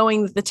night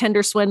knowing that the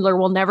Tinder swindler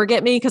will never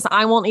get me because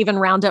I won't even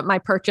round up my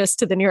purchase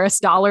to the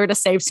nearest dollar to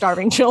save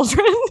starving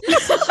children.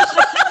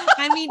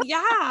 I mean,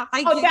 yeah.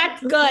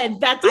 That's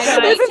good. That's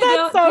good. Isn't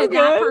that so good?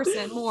 That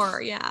person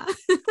more, yeah.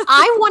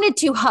 I wanted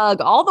to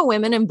hug all the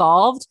women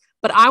involved,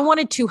 but I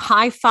wanted to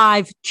high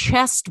five,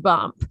 chest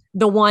bump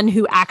the one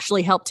who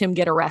actually helped him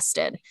get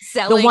arrested.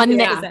 Selling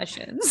his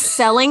possessions.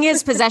 Selling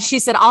his possessions. She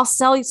said, I'll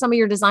sell you some of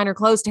your designer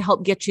clothes to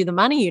help get you the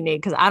money you need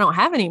because I don't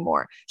have any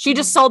more. She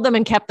just sold them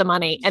and kept the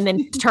money and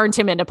then turned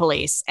him into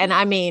police. And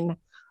I mean,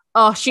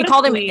 she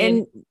called him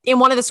in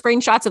one of the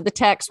screenshots of the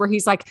text where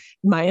he's like,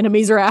 my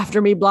enemies are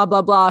after me, blah,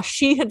 blah, blah.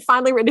 She had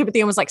finally written empathy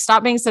and was like,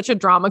 stop being such a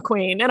drama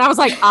queen. And I was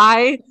like,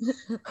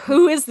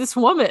 who is this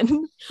woman?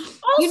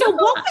 Also,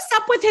 what was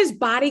up with his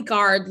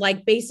bodyguard?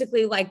 Like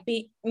basically like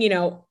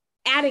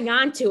adding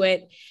on to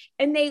it.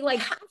 And they like,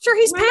 I'm sure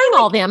he's paying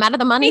all them out of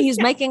the money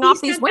he's making off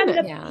these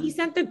women. He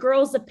sent the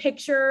girls a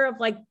picture of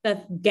like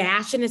the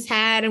gash in his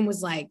head and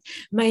was like,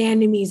 my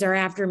enemies are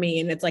after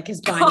me. And it's like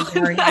his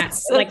bodyguard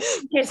like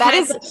his head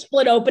is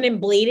split open and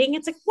bleeding.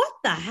 It's like, what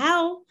the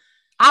hell?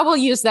 I will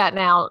use that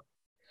now.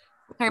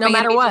 No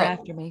matter what.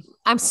 After me.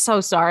 I'm so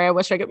sorry. I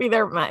wish I could be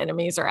there. My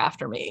enemies are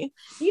after me.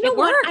 You know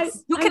what?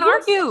 Who can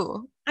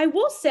argue? I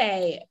will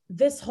say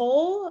this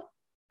whole,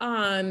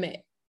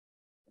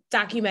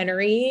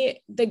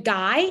 documentary, the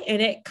guy in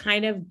it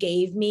kind of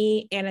gave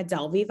me Anna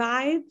Delvey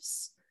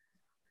vibes.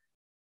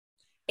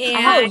 And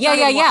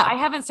I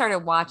haven't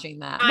started watching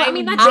that. I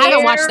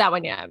haven't watched that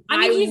one yet.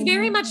 I mean, he's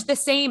very much the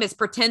same as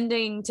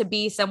pretending to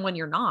be someone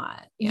you're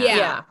not.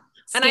 Yeah.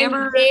 And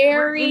I'm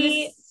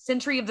very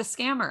century of the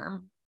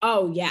scammer.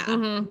 Oh yeah.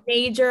 Mm-hmm.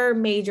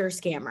 Major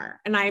scammer.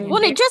 And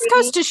it just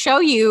goes to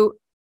show you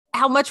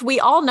how much we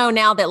all know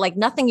now that like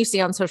nothing you see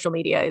on social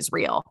media is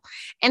real.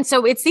 And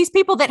so it's these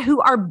people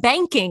who are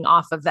banking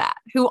off of that,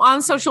 who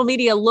on social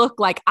media look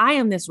like I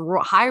am this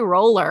high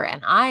roller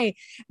and I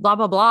blah,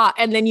 blah, blah.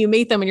 And then you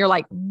meet them and you're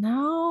like,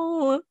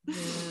 no,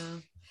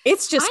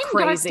 it's just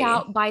crazy.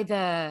 Out by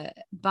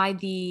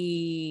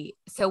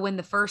so when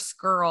the first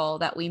girl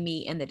that we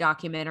meet in the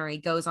documentary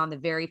goes on the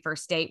very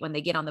first date, when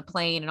they get on the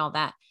plane and all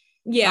that.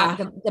 Yeah.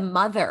 The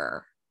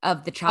mother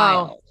of the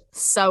child. Oh,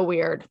 so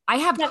weird. I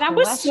have that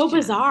was so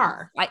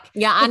bizarre. Like,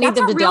 I need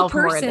them to delve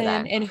more into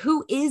that. And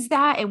who is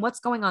that? And what's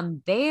going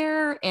on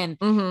there? And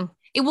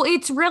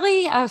it's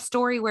really a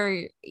story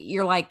where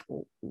you're like,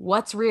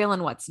 what's real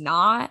and what's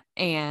not.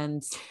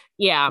 And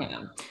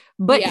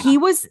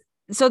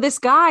so this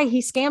guy,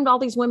 he scammed all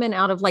these women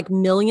out of like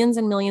millions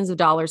and millions of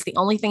dollars. The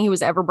only thing he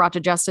was ever brought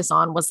to justice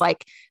on was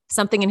like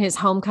something in his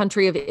home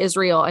country of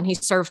Israel. And he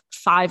served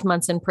 5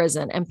 months in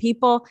prison. And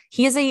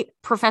he is a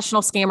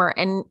professional scammer.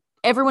 And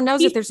everyone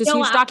knows that there's this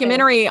huge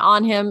documentary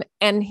on him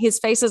and his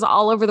face is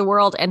all over the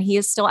world. And he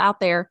is still out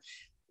there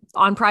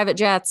on private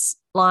jets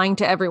lying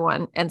to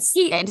everyone. And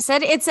it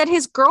said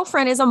his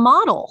girlfriend is a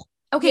model.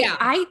 Okay.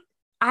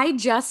 I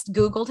just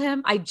Googled him.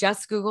 Or I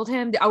just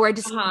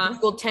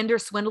Googled Tinder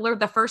swindler.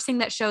 The first thing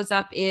that shows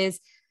up is,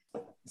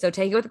 so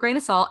take it with a grain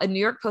of salt, a New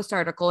York Post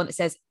article. And it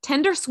says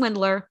Tinder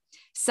swindler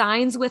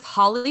signs with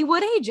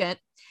Hollywood agent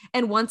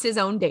and wants his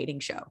own dating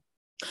show.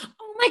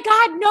 Oh my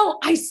God. No,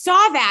 I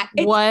saw that.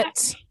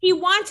 What? He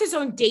wants his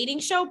own dating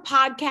show,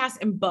 podcast,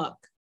 and book.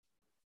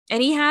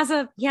 And he has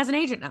an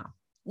agent now.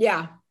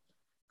 Yeah.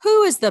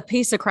 Who is the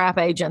piece of crap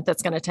agent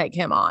that's going to take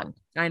him on?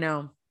 I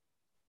know.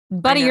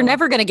 Buddy, you're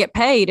never going to get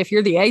paid if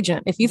you're the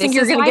agent. If you think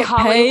you're going to get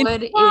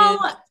paid.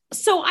 Well,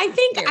 so I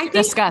think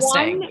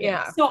disgusting.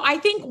 So I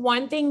think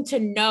one thing to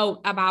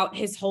note about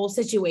his whole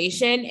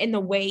situation and the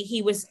way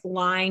he was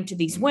lying to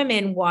these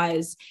women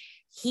was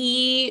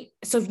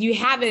so if you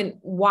haven't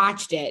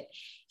watched it,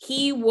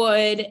 he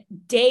would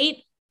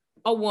date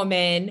a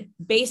woman,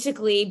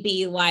 basically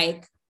be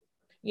like,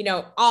 you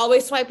know,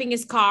 always swiping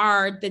his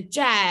card, the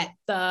jet,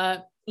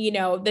 the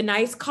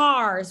nice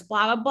cars,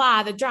 blah, blah,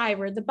 blah, the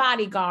driver, the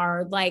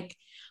bodyguard. Like,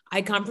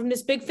 I come from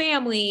this big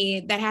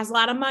family that has a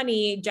lot of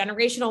money,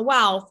 generational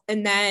wealth.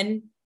 And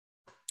then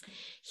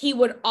he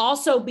would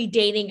also be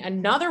dating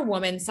another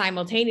woman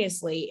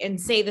simultaneously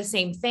and say the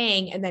same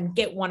thing, and then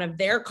get one of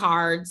their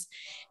cards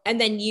and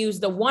then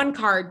use the one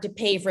card to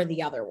pay for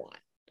the other one.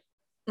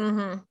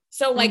 Mm-hmm.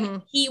 So like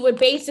he would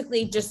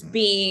basically just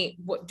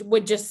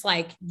would just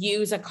like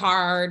use a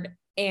card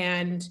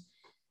and,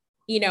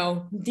 you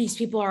know, these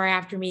people are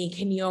after me.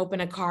 Can you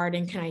open a card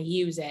and can I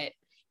use it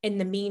in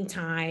the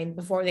meantime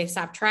before they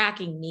stop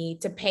tracking me,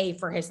 to pay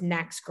for his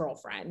next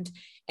girlfriend?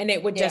 And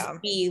it would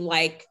just be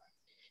like,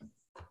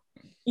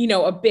 you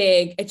know,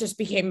 it just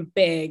became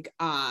big.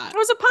 It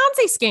was a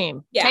Ponzi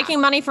scheme,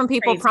 taking money from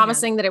people,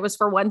 promising that it was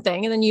for one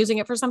thing and then using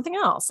it for something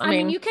else. I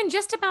mean, you can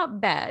just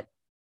about bet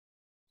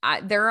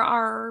there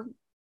are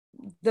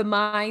the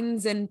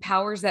minds and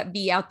powers that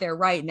be out there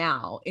right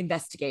now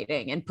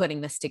investigating and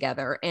putting this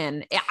together.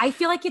 And I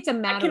feel like it's a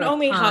matter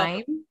of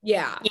time.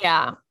 Yeah.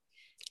 Yeah.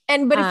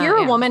 But if you're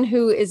a woman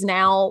who is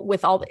now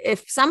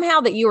if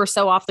somehow that you are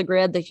so off the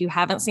grid that you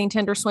haven't seen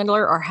Tinder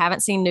swindler or haven't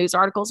seen news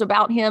articles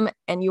about him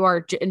and you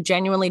are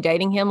genuinely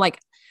dating him, like,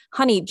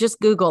 honey, just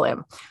Google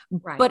him.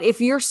 Right. But if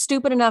you're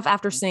stupid enough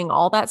after seeing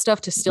all that stuff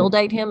to still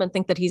date him and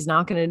think that he's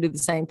not going to do the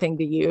same thing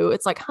to you,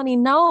 it's like, honey,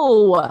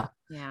 no.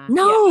 Yeah.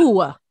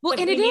 No. Yeah. Well,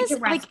 and it is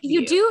like,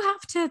 you do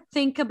have to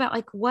think about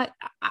like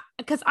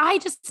because I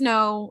just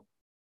know,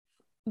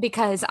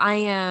 because I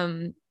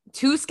am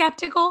too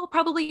skeptical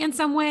probably in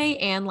some way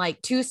and like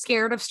too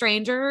scared of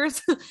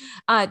strangers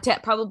to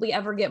probably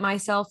ever get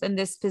myself in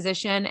this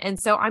position. And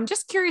so I'm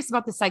just curious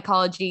about the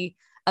psychology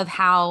of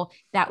how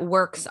that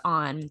works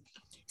on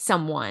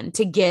someone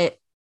to get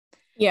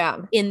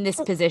in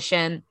this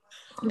position,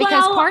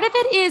 because part of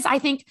it is, I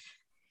think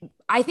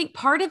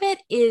part of it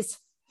is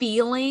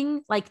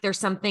feeling like there's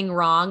something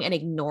wrong and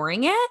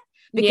ignoring it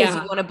because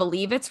you want to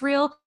believe it's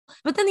real.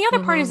 But then the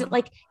other part is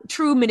like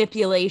true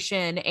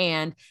manipulation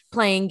and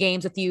playing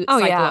games with you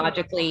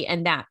psychologically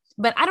and that.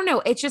 But I don't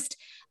know. It's just,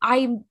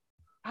 I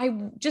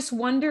just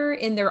wonder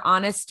in their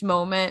honest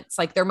moments,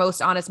 like their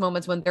most honest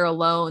moments when they're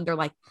alone, they're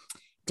like,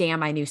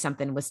 damn, I knew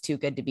something was too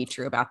good to be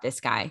true about this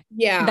guy.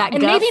 Yeah. That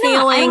gut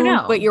feeling,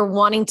 but you're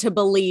wanting to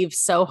believe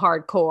so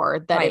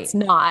hardcore that it's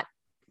not.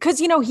 Because,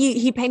 you know,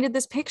 he painted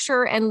this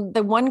picture, and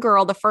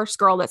the first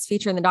girl that's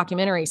featured in the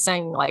documentary,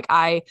 saying like,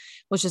 I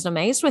was just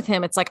amazed with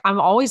him. It's like,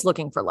 I'm always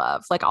looking for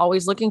love, like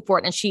always looking for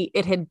it. And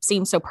it had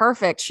seemed so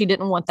perfect. She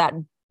didn't want that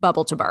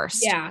bubble to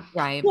burst. Yeah.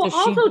 Right. Well,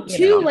 also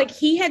too, like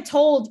he had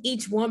told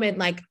each woman,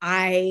 like,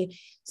 I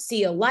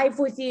see a life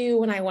with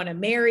you and I want to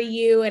marry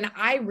you. And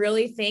I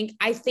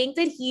think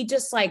that he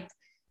just like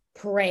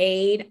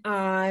preyed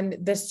on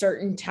the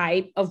certain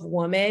type of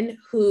woman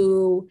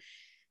who,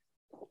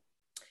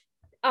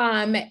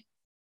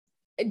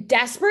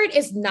 desperate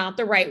is not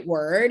the right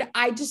word.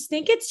 I just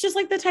think it's just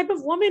like the type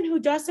of woman who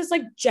just is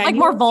like genuinely,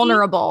 like more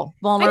vulnerable,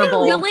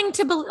 willing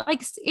to believe,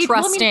 like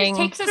trusting. It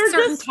takes a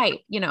certain type,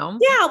 you know?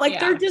 Yeah.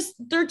 Like they're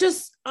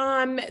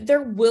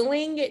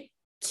willing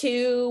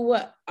to,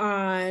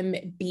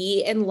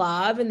 be in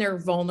love, and they're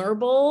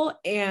vulnerable,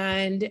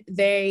 and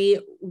they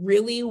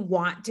really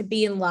want to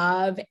be in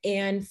love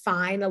and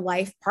find a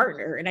life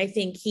partner. And I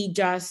think he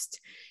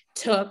just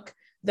took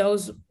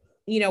those,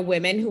 you know,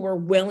 women who were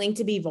willing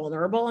to be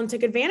vulnerable and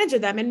took advantage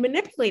of them and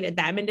manipulated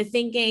them into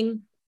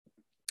thinking,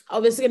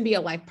 oh, this is going to be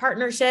a life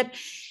partnership.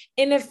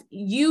 And if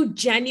you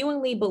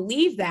genuinely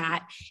believe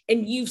that,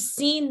 and you've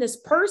seen this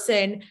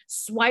person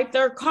swipe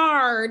their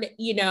card,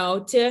 you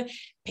know, to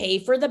pay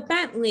for the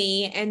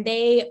Bentley, and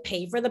they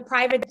pay for the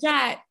private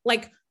jet,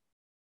 like,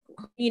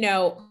 you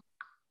know,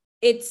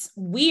 it's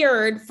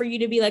weird for you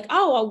to be like,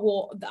 oh,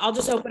 well, I'll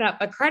just open up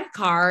a credit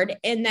card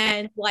and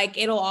then like,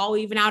 it'll all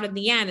even out in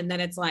the end. And then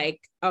it's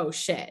like, oh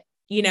shit,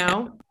 you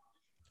know,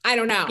 I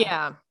don't know.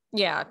 Yeah.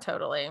 Yeah,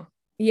 totally.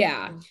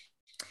 Yeah.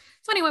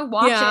 So anyway,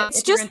 watch it.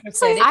 It's just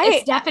like,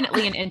 it's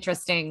definitely an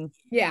interesting.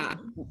 Yeah.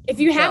 If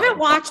you haven't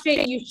watched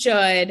it, you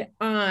should.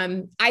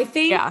 I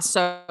think. Yeah.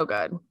 So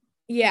good.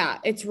 Yeah,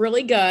 it's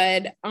really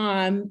good.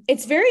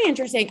 It's very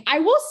interesting. I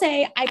will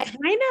say I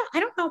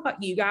don't know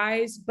about you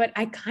guys, but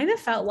I kind of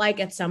felt like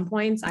at some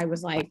points I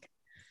was like,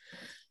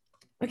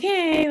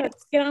 okay,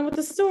 let's get on with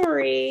the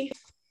story.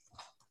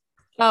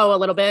 Oh, a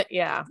little bit.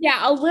 Yeah. Yeah,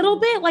 a little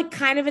bit, like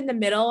kind of in the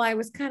middle. I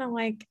was kind of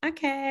like,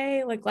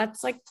 okay, like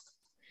let's like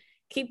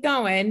keep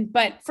going.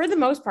 But for the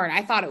most part,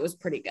 I thought it was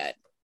pretty good.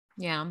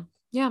 Yeah.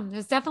 Yeah.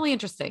 It's definitely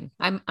interesting.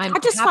 I'm I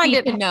just happy find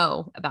it to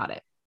know about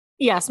it.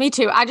 Yes, me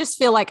too. I just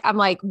feel like I'm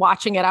like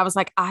watching it. I was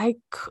like,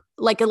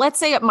 let's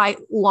say my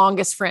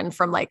longest friend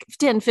from like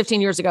 10, 15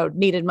 years ago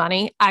needed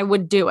money. I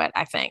would do it,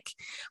 I think.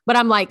 But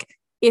I'm like,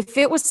 if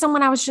it was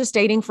someone I was just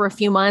dating for a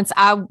few months,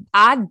 I'm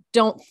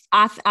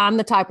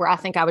the type where I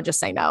think I would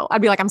just say no.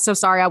 I'd be like, I'm so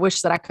sorry. I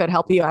wish that I could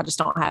help you. I just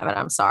don't have it.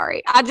 I'm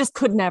sorry. I just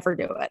could never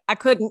do it. I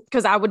couldn't,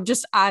 because I would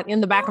just,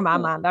 in the back of my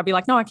mind, I'd be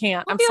like, no, I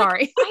can't. I'm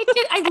sorry.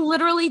 I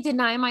literally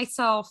deny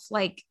myself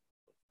like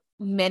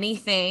many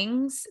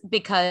things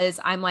because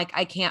I'm like,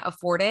 I can't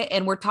afford it.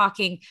 And we're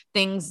talking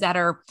things that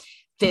are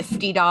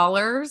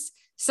 $50.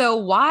 So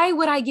why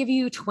would I give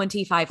you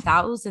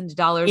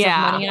 $25,000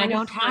 of money I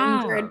don't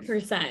have?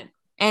 100%.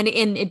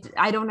 And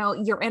I don't know,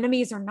 your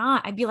enemies or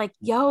not. I'd be like,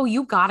 yo,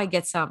 you got to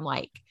get some,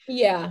 like,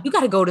 you got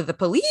to go to the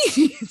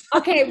police.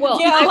 Okay. Well,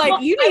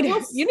 you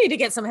need to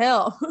get some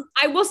help.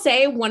 I will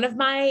say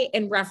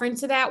in reference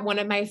to that, one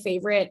of my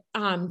favorite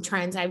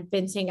trends I've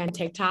been seeing on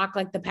TikTok,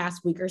 like the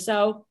past week or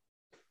so,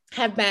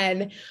 have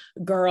been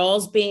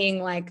girls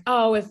being like,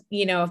 oh, if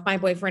my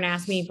boyfriend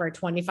asked me for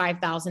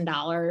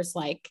 $25,000,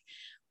 like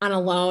on a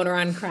loan or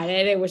on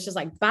credit, it was just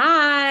like,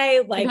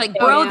 bye. Like,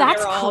 bro,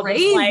 that's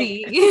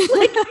crazy. His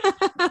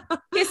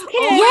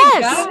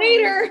kid,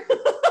 later.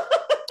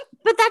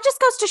 But that just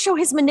goes to show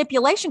his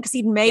manipulation, because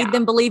he made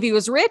them believe he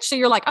was rich. So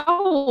you're like,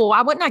 oh,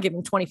 I would not give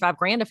him 25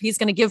 grand if he's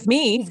going to give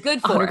me he's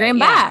good for 100 grand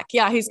back.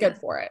 Yeah, he's good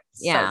for it.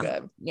 Yeah. So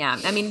good. Yeah.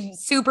 I mean,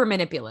 super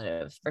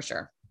manipulative for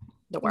sure.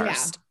 The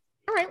worst. Yeah.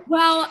 All right.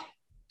 Well,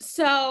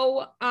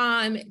 so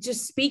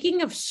just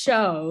speaking of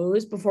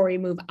shows, before we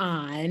move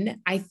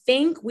on, I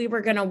think we were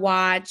going to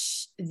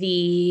watch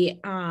the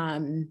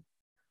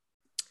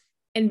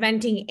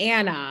Inventing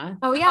Anna.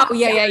 Oh yeah.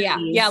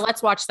 Yeah.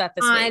 Let's watch that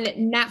this on week.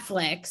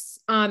 Netflix.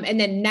 And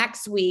then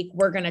next week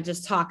we're going to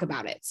just talk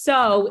about it.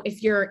 So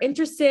if you're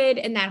interested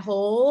in that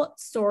whole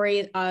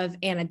story of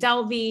Anna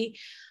Delvey,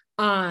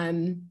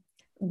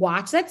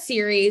 watch that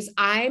series.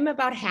 I'm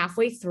about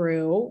halfway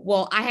through.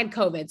 Well, I had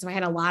COVID, so I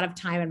had a lot of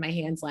time in my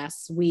hands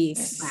this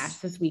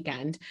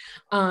weekend.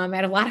 I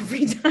had a lot of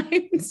free time.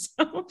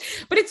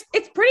 But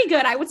it's pretty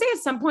good. I would say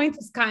at some points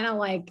it's kind of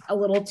like a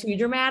little too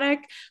dramatic,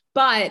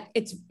 but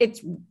it's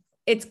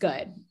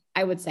good.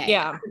 I would say.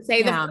 Yeah. I would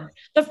say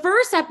the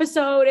first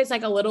episode is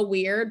like a little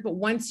weird, but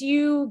once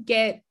you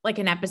get like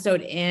an episode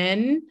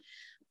in,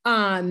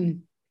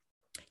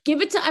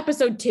 give it to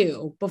episode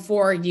 2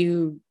 before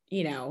you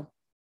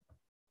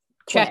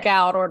check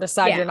out or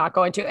decide you're not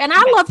going to. And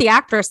I love the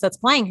actress that's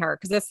playing her,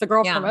 because it's the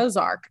girl from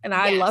Ozark, and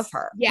I love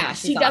her. Yeah,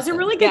 she does a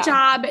really good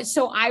job.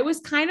 So I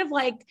was kind of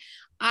like,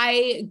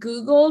 I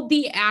Googled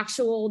the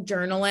actual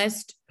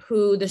journalist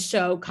who the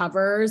show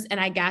covers,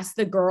 and I guess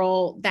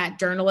that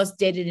journalist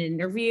did an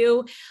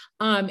interview,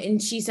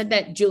 and she said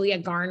that Julia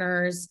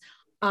Garner's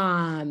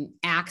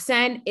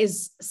accent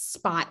is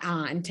spot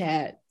on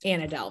to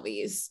Anna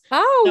Delvey's.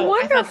 Oh, so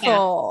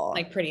wonderful.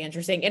 Like pretty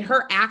interesting. And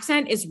her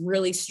accent is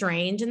really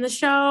strange in the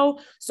show.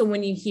 So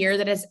when you hear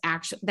that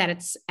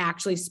it's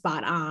actually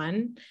spot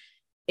on,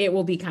 it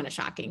will be kind of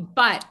shocking,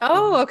 but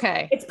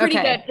okay. It's pretty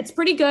good. It's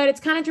pretty good. It's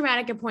kind of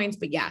dramatic at points,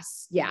 but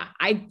yes. Yeah.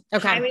 I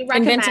highly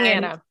recommend Inventing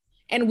Anna.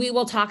 And we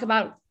will talk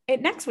about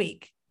it next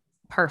week.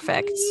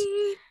 Perfect.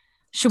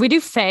 Should we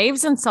do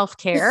faves and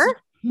self-care?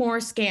 More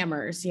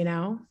scammers,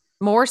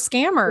 More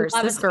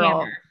scammers. This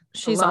girl,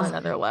 she's on it.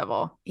 another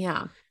level.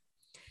 Yeah.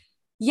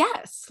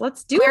 Yes,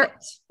 let's do it.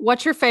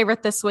 What's your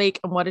favorite this week,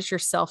 and what is your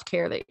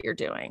self-care that you're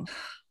doing?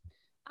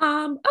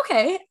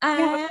 Okay.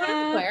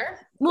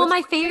 Well,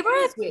 my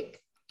favorite this week.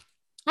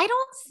 I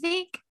don't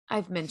think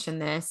I've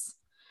mentioned this.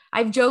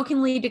 I've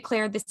jokingly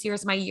declared this year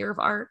as my year of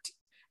art.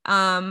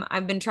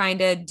 I've been trying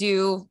to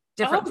do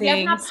different things.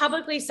 You have not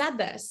publicly said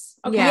this.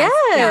 Okay.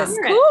 Yes.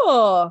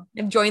 Cool.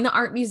 I've joined the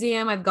art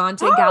museum. I've gone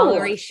to a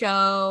gallery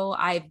show.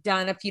 I've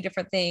done a few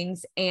different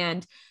things.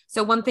 And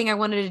so one thing I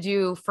wanted to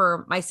do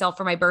for myself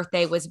for my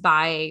birthday was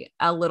buy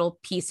a little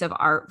piece of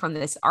art from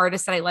this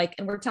artist that I like.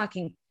 And we're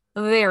talking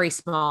a very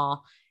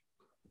small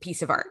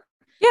piece of art.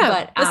 Yeah,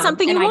 but it's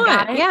something you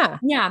want. Yeah.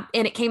 Yeah.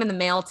 And it came in the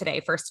mail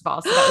today, first of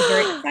all. So that was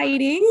very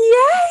exciting.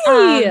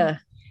 Yay.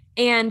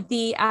 And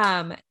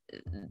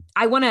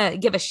I want to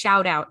give a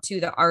shout out to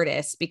the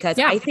artist, because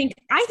I think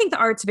the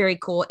art's very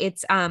cool.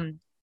 It's kind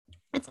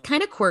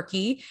of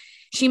quirky.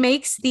 She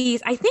makes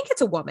these, I think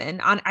it's a woman.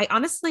 I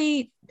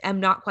honestly am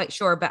not quite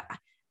sure, but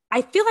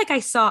I feel like I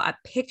saw a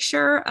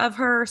picture of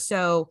her.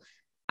 So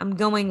I'm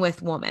going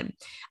with woman.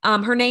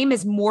 Her name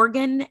is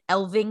Morgan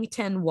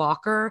Elvington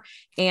Walker,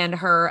 and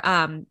her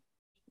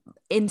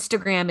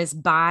Instagram is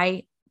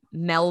by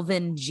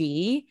Melvin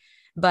G.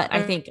 But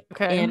I think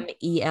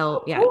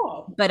MEL,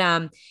 But,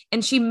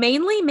 and she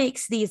mainly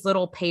makes these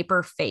little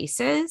paper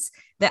faces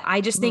that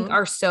I just think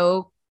are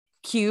so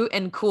cute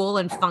and cool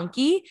and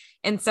funky.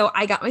 And so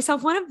I got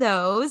myself one of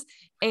those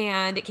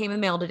and it came in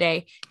the mail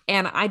today.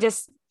 And I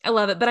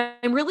love it, but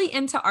I'm really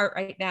into art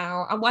right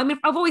now.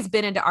 I've always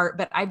been into art,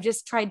 but I've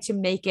just tried to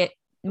make it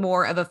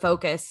more of a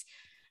focus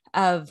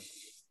of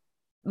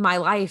my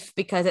life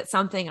because it's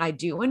something I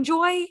do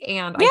enjoy.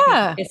 And I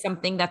think it's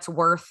something that's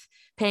worth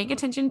paying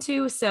attention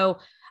to. So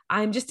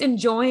I'm just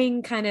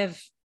enjoying kind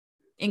of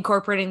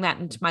incorporating that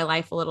into my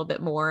life a little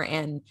bit more.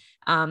 And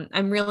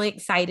I'm really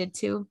excited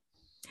to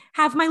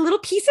have my little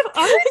piece of art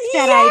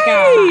that I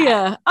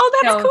got. Oh,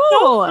 that's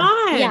cool.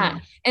 Fun. Yeah.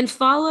 And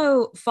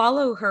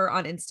follow her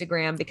on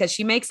Instagram because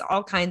she makes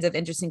all kinds of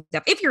interesting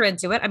stuff. If you're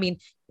into it, I mean,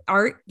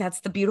 art,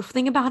 that's the beautiful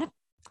thing about it.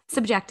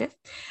 Subjective.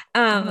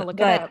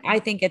 But I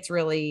think it's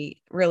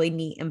really, really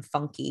neat and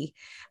funky.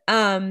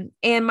 And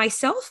my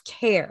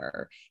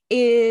self-care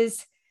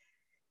is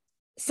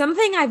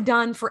something I've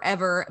done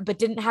forever, but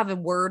didn't have a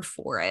word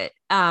for it.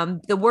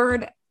 The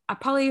word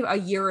probably a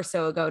year or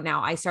so ago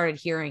now, I started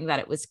hearing that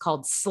it was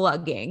called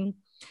slugging.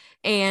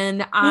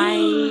 And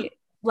I've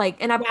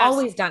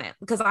always done it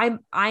because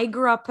I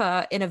grew up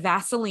in a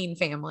Vaseline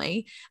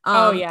family.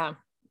 I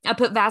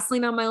put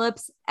Vaseline on my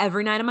lips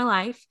every night of my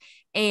life.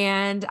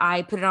 And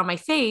I put it on my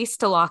face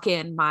to lock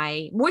in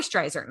my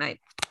moisturizer at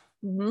night.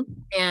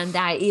 And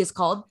that is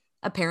called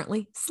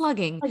apparently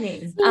slugging.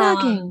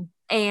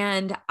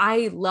 And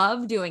I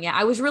love doing it.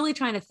 I was really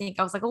trying to think,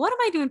 I was like, well, what am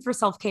I doing for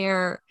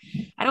self-care?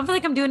 I don't feel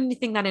like I'm doing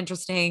anything that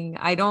interesting.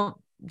 I don't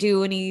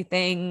do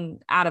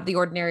anything out of the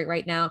ordinary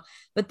right now.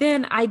 But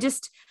then I'm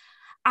just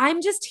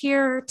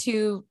here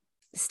to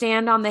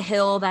stand on the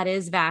hill that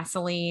is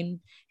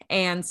Vaseline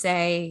and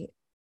say,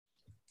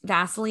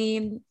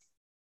 Vaseline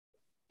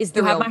is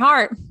the real my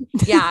heart.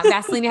 Yeah.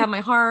 Vaseline, you have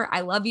my heart.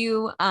 I love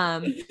you.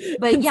 But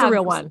it's yeah, the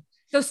real one.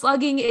 So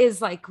slugging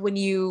is like when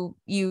you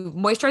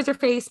moisturize your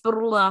face,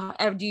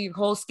 do your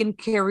whole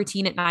skincare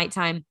routine at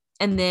nighttime.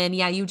 And then,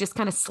 you just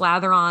kind of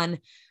slather on,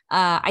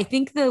 I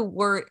think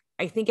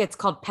it's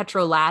called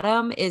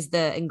petrolatum is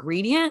the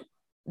ingredient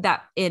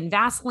that in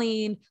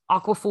Vaseline,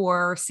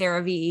 Aquaphor,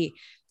 CeraVe.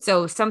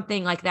 So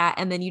something like that.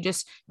 And then you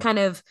just kind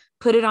of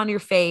put it on your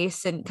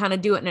face and kind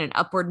of do it in an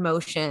upward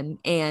motion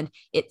and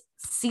it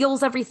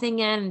seals everything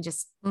in and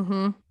just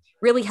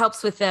really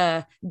helps with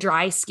the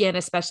dry skin,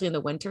 especially in the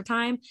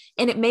wintertime.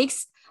 And it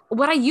makes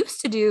what I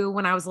used to do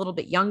when I was a little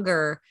bit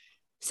younger.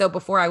 So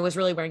before I was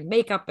really wearing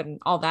makeup and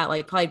all that,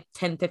 like probably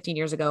 10, 15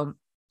 years ago,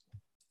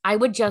 I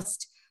would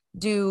just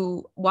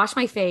wash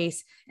my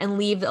face and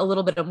leave a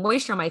little bit of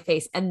moisture on my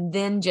face and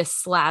then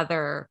just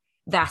slather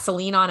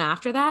Vaseline on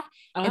after that.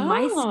 And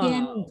my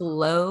skin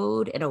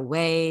glowed in a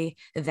way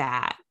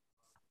that,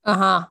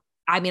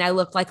 I mean, I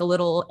looked like a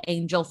little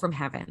angel from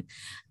heaven.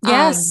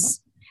 Yes.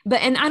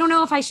 And I don't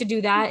know if I should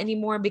do that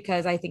anymore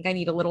because I think I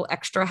need a little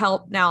extra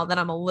help now that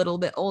I'm a little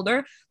bit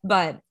older.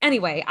 But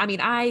anyway, I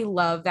mean, I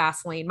love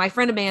Vaseline. My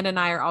friend Amanda and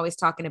I are always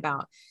talking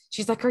about,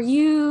 she's like,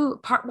 why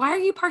are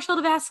you partial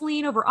to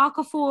Vaseline over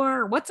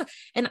Aquaphor?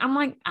 And I'm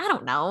like, I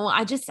don't know.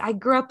 I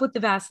grew up with the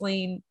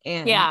Vaseline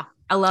and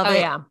I love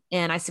it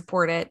and I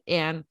support it.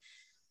 And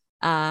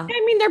I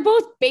mean, they're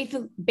both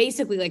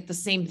basically like the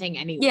same thing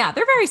anyway. Yeah,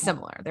 they're very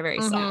similar. They're very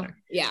similar.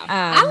 Yeah.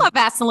 I love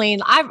Vaseline.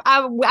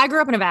 I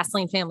grew up in a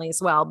Vaseline family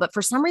as well, but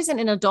for some reason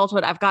in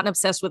adulthood, I've gotten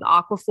obsessed with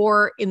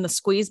Aquaphor in the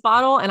squeeze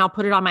bottle and I'll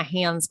put it on my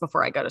hands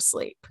before I go to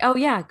sleep. Oh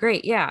yeah.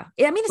 Great. Yeah.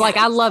 I mean, it's like,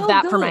 I love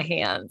that for my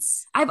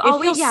hands. I've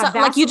always,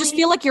 like you just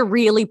feel like you're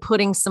really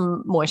putting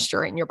some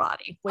moisture in your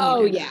body.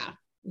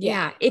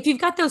 Yeah. If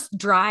you've got those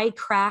dry,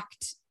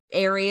 cracked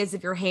areas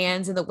of your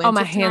hands in the winter.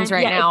 My hands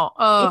right now.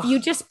 If you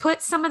just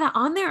put some of that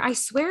on there, I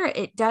swear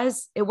it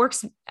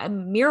works a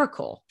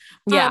miracle.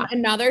 Yeah.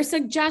 Another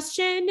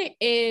suggestion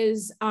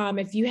is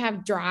if you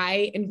have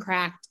dry and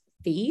cracked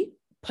feet,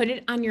 put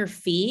it on your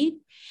feet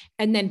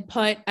and then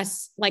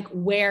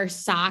wear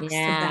socks to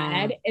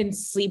bed and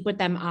sleep with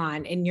them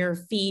on and your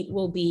feet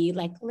will be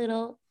like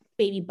little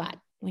baby butt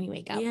when you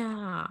wake up.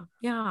 Yeah.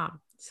 Yeah.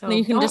 So then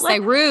you can just say,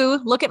 Rue,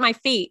 look at my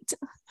feet.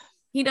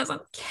 He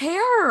doesn't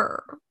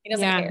care. He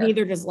doesn't care.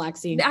 Neither does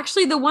Lexi.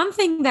 Actually, the one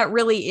thing that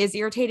really is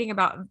irritating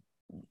about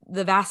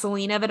the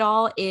Vaseline of it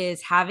all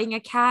is having a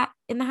cat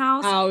in the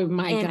house. Oh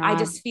my God. And I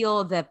just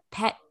feel the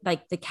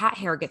cat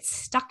hair gets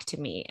stuck to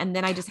me. And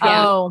then I just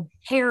have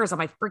hairs on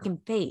my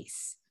freaking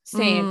face.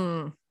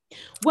 Same.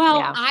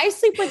 Well, I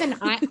sleep with an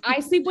eye.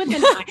 I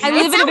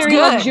live in a very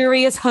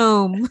luxurious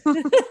home. Well,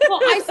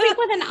 I sleep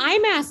with an eye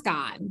mask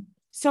on.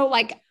 So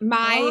like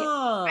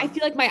I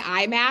feel like my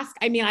eye mask,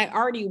 I mean, I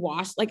already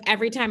wash, like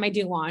every time I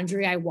do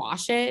laundry, I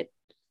wash it.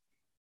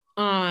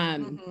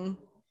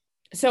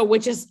 So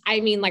which is, I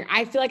mean, like,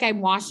 I feel like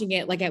I'm washing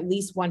it like at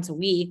least once a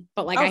week,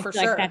 but like, I feel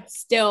like that's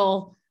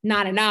still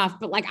not enough,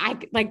 but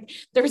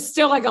there's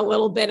still like a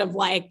little bit of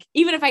like,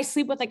 even if I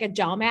sleep with like a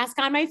gel mask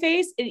on my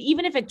face, and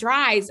even if it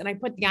dries and I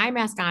put the eye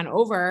mask on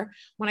over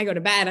when I go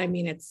to bed, I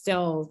mean, it's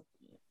still,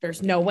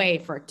 there's no way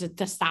for it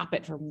to stop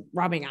it from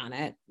rubbing on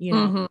it, you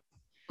know?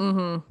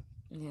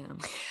 Yeah.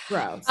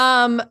 Gross.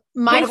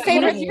 My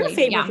favorite, your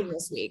favorite thing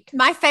this week?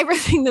 My favorite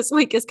thing this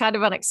week is kind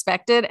of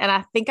unexpected. And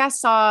I think I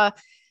saw,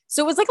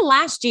 so it was like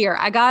last year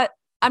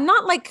I'm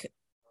not like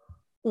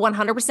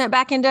 100%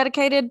 back in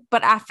dedicated,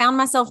 but I found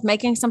myself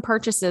making some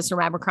purchases from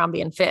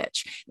Abercrombie and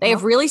Fitch. They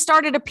have really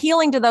started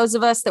appealing to those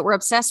of us that were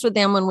obsessed with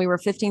them when we were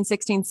 15,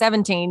 16,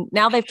 17.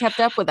 Now they've kept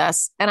up with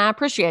us and I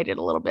appreciate it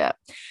a little bit.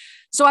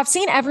 So I've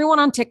seen everyone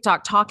on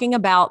TikTok talking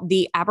about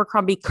the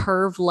Abercrombie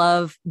Curve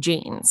Love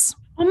jeans.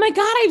 Oh my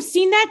God, I've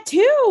seen that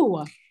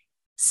too.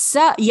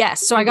 So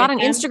yes. So I got an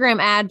Instagram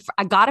ad.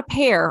 I got a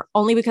pair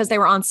only because they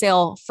were on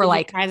sale for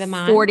like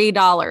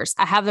 $40.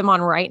 I have them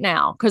on right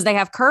now because they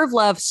have Curve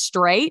Love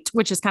Straight,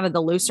 which is kind of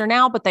the looser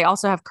now, but they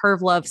also have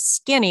Curve Love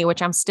Skinny,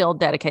 which I'm still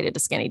dedicated to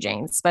skinny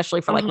jeans,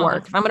 especially for like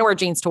work. If I'm going to wear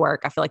jeans to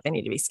work, I feel like they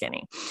need to be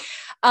skinny.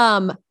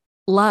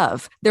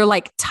 Love. They're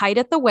like tight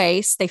at the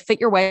waist. They fit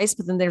your waist,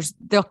 but then there's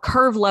the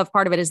Curve Love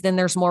part of it is then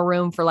there's more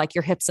room for like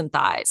your hips and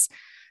thighs.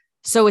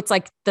 So it's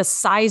like the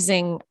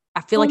sizing,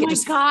 I feel like it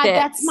just God, fits.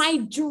 that's my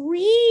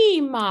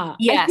dream.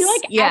 Yes, I feel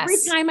like every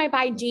time I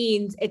buy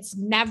jeans, it's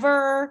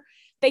never,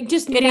 they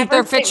just it never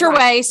either fits your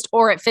waist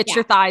or it fits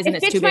your thighs and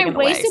it it's fits too big in the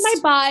waist. It fits my waist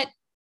and my butt.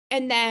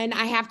 And then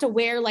I have to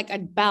wear like a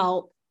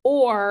belt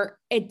or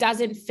it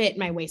doesn't fit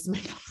my waist and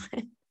my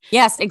butt.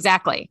 Yes,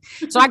 exactly.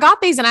 So I got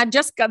these and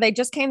they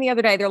just came the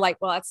other day. They're like,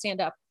 well, I'd stand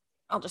up.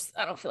 I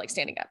don't feel like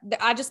standing up.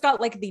 I just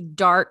got like the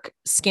dark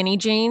skinny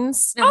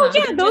jeans. Oh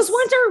yeah. Those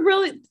ones are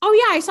really,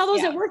 I saw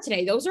those at work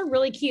today. Those are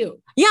really cute.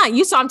 Yeah.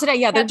 You saw them today.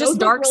 Yeah. They're just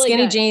dark really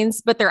skinny good.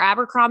 jeans, but they're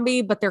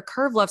Abercrombie, but they're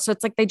Curve Love. So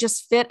it's like, they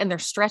just fit and they're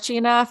stretchy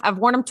enough. I've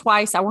worn them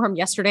twice. I wore them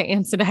yesterday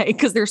and today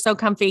because they're so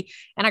comfy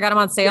and I got them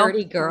on sale.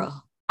 Dirty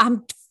girl.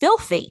 I'm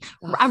filthy.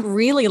 Ugh. I'm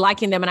really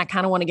liking them. And I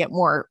kind of want to get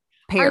more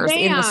pairs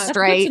in the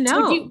straight.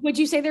 Would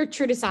you say they're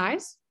true to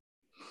size?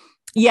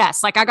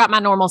 Yes. Like I got my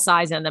normal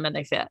size in them and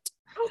they fit.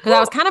 Because I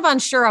was kind of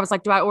unsure. I was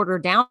like, do I order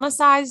down a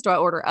size? Do I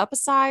order up a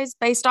size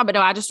based on? But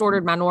no, I just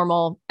ordered my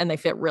normal and they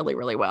fit really,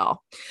 really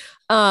well.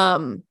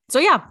 So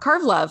yeah,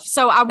 Curve Love.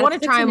 So I want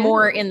to try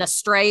more in the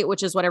straight,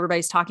 which is what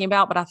everybody's talking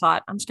about. But I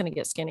thought I'm just going to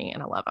get skinny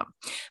and I love them.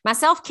 My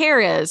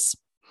self-care is,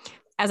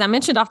 as I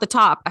mentioned off the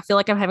top, I feel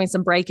like I'm having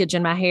some breakage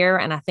in my hair.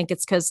 And I think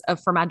it's because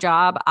for my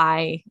job,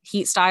 I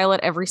heat style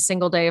it every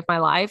single day of my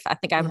life. I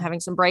think I'm having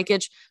some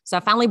breakage. So I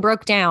finally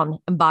broke down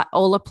and bought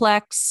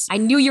Olaplex. I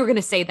knew you were going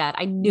to say that.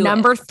 I knew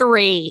Number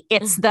 3.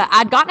 It's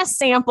I'd gotten a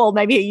sample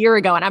maybe a year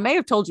ago and I may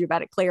have told you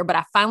about it, Claire, but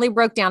I finally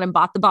broke down and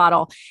bought the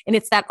bottle. And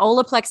it's that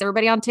Olaplex.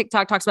 Everybody on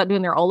TikTok talks about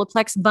doing their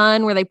Olaplex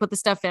bun where they put the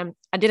stuff in.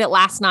 I did it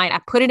last night.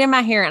 I put it in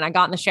my hair and I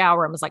got in the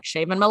shower and was like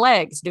shaving my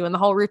legs, doing the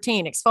whole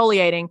routine,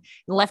 exfoliating,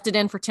 and left it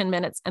in for 10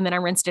 minutes. And then I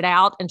rinsed it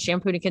out and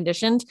shampooed and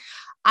conditioned.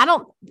 I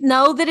don't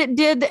know that it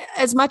did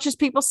as much as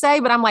people say,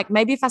 but I'm like,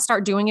 maybe if I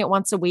start doing it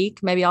once a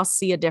week, maybe I'll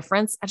see a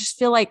difference. I just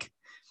feel like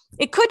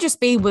it could just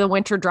be with the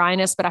winter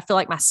dryness, but I feel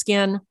like my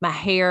skin, my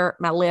hair,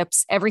 my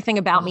lips, everything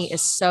about me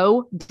is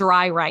so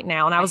dry right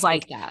now. And I was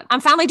like,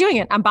 I'm finally doing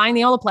it. I'm buying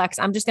the Olaplex.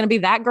 I'm just going to be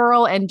that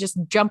girl and just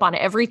jump on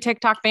every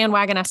TikTok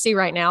bandwagon I see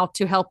right now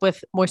to help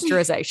with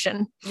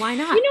moisturization. Why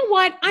not? You know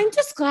what? I'm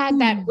just glad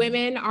that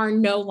women are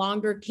no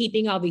longer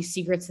keeping all these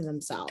secrets to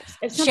themselves.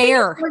 If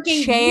share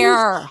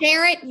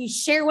it, you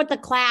share with the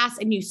class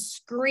and you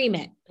scream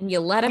it. And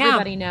you let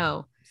everybody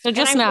know. So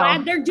just I'm know.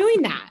 glad they're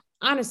doing that,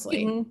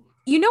 honestly. Mm-hmm.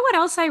 You know what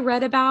else I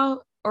read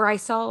about, or I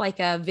saw like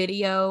a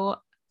video.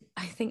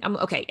 I think I'm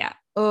okay. Yeah.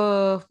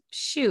 Oh,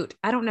 shoot.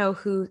 I don't know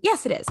who.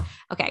 Yes, it is.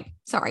 Okay.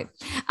 Sorry.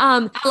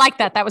 I like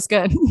that. That was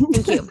good.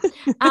 Thank you.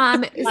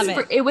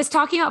 It was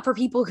talking about for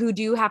people who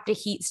do have to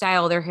heat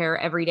style their hair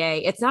every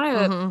day. It's not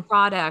a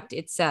product.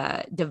 It's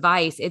a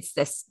device. It's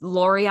this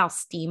L'Oreal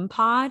Steam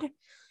Pod.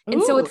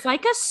 And so it's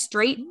like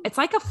it's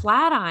like a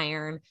flat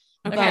iron,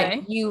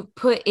 but you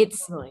put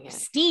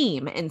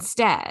steam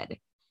instead.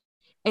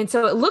 And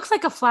so it looks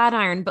like a flat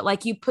iron, but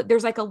like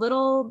there's like a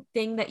little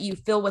thing that you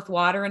fill with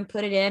water and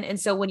put it in. And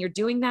so when you're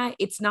doing that,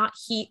 it's not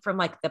heat from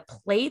like the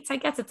plates, I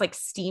guess it's like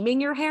steaming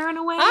your hair in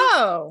a way.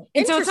 Oh,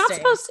 and so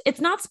it's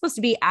not supposed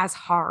to be as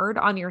hard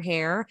on your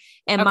hair.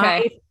 And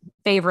my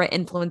favorite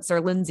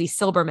influencer, Lindsay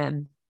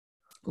Silberman,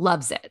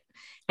 loves it.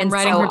 And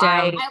writing her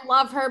down. I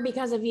love her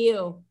because of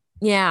you.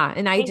 Yeah.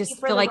 And I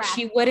just feel like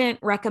she wouldn't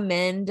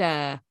recommend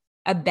a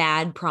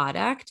bad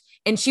product.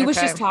 And she was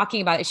just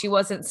talking about it. She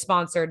wasn't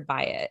sponsored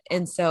by it.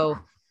 And so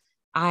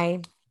I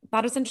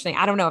thought it was interesting.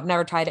 I don't know. I've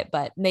never tried it,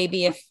 but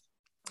maybe if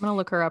I'm going to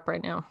look her up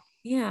right now.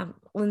 Yeah.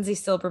 Lindsay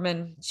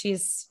Silberman. She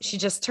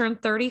just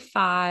turned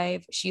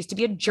 35. She used to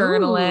be a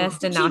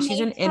journalist and now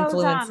she's an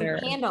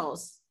influencer.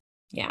 Candles.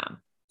 Yeah.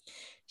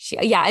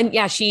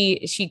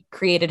 She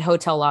created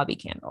hotel lobby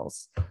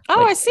candles.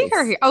 Oh, I see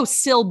her here. Oh,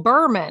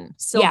 Silberman.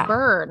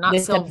 Not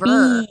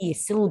Silver.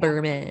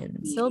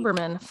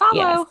 Silberman. Follow.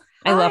 Yes.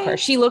 I love her.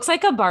 She looks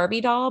like a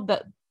Barbie doll,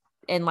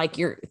 and like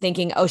you're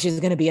thinking, oh, she's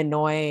going to be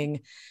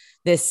annoying.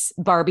 This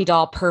Barbie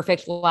doll,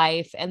 perfect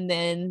life. And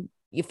then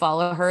you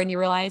follow her and you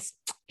realize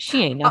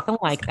she ain't nothing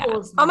like that.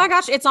 Oh my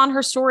gosh. It's on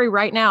her story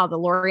right now. The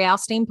L'Oreal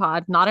Steam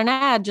Pod, not an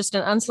ad, just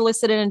an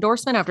unsolicited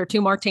endorsement after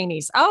 2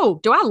 martinis. Oh,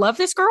 do I love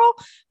this girl?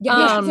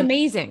 Yeah, she's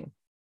amazing.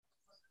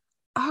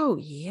 Oh,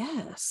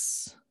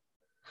 yes.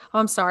 Oh,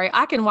 I'm sorry.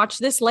 I can watch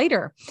this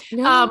later.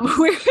 No.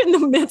 We're in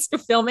the midst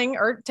of filming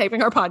or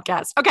taping our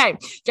podcast. Okay.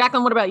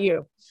 Jacqueline, what about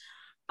you?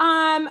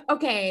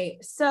 Okay.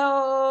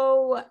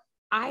 So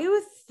I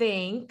would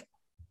think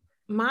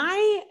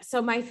my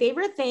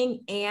favorite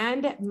thing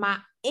and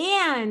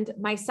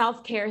my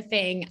self-care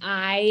thing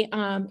I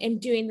am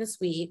doing this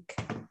week.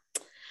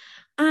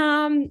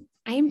 I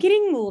am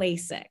getting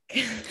LASIK.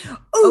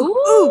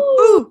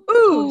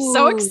 Ooh.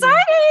 So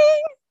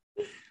exciting.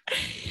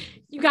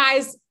 You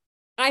guys,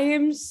 I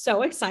am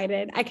so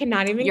excited. I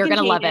cannot even. You're going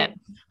to love it.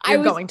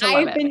 You're going to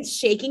love it. I've been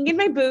shaking in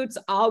my boots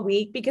all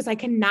week because I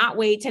cannot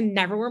wait to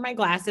never wear my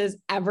glasses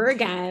ever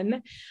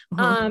again.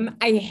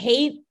 I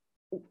hate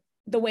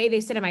the way they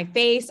sit in my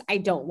face. I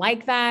don't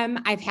like them.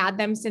 I've had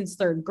them since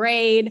 3rd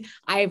grade.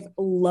 I've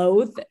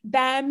loathed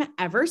them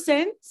ever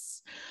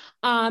since.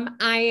 I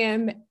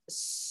am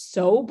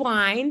so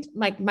blind.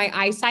 Like my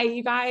eyesight,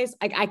 you guys,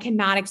 I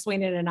cannot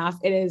explain it enough.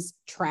 It is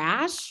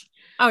trash.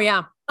 Oh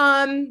yeah.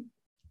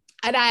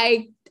 And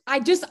I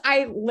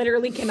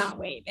literally cannot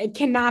wait. It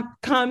cannot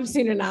come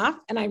soon enough.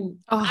 And I don't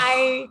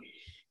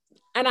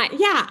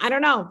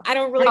know. I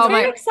don't really. It's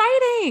very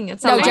exciting.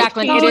 It's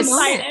Jacqueline,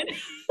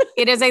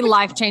 it is a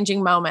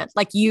life-changing moment.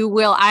 Like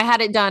I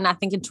had it done, I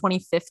think in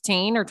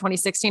 2015 or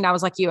 2016. I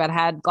was like you, I'd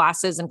had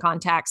glasses and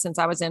contacts since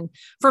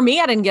for me,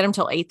 I didn't get them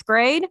till 8th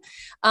grade.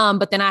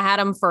 But then I had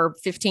them for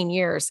 15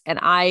 years and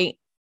I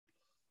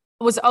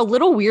was a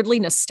little weirdly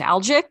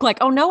nostalgic. Like,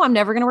 oh no, I'm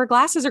never going to wear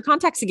glasses or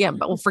contacts again,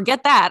 but we'll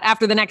forget that.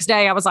 After the next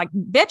day, I was like,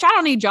 bitch, I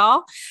don't need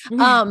y'all.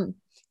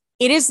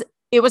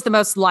 It was the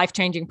most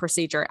life-changing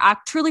procedure. I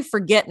truly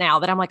forget now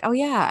that I'm like, oh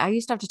yeah, I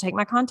used to have to take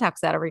my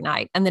contacts out every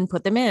night and then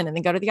put them in and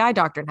then go to the eye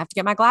doctor and have to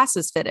get my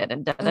glasses fitted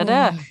and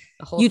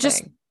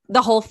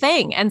the whole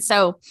thing. And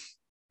so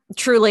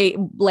truly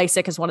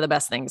LASIK is one of the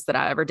best things that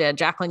I ever did.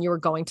 Jacqueline, you were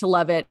going to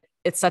love it.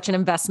 It's such an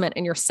investment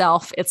in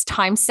yourself. It's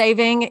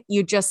time-saving.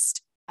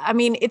 It's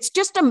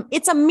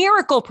a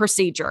miracle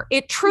procedure.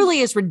 It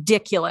truly is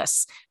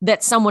ridiculous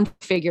that someone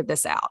figured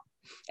this out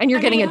and you're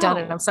getting it done.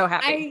 And I'm so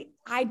happy.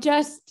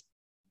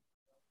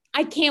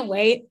 I can't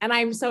wait. And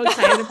I'm so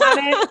excited about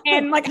it.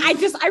 And like, I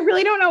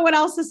really don't know what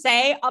else to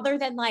say other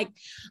than like,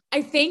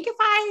 I think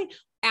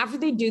after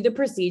they do the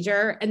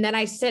procedure and then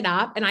I sit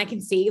up and I can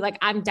see, like,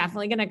 I'm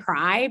definitely going to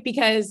cry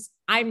because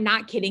I'm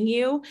not kidding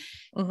you.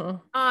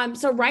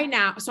 So right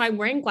now, I'm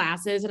wearing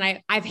glasses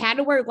and I've had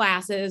to wear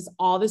glasses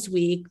all this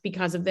week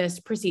because of this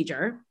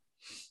procedure.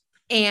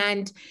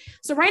 And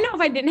so right now,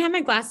 if I didn't have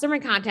my glasses or my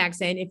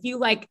contacts in, if you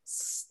like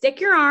stick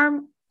your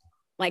arm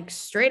like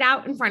straight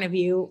out in front of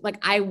you, like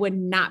I would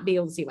not be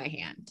able to see my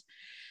hand.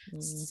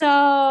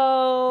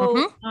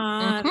 So,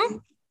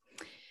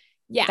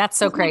 yeah, that's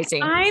so crazy.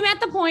 Like, I'm at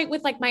the point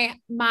with like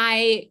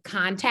my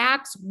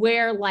contacts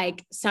where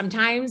like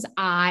sometimes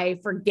I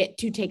forget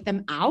to take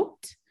them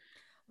out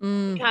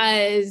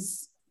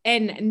because,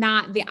 and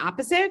not the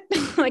opposite.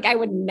 Like I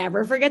would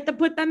never forget to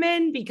put them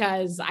in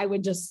because I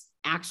would just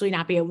actually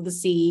not be able to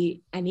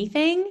see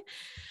anything.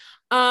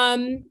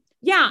 I'm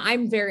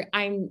very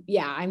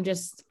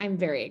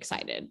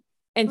excited.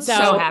 And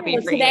so happy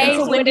for today,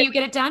 you. So when do you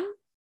get it done?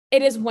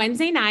 It is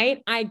Wednesday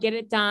night. I get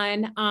it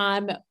done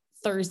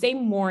Thursday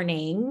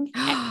morning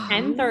at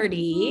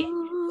 10:30.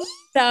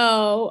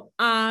 So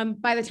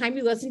by the time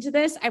you listen to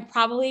this, I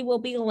probably will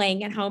be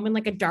laying at home in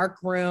like a dark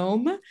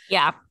room.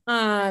 Yeah.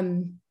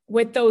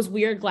 With those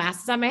weird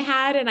glasses on my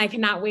head. And I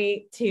cannot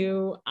wait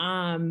to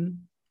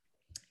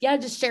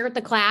just share with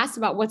the class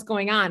about what's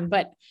going on.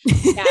 But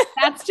yeah,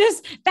 that's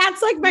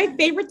like my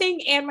favorite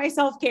thing and my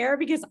self-care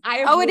because I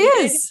have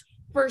waited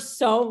for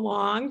so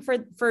long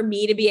for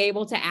me to be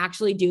able to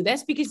actually do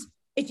this, because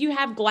if you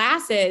have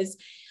glasses,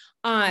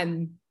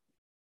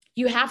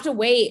 you have to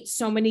wait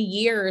so many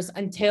years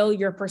until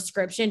your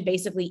prescription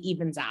basically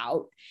evens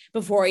out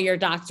before your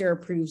doctor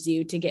approves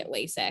you to get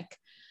LASIK.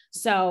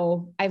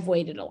 So I've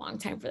waited a long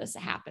time for this to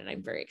happen.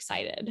 I'm very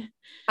excited.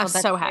 I'm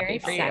so happy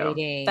for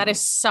you. That is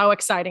so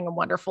exciting and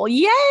wonderful.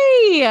 Yay.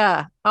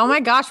 Oh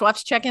my gosh. We'll have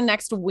to check in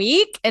next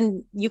week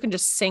and you can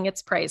just sing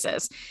its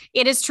praises.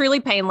 It is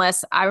truly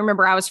painless. I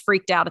remember I was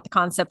freaked out at the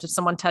concept of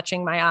someone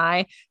touching my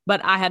eye,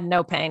 but I had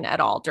no pain at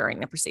all during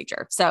the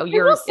procedure. So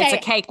it's a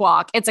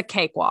cakewalk. It's a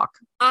cakewalk.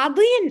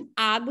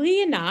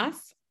 Oddly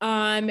enough,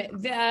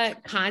 the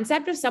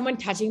concept of someone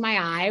touching my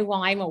eye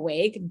while I'm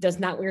awake does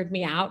not weird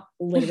me out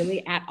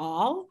literally at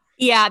all.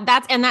 Yeah,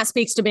 that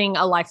speaks to being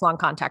a lifelong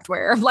contact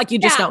wearer. Like you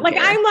just don't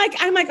care.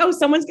 I'm like, oh,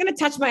 someone's going to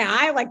touch my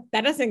eye. Like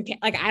that doesn't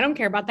like, I don't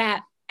care about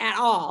that at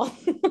all.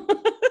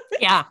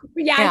 Yeah.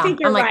 I think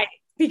you're right.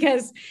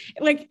 Because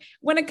like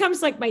when it comes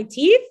to like my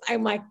teeth,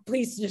 I'm like,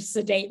 please just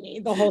sedate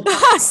me the whole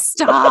time.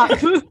 Stop.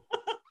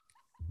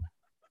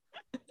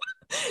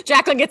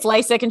 Jacqueline gets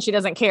LASIK and she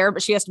doesn't care,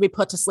 but she has to be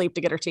put to sleep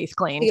to get her teeth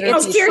cleaned.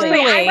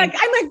 Seriously. I'm like,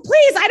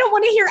 please, I don't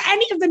want to hear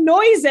any of the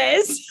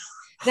noises.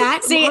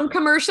 That on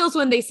commercials,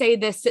 when they say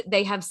this,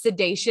 they have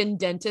sedation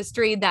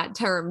dentistry, that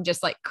term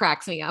just like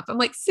cracks me up. I'm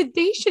like,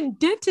 sedation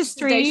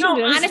dentistry. No,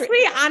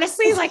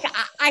 honestly, like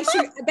I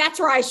should, that's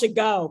where I should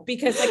go,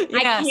 because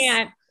like I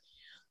can't,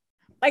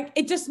 like,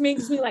 it just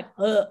makes me like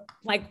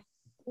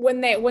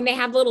when they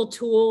have little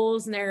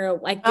tools and they're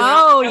like,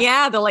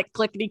 the like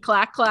clickety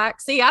clack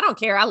clack. See, I don't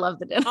care. I love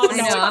the dentist. Oh,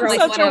 no, I'm like,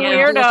 such a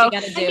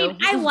weirdo.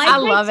 I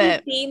love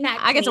it.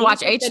 I get to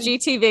watch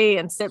HGTV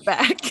and sit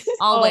back.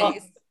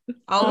 Always.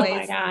 Oh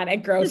my God,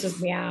 it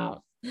grosses me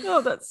out.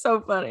 Oh, that's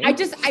so funny. I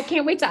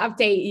can't wait to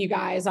update you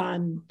guys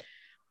on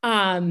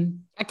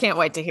I can't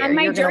wait to hear on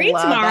my journey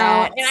tomorrow.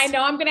 That. And I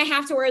know I'm gonna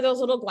have to wear those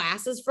little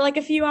glasses for like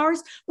a few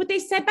hours, but they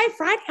said by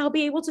Friday I'll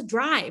be able to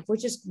drive,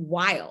 which is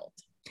wild.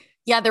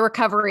 Yeah, the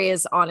recovery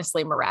is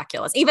honestly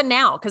miraculous. Even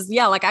now, because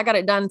like I got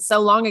it done so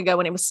long ago,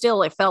 and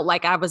it felt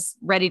like I was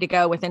ready to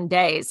go within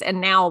days.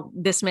 And now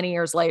this many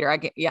years later,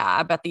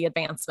 I bet the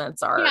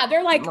advancements are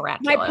they're like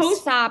miraculous. My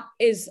post-op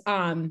is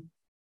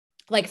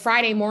like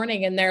Friday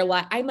morning, and they're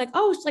like, I'm like,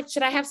 oh, it's like,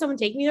 should I have someone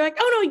take me? They're like,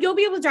 oh no, you'll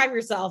be able to drive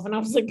yourself. And I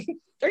was like,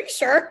 are you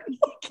sure?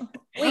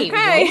 Wait,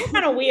 okay.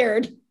 Kind of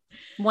weird.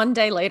 One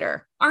day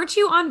later. Aren't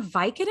you on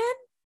Vicodin?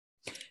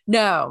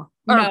 No,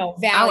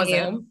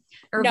 Valium.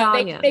 Or no,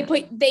 Valium.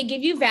 they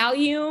give you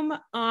Valium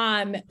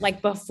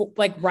like before,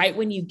 like right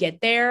when you get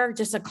there,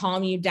 just to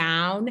calm you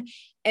down.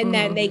 And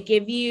then they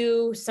give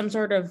you some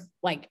sort of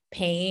like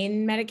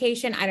pain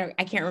medication.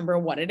 I can't remember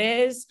what it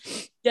is,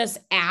 just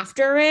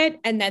after it.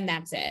 And then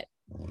that's it.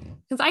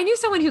 Because I knew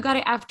someone who got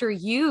it after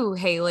you,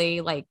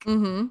 Hayley, like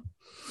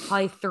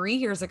probably 3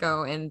 years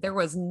ago. And there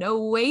was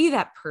no way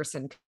that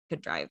person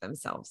could drive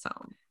themselves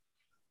home.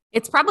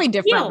 It's probably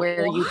different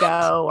where you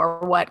go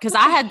or what. Because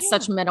I had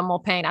such minimal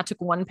pain. I took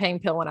one pain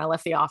pill when I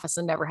left the office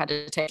and never had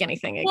to take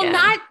anything again.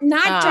 Well,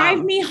 not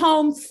drive me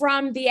home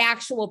from the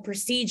actual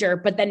procedure,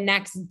 but the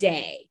next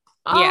day.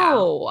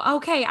 Oh,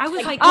 okay. I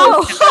was like,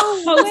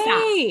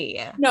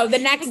 post-op. No, the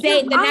next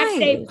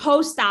day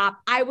post-op,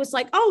 I was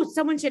like, oh,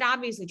 someone should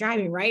obviously drive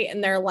me, right?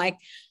 And they're like,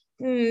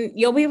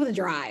 you'll be able to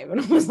drive.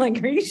 And I was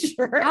like, are you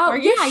sure? Oh, are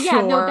you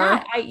sure? No,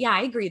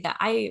 I agree that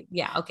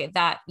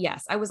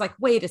yes. I was like,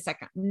 wait a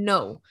second.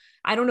 No,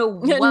 I don't know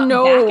what back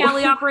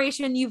alley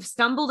operation you've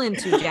stumbled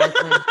into,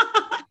 Jacqueline.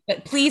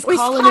 But please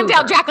call an Uber.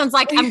 Out. Jacqueline's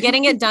like, I'm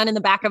getting it done in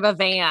the back of a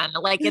van.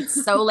 Like,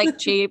 it's so like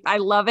cheap. I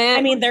love it.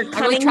 I mean, they're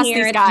coming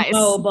here. These guys.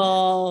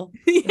 Mobile.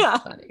 Yeah.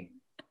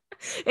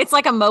 It's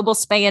like a mobile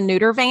spay and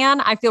neuter van.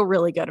 I feel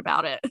really good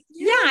about it.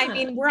 Yeah. I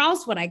mean, where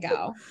else would I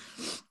go?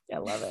 I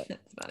love it.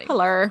 That's funny.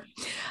 Hello.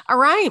 All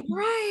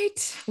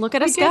right. Look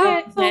at us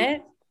go.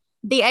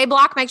 The A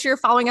Block. Make sure you're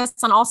following us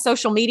on all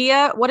social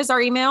media. What is our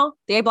email?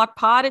 The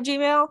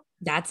ablockpod@gmail.com.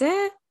 That's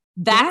it.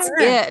 That's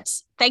it.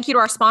 Thank you to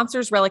our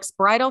sponsors, Relics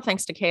Bridal.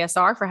 Thanks to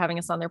KSR for having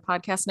us on their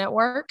podcast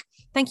network.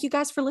 Thank you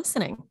guys for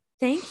listening.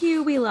 Thank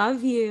you. We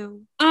love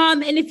you.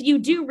 And if you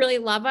do really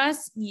love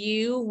us,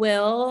 you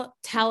will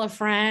tell a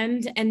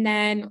friend and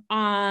then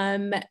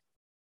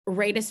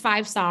rate us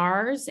 5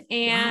 stars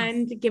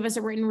and give us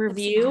a written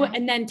review,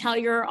 and then tell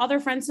your other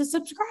friends to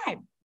subscribe.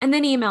 And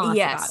then email us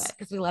about it,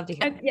 because we love to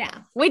hear it.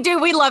 We do.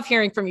 We love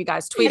hearing from you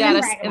guys. Tweet at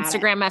us,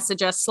 Instagram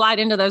message us, slide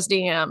into those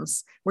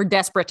DMs. We're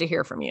desperate to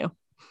hear from you.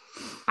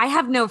 I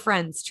have no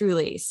friends,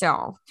 truly,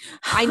 so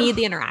I need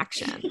the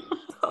interaction.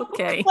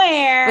 Okay.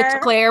 Claire.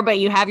 It's Claire, but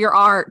you have your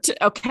art,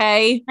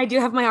 okay? I do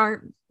have my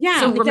art.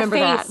 Yeah. So remember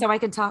that. So I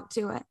can talk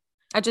to it.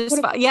 I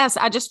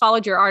just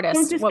followed your artist.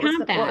 Don't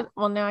discount that.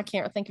 Well, now I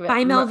can't think of it.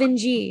 By Melvin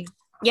G.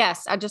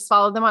 Yes, I just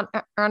followed them on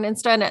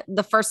Insta, and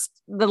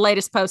the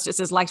latest post, it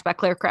says liked by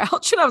Claire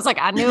Crouch, and I was like,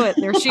 I knew it.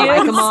 There she is. I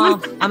like them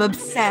all. I'm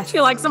obsessed. She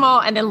likes them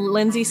all. And then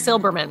Lindsay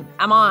Silberman.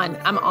 I'm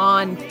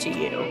on to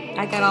you.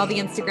 I got all the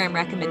Instagram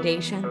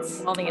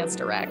recommendations. All the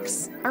Insta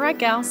recs. All right,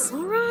 gals.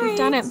 All right. We've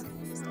done it.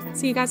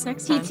 See you guys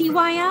next time.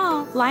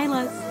 TTYL.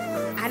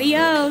 Lilas.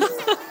 Adios.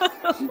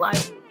 Bye.